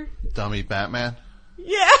character? Dummy Batman?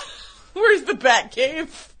 Yeah. Where's the Bat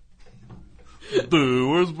Cave? Dude,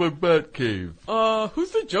 where's my Bat Cave?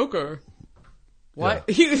 Who's the Joker? Why?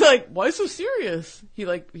 Yeah. He's like, why so serious? He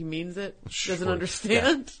means it? Doesn't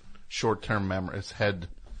understand? Yeah. Short-term memory. His head,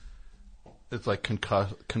 it's like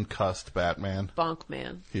concussed Batman. Bonk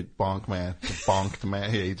man. Bonked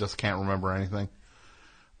man. Yeah, he just can't remember anything.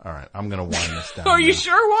 All right, I'm going to wind this down. Are you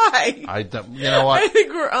sure why? You know what? I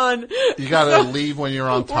think we're on. You got to leave when you're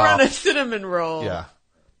on top. We're on a cinnamon roll. Yeah.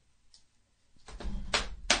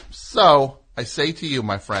 So, I say to you,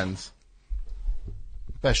 my friends,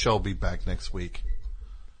 Best Show will be back next week.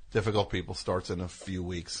 Difficult People starts in a few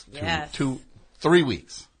weeks. Yes. 3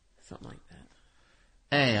 weeks. Something like that.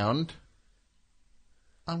 And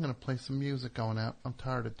I'm going to play some music going out. I'm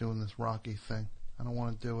tired of doing this Rocky thing. I don't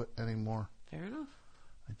want to do it anymore. Fair enough.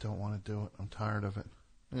 I don't want to do it. I'm tired of it.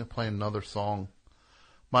 I'm going to play another song.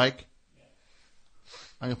 Mike?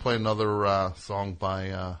 I'm going to play another song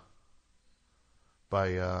by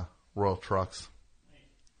Royal Trucks.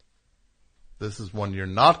 This is one you're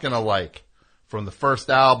not going to like from the first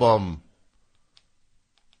album.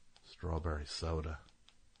 Strawberry Soda.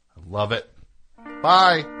 I love it.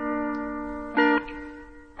 Bye.